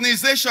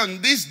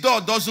organization, this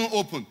door doesn't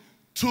open.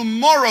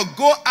 Tomorrow,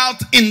 go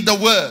out in the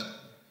word.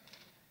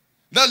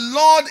 The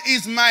Lord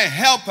is my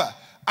helper.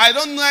 I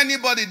don't know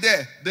anybody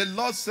there. The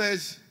Lord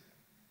says,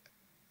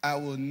 I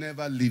will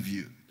never leave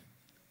you,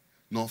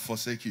 nor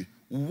forsake you.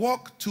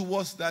 Walk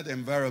towards that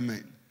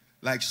environment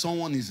like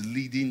someone is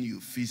leading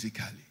you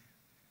physically.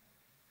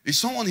 Is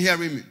someone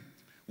hearing me?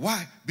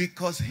 Why?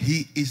 Because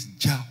He is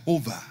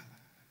Jehovah.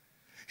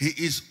 He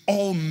is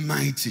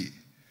almighty.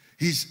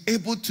 He's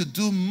able to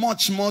do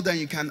much more than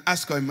you can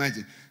ask or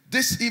imagine.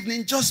 This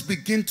evening, just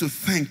begin to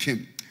thank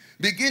him.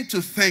 Begin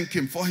to thank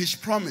him for his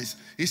promise.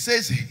 He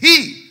says,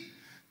 he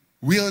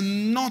will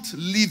not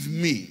leave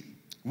me,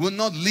 will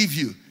not leave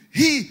you.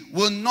 He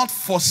will not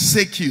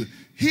forsake you.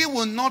 He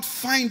will not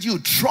find you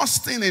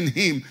trusting in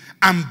him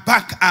and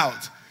back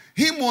out.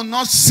 He will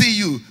not see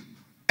you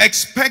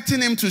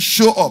expecting him to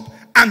show up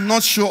and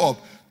not show up.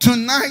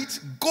 Tonight,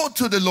 go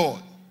to the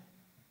Lord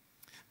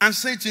and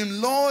say to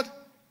him, Lord,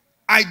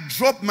 I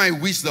drop my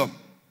wisdom.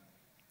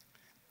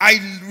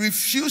 I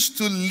refuse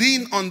to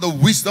lean on the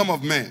wisdom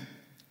of men.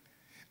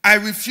 I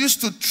refuse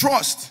to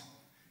trust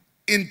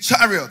in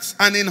chariots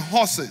and in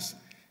horses.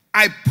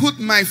 I put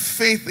my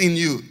faith in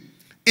you.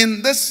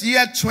 In this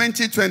year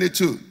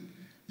 2022,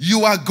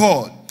 you are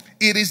God.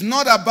 It is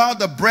not about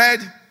the bread.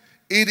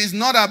 It is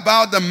not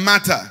about the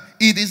matter.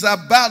 It is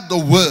about the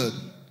word.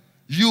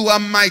 You are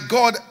my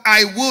God.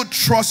 I will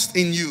trust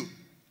in you.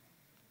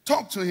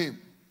 Talk to him.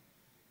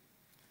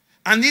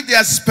 And if there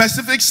are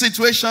specific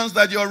situations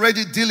that you're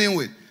already dealing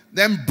with,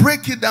 then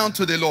break it down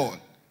to the Lord.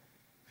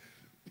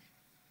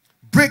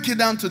 Break it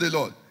down to the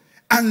Lord.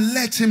 And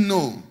let him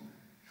know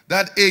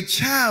that a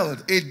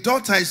child, a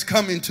daughter is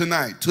coming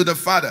tonight to the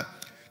father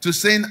to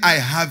saying, I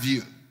have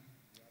you.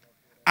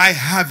 I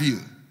have you.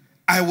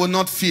 I will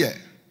not fear.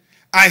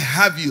 I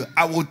have you.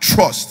 I will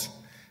trust.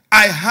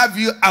 I have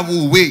you. I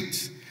will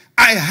wait.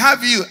 I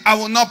have you. I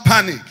will not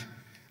panic.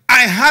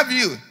 I have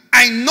you.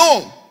 I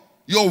know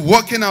you're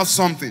working out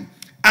something.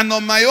 And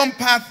on my own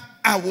path,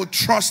 I will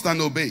trust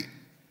and obey.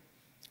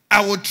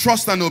 I will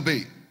trust and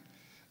obey.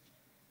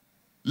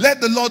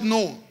 Let the Lord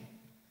know.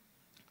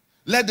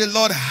 Let the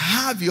Lord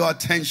have your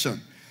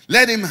attention.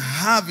 Let him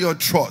have your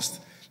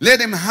trust. Let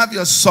him have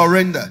your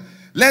surrender.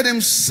 Let him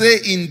say,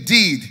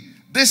 indeed,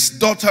 this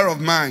daughter of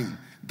mine,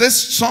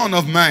 this son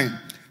of mine,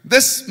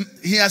 this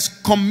he has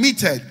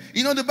committed.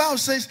 You know, the Bible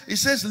says, it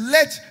says,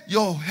 let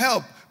your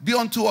help be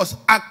unto us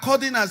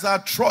according as our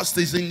trust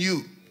is in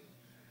you.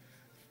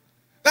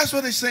 That's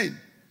what they say.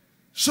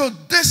 So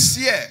this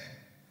year,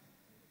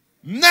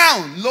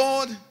 now,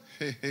 Lord,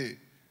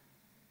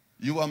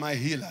 you are my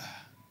healer.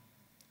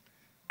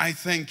 I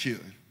thank you.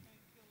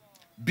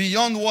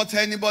 Beyond what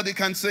anybody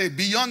can say,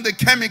 beyond the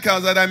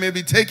chemicals that I may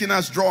be taking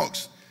as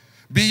drugs,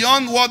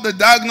 beyond what the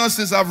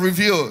diagnoses have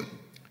revealed,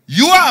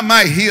 you are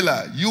my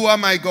healer. You are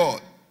my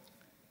God.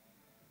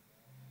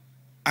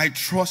 I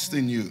trust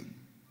in you.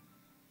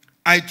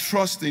 I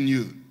trust in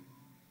you.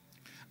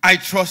 I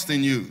trust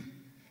in you.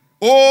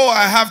 Oh,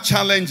 I have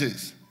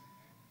challenges.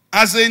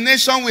 As a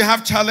nation, we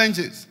have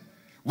challenges.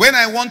 When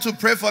I want to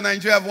pray for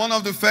Nigeria, one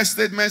of the first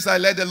statements I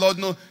let the Lord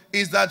know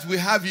is that we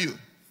have you.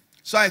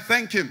 So I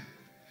thank him.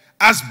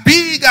 As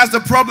big as the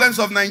problems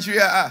of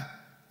Nigeria are,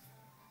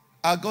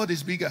 our God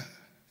is bigger.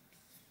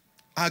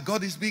 Our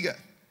God is bigger.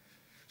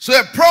 So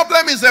a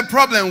problem is a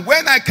problem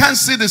when I can't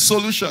see the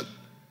solution.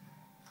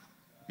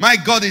 My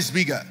God is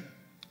bigger.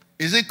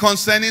 Is it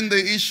concerning the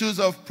issues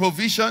of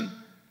provision?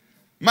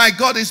 My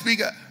God is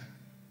bigger.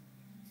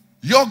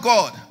 Your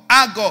God,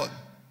 our God,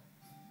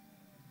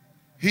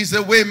 he's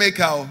a way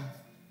maker.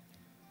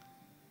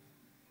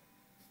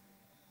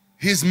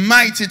 He's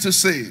mighty to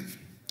save,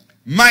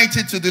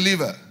 mighty to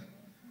deliver.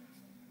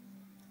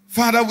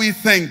 Father, we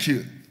thank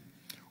you.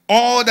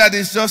 All that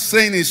is just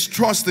saying is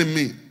trust in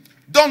me.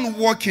 Don't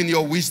walk in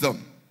your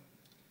wisdom.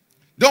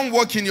 Don't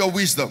walk in your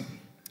wisdom.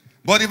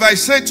 But if I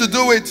say to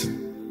do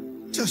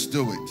it, just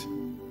do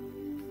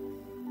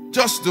it.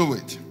 Just do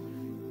it.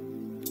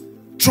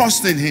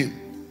 Trust in him.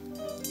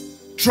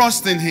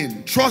 Trust in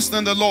him. Trust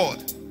in the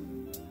Lord.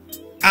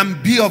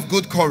 And be of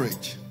good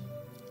courage.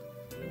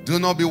 Do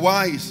not be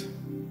wise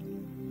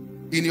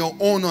in your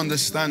own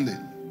understanding.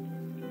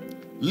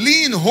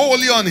 Lean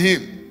wholly on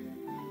him.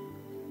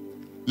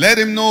 Let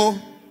him know,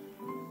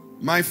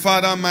 my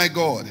Father, my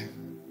God,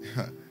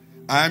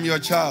 I am your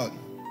child.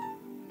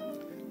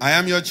 I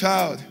am your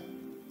child.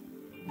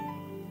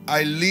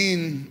 I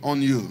lean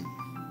on you.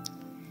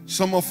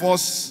 Some of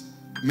us,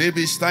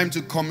 maybe it's time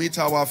to commit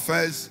our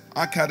affairs,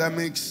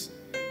 academics,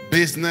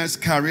 business,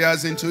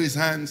 careers into his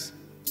hands.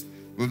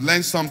 We've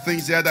learned some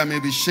things here that may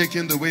be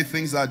shaking the way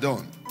things are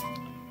done.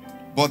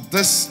 But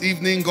this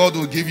evening, God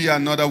will give you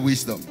another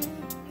wisdom.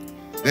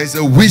 There's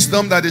a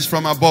wisdom that is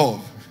from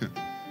above.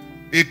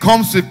 It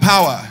comes with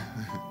power.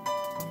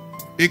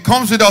 It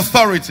comes with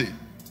authority.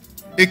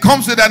 It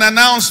comes with an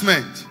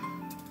announcement.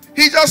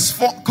 He just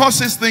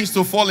causes things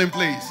to fall in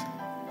place.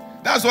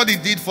 That's what he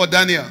did for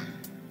Daniel.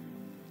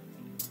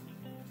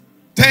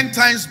 10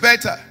 times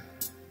better.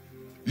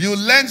 You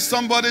learn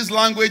somebody's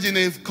language in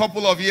a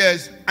couple of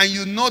years and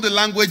you know the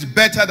language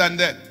better than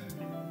them.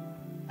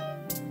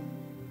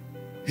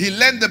 He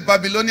learned the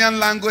Babylonian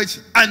language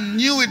and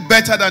knew it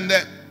better than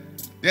them.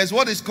 There's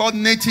what is called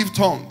native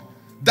tongue.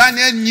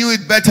 Daniel knew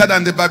it better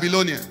than the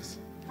Babylonians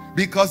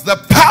because the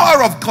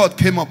power of God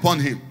came upon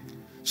him.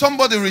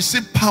 Somebody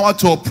receive power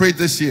to operate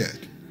this year.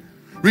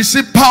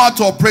 Receive power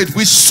to operate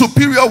with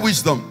superior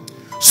wisdom,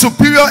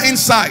 superior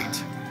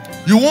insight.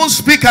 You won't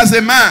speak as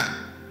a man.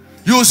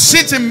 You will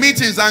sit in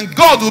meetings and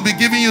God will be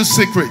giving you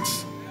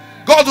secrets.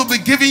 God will be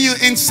giving you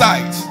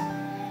insight.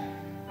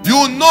 You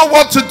will know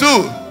what to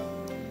do.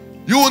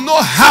 You will know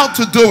how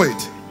to do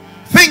it.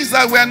 Things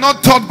that were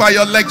not taught by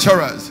your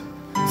lecturers.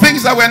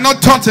 Things that were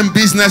not taught in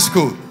business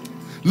school.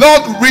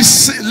 Lord,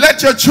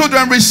 let your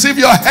children receive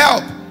your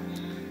help.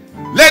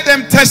 Let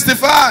them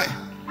testify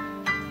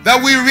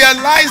that we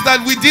realize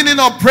that we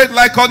didn't operate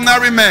like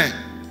ordinary men.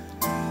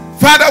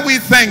 Father, we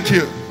thank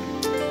you.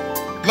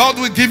 Lord,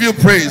 we give you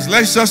praise.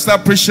 Let's just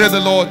appreciate the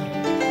Lord.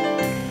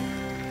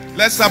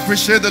 Let's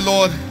appreciate the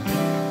Lord.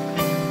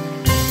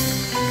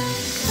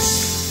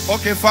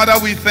 Okay, Father,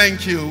 we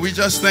thank you. We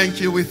just thank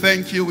you. We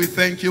thank you. We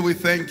thank you. We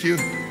thank you.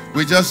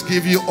 We just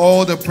give you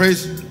all the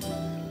praise.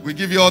 We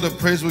give you all the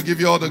praise. We give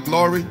you all the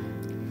glory.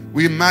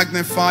 We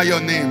magnify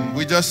your name.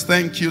 We just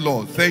thank you,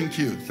 Lord. Thank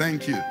you.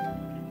 Thank you.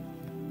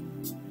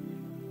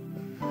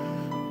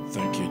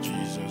 Thank you,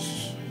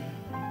 Jesus.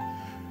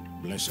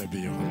 Blessed be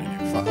your holy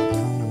name, Father.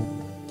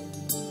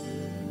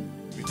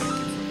 We thank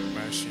you for your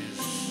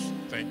mercies.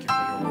 Thank you for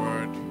your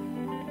word.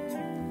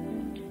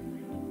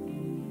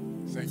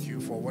 Thank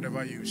you for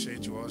whatever you say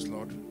to us,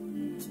 Lord.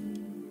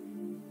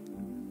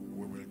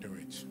 We will do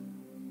it.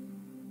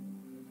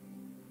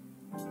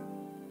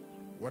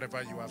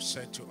 Whatever you have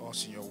said to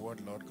us in your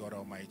word, Lord God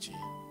Almighty,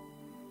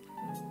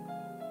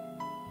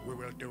 we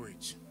will do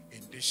it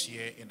in this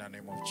year in the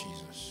name of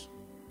Jesus.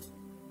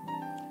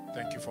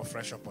 Thank you for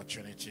fresh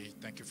opportunity.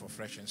 Thank you for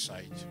fresh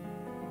insight.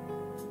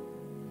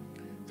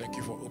 Thank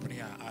you for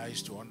opening our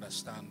eyes to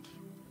understand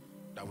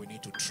that we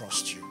need to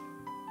trust you.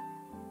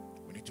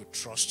 We need to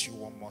trust you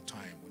one more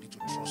time. We need to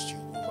trust you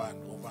over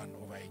and over and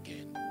over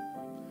again.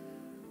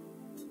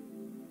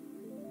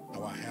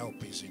 Our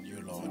help is in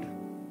you, Lord.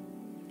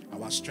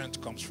 Our strength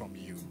comes from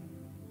you.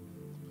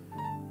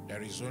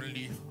 There is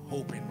only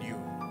hope in you.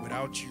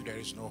 Without you, there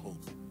is no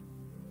hope.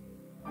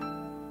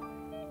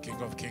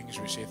 King of Kings,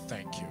 we say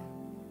thank you.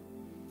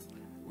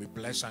 We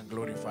bless and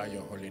glorify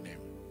your holy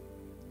name.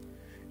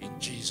 In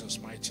Jesus'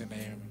 mighty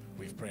name,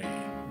 we pray.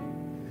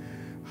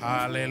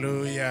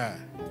 Hallelujah.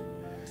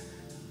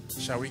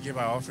 Shall we give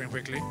our offering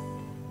quickly?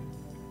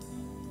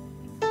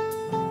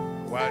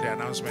 While the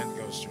announcement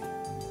goes through.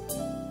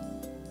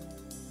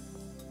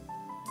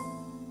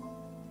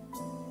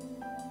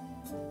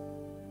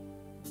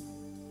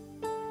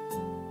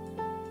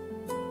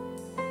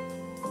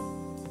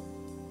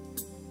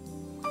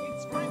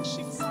 It's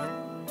friendship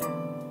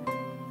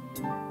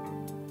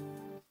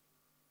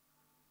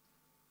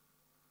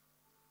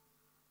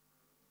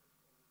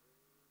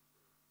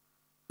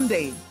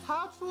Sunday.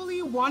 How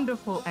truly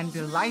wonderful and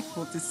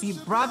delightful to see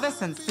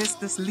brothers and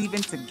sisters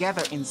living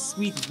together in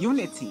sweet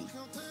unity.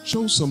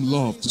 Show some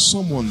love to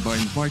someone by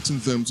inviting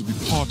them to be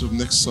part of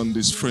next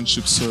Sunday's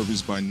friendship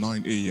service by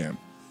 9 a.m.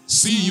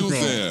 See you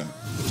there.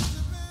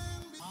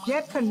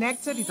 Get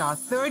connected is our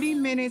 30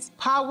 minutes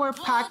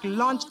power-packed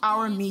lunch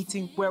hour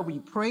meeting where we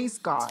praise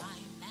God,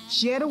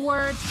 share the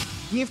word,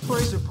 give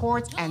praise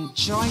reports, and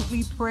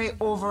jointly pray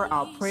over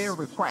our prayer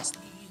requests.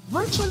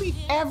 Virtually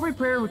every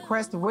prayer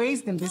request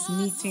raised in this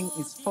meeting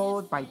is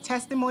followed by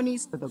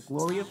testimonies to the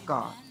glory of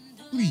God.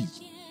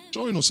 Please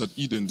join us at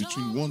Eden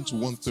between 1 to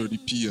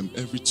 1:30 p.m.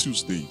 every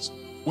Tuesdays,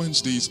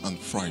 Wednesdays, and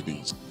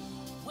Fridays.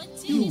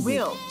 You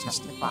will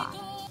testify.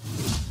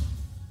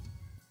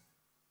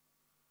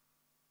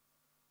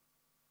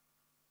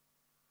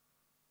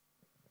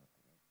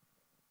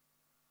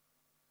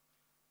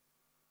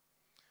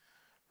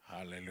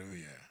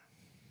 Hallelujah.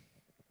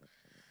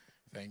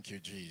 Thank you,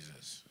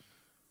 Jesus.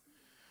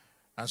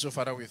 And so,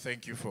 Father, we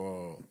thank you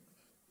for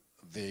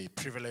the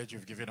privilege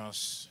you've given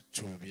us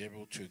to be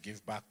able to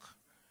give back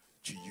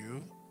to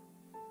you.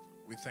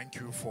 We thank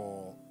you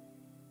for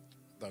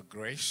the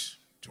grace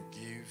to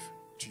give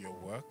to your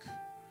work.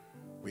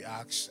 We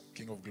ask,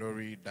 King of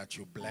Glory, that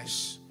you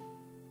bless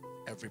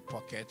every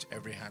pocket,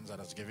 every hand that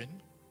has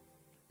given.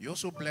 You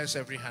also bless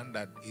every hand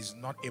that is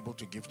not able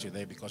to give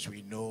today, because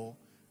we know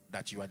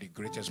that you are the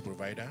greatest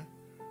provider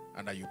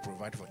and that you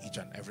provide for each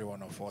and every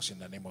one of us in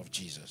the name of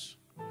Jesus.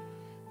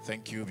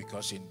 Thank you,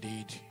 because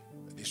indeed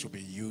this will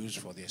be used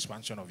for the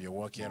expansion of your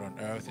work here on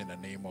earth in the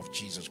name of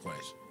Jesus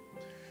Christ.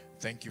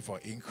 Thank you for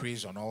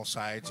increase on all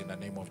sides in the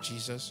name of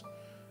Jesus.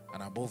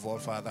 And above all,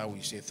 Father,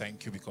 we say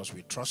thank you because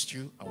we trust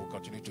you and will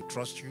continue to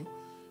trust you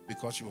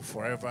because you will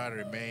forever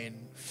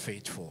remain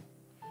faithful.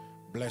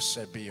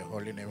 Blessed be your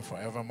holy name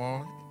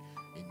forevermore.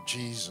 In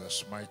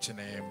Jesus' mighty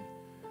name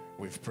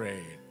we've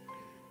prayed.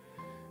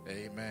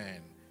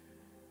 Amen.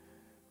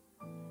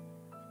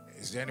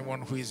 Is there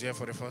anyone who is here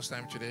for the first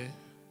time today?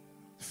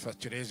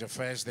 Today is your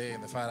first day in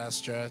the Father's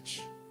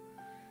church.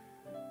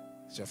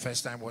 It's your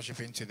first time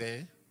worshiping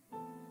today.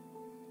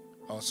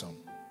 Awesome.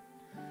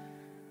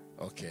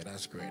 Okay,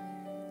 that's great.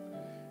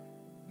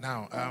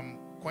 Now,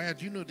 choir,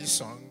 do you know this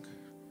song?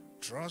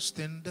 Trust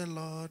in the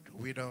Lord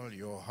with all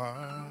your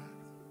heart.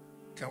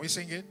 Can we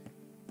sing it?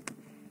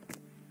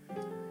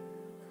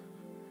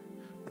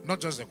 Not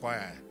just the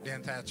choir, the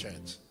entire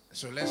church.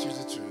 So let's use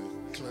it to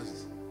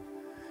close it.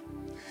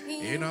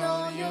 In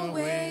all your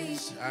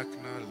ways,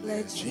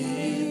 acknowledge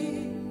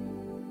Him,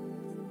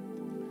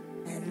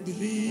 and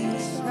He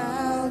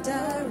shall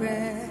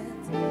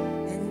direct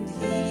and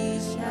he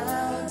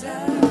shall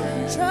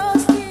direct.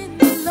 Trust in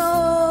the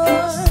Lord.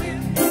 Trust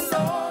in the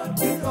Lord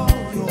with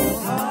all your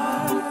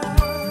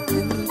heart.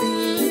 And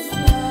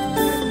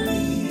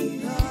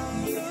lean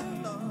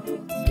not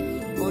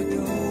on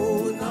your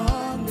own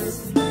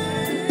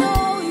understanding.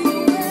 Know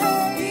your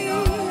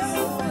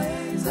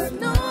ways,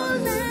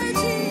 acknowledge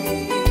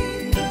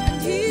him,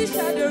 and he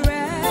shall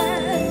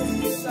direct.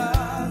 He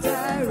shall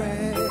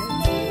direct.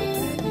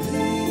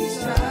 He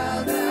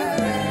shall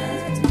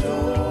direct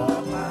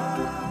your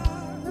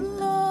path. The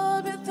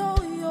Lord with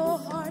all your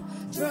heart.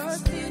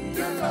 Trust in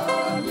the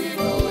Lord with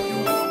all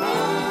your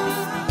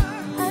heart.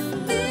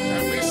 And lean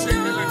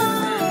not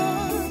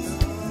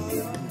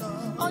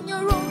on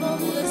your own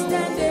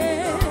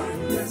understanding.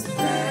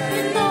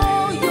 In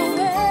all your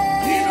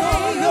ways. In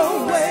all your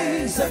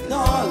ways,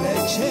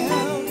 acknowledge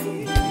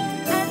him.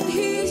 And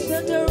he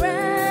shall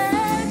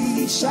direct.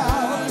 He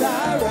shall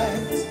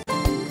direct.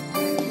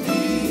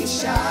 He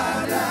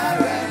shall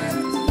direct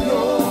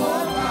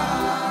your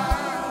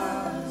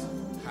path.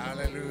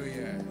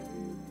 Hallelujah.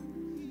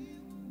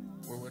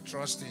 We will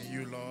trust in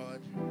you,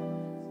 Lord,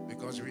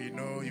 because we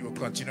know you will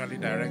continually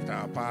direct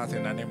our path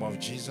in the name of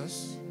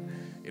Jesus.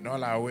 In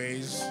all our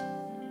ways,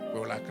 we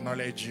will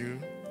acknowledge you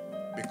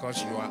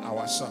because you are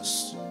our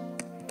source.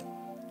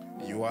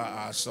 You are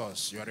our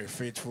source. You are a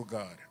faithful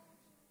God.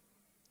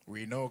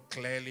 We know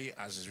clearly,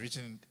 as is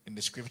written in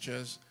the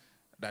scriptures,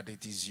 that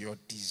it is your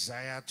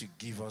desire to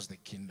give us the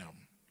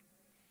kingdom.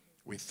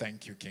 We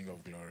thank you, King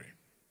of glory.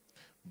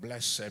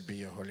 Blessed be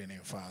your holy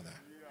name, Father.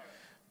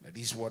 Let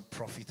this word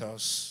profit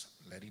us.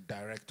 Let it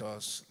direct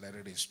us. Let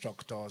it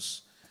instruct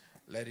us.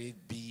 Let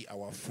it be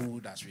our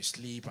food as we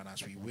sleep and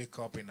as we wake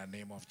up in the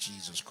name of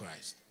Jesus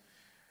Christ.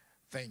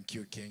 Thank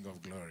you, King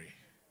of glory.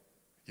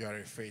 You are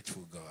a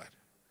faithful God.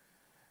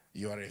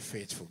 You are a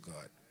faithful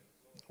God.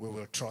 We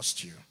will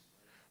trust you.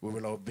 We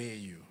will obey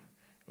you.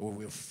 We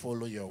will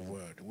follow your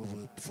word. We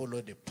will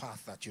follow the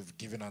path that you've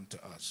given unto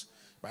us.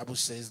 The Bible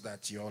says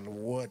that your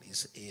word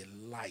is a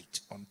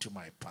light unto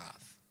my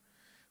path.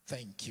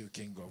 Thank you,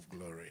 King of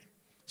glory.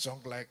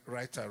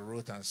 Songwriter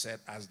wrote and said,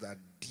 as the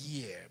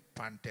deer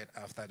panted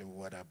after the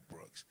water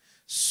brooks,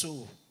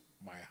 so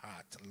my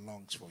heart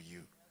longs for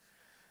you.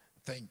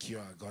 Thank you,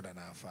 our God and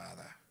our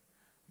Father.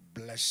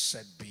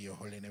 Blessed be your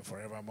holy name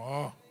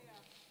forevermore.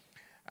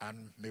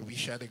 And may we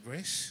share the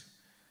grace.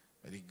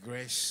 May the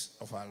grace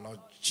of our Lord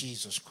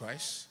Jesus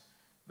Christ,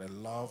 the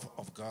love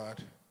of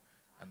God,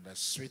 and the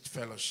sweet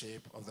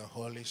fellowship of the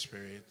Holy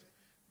Spirit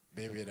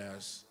be with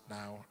us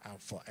now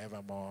and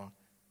forevermore.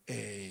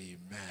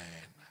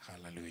 Amen.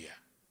 Hallelujah.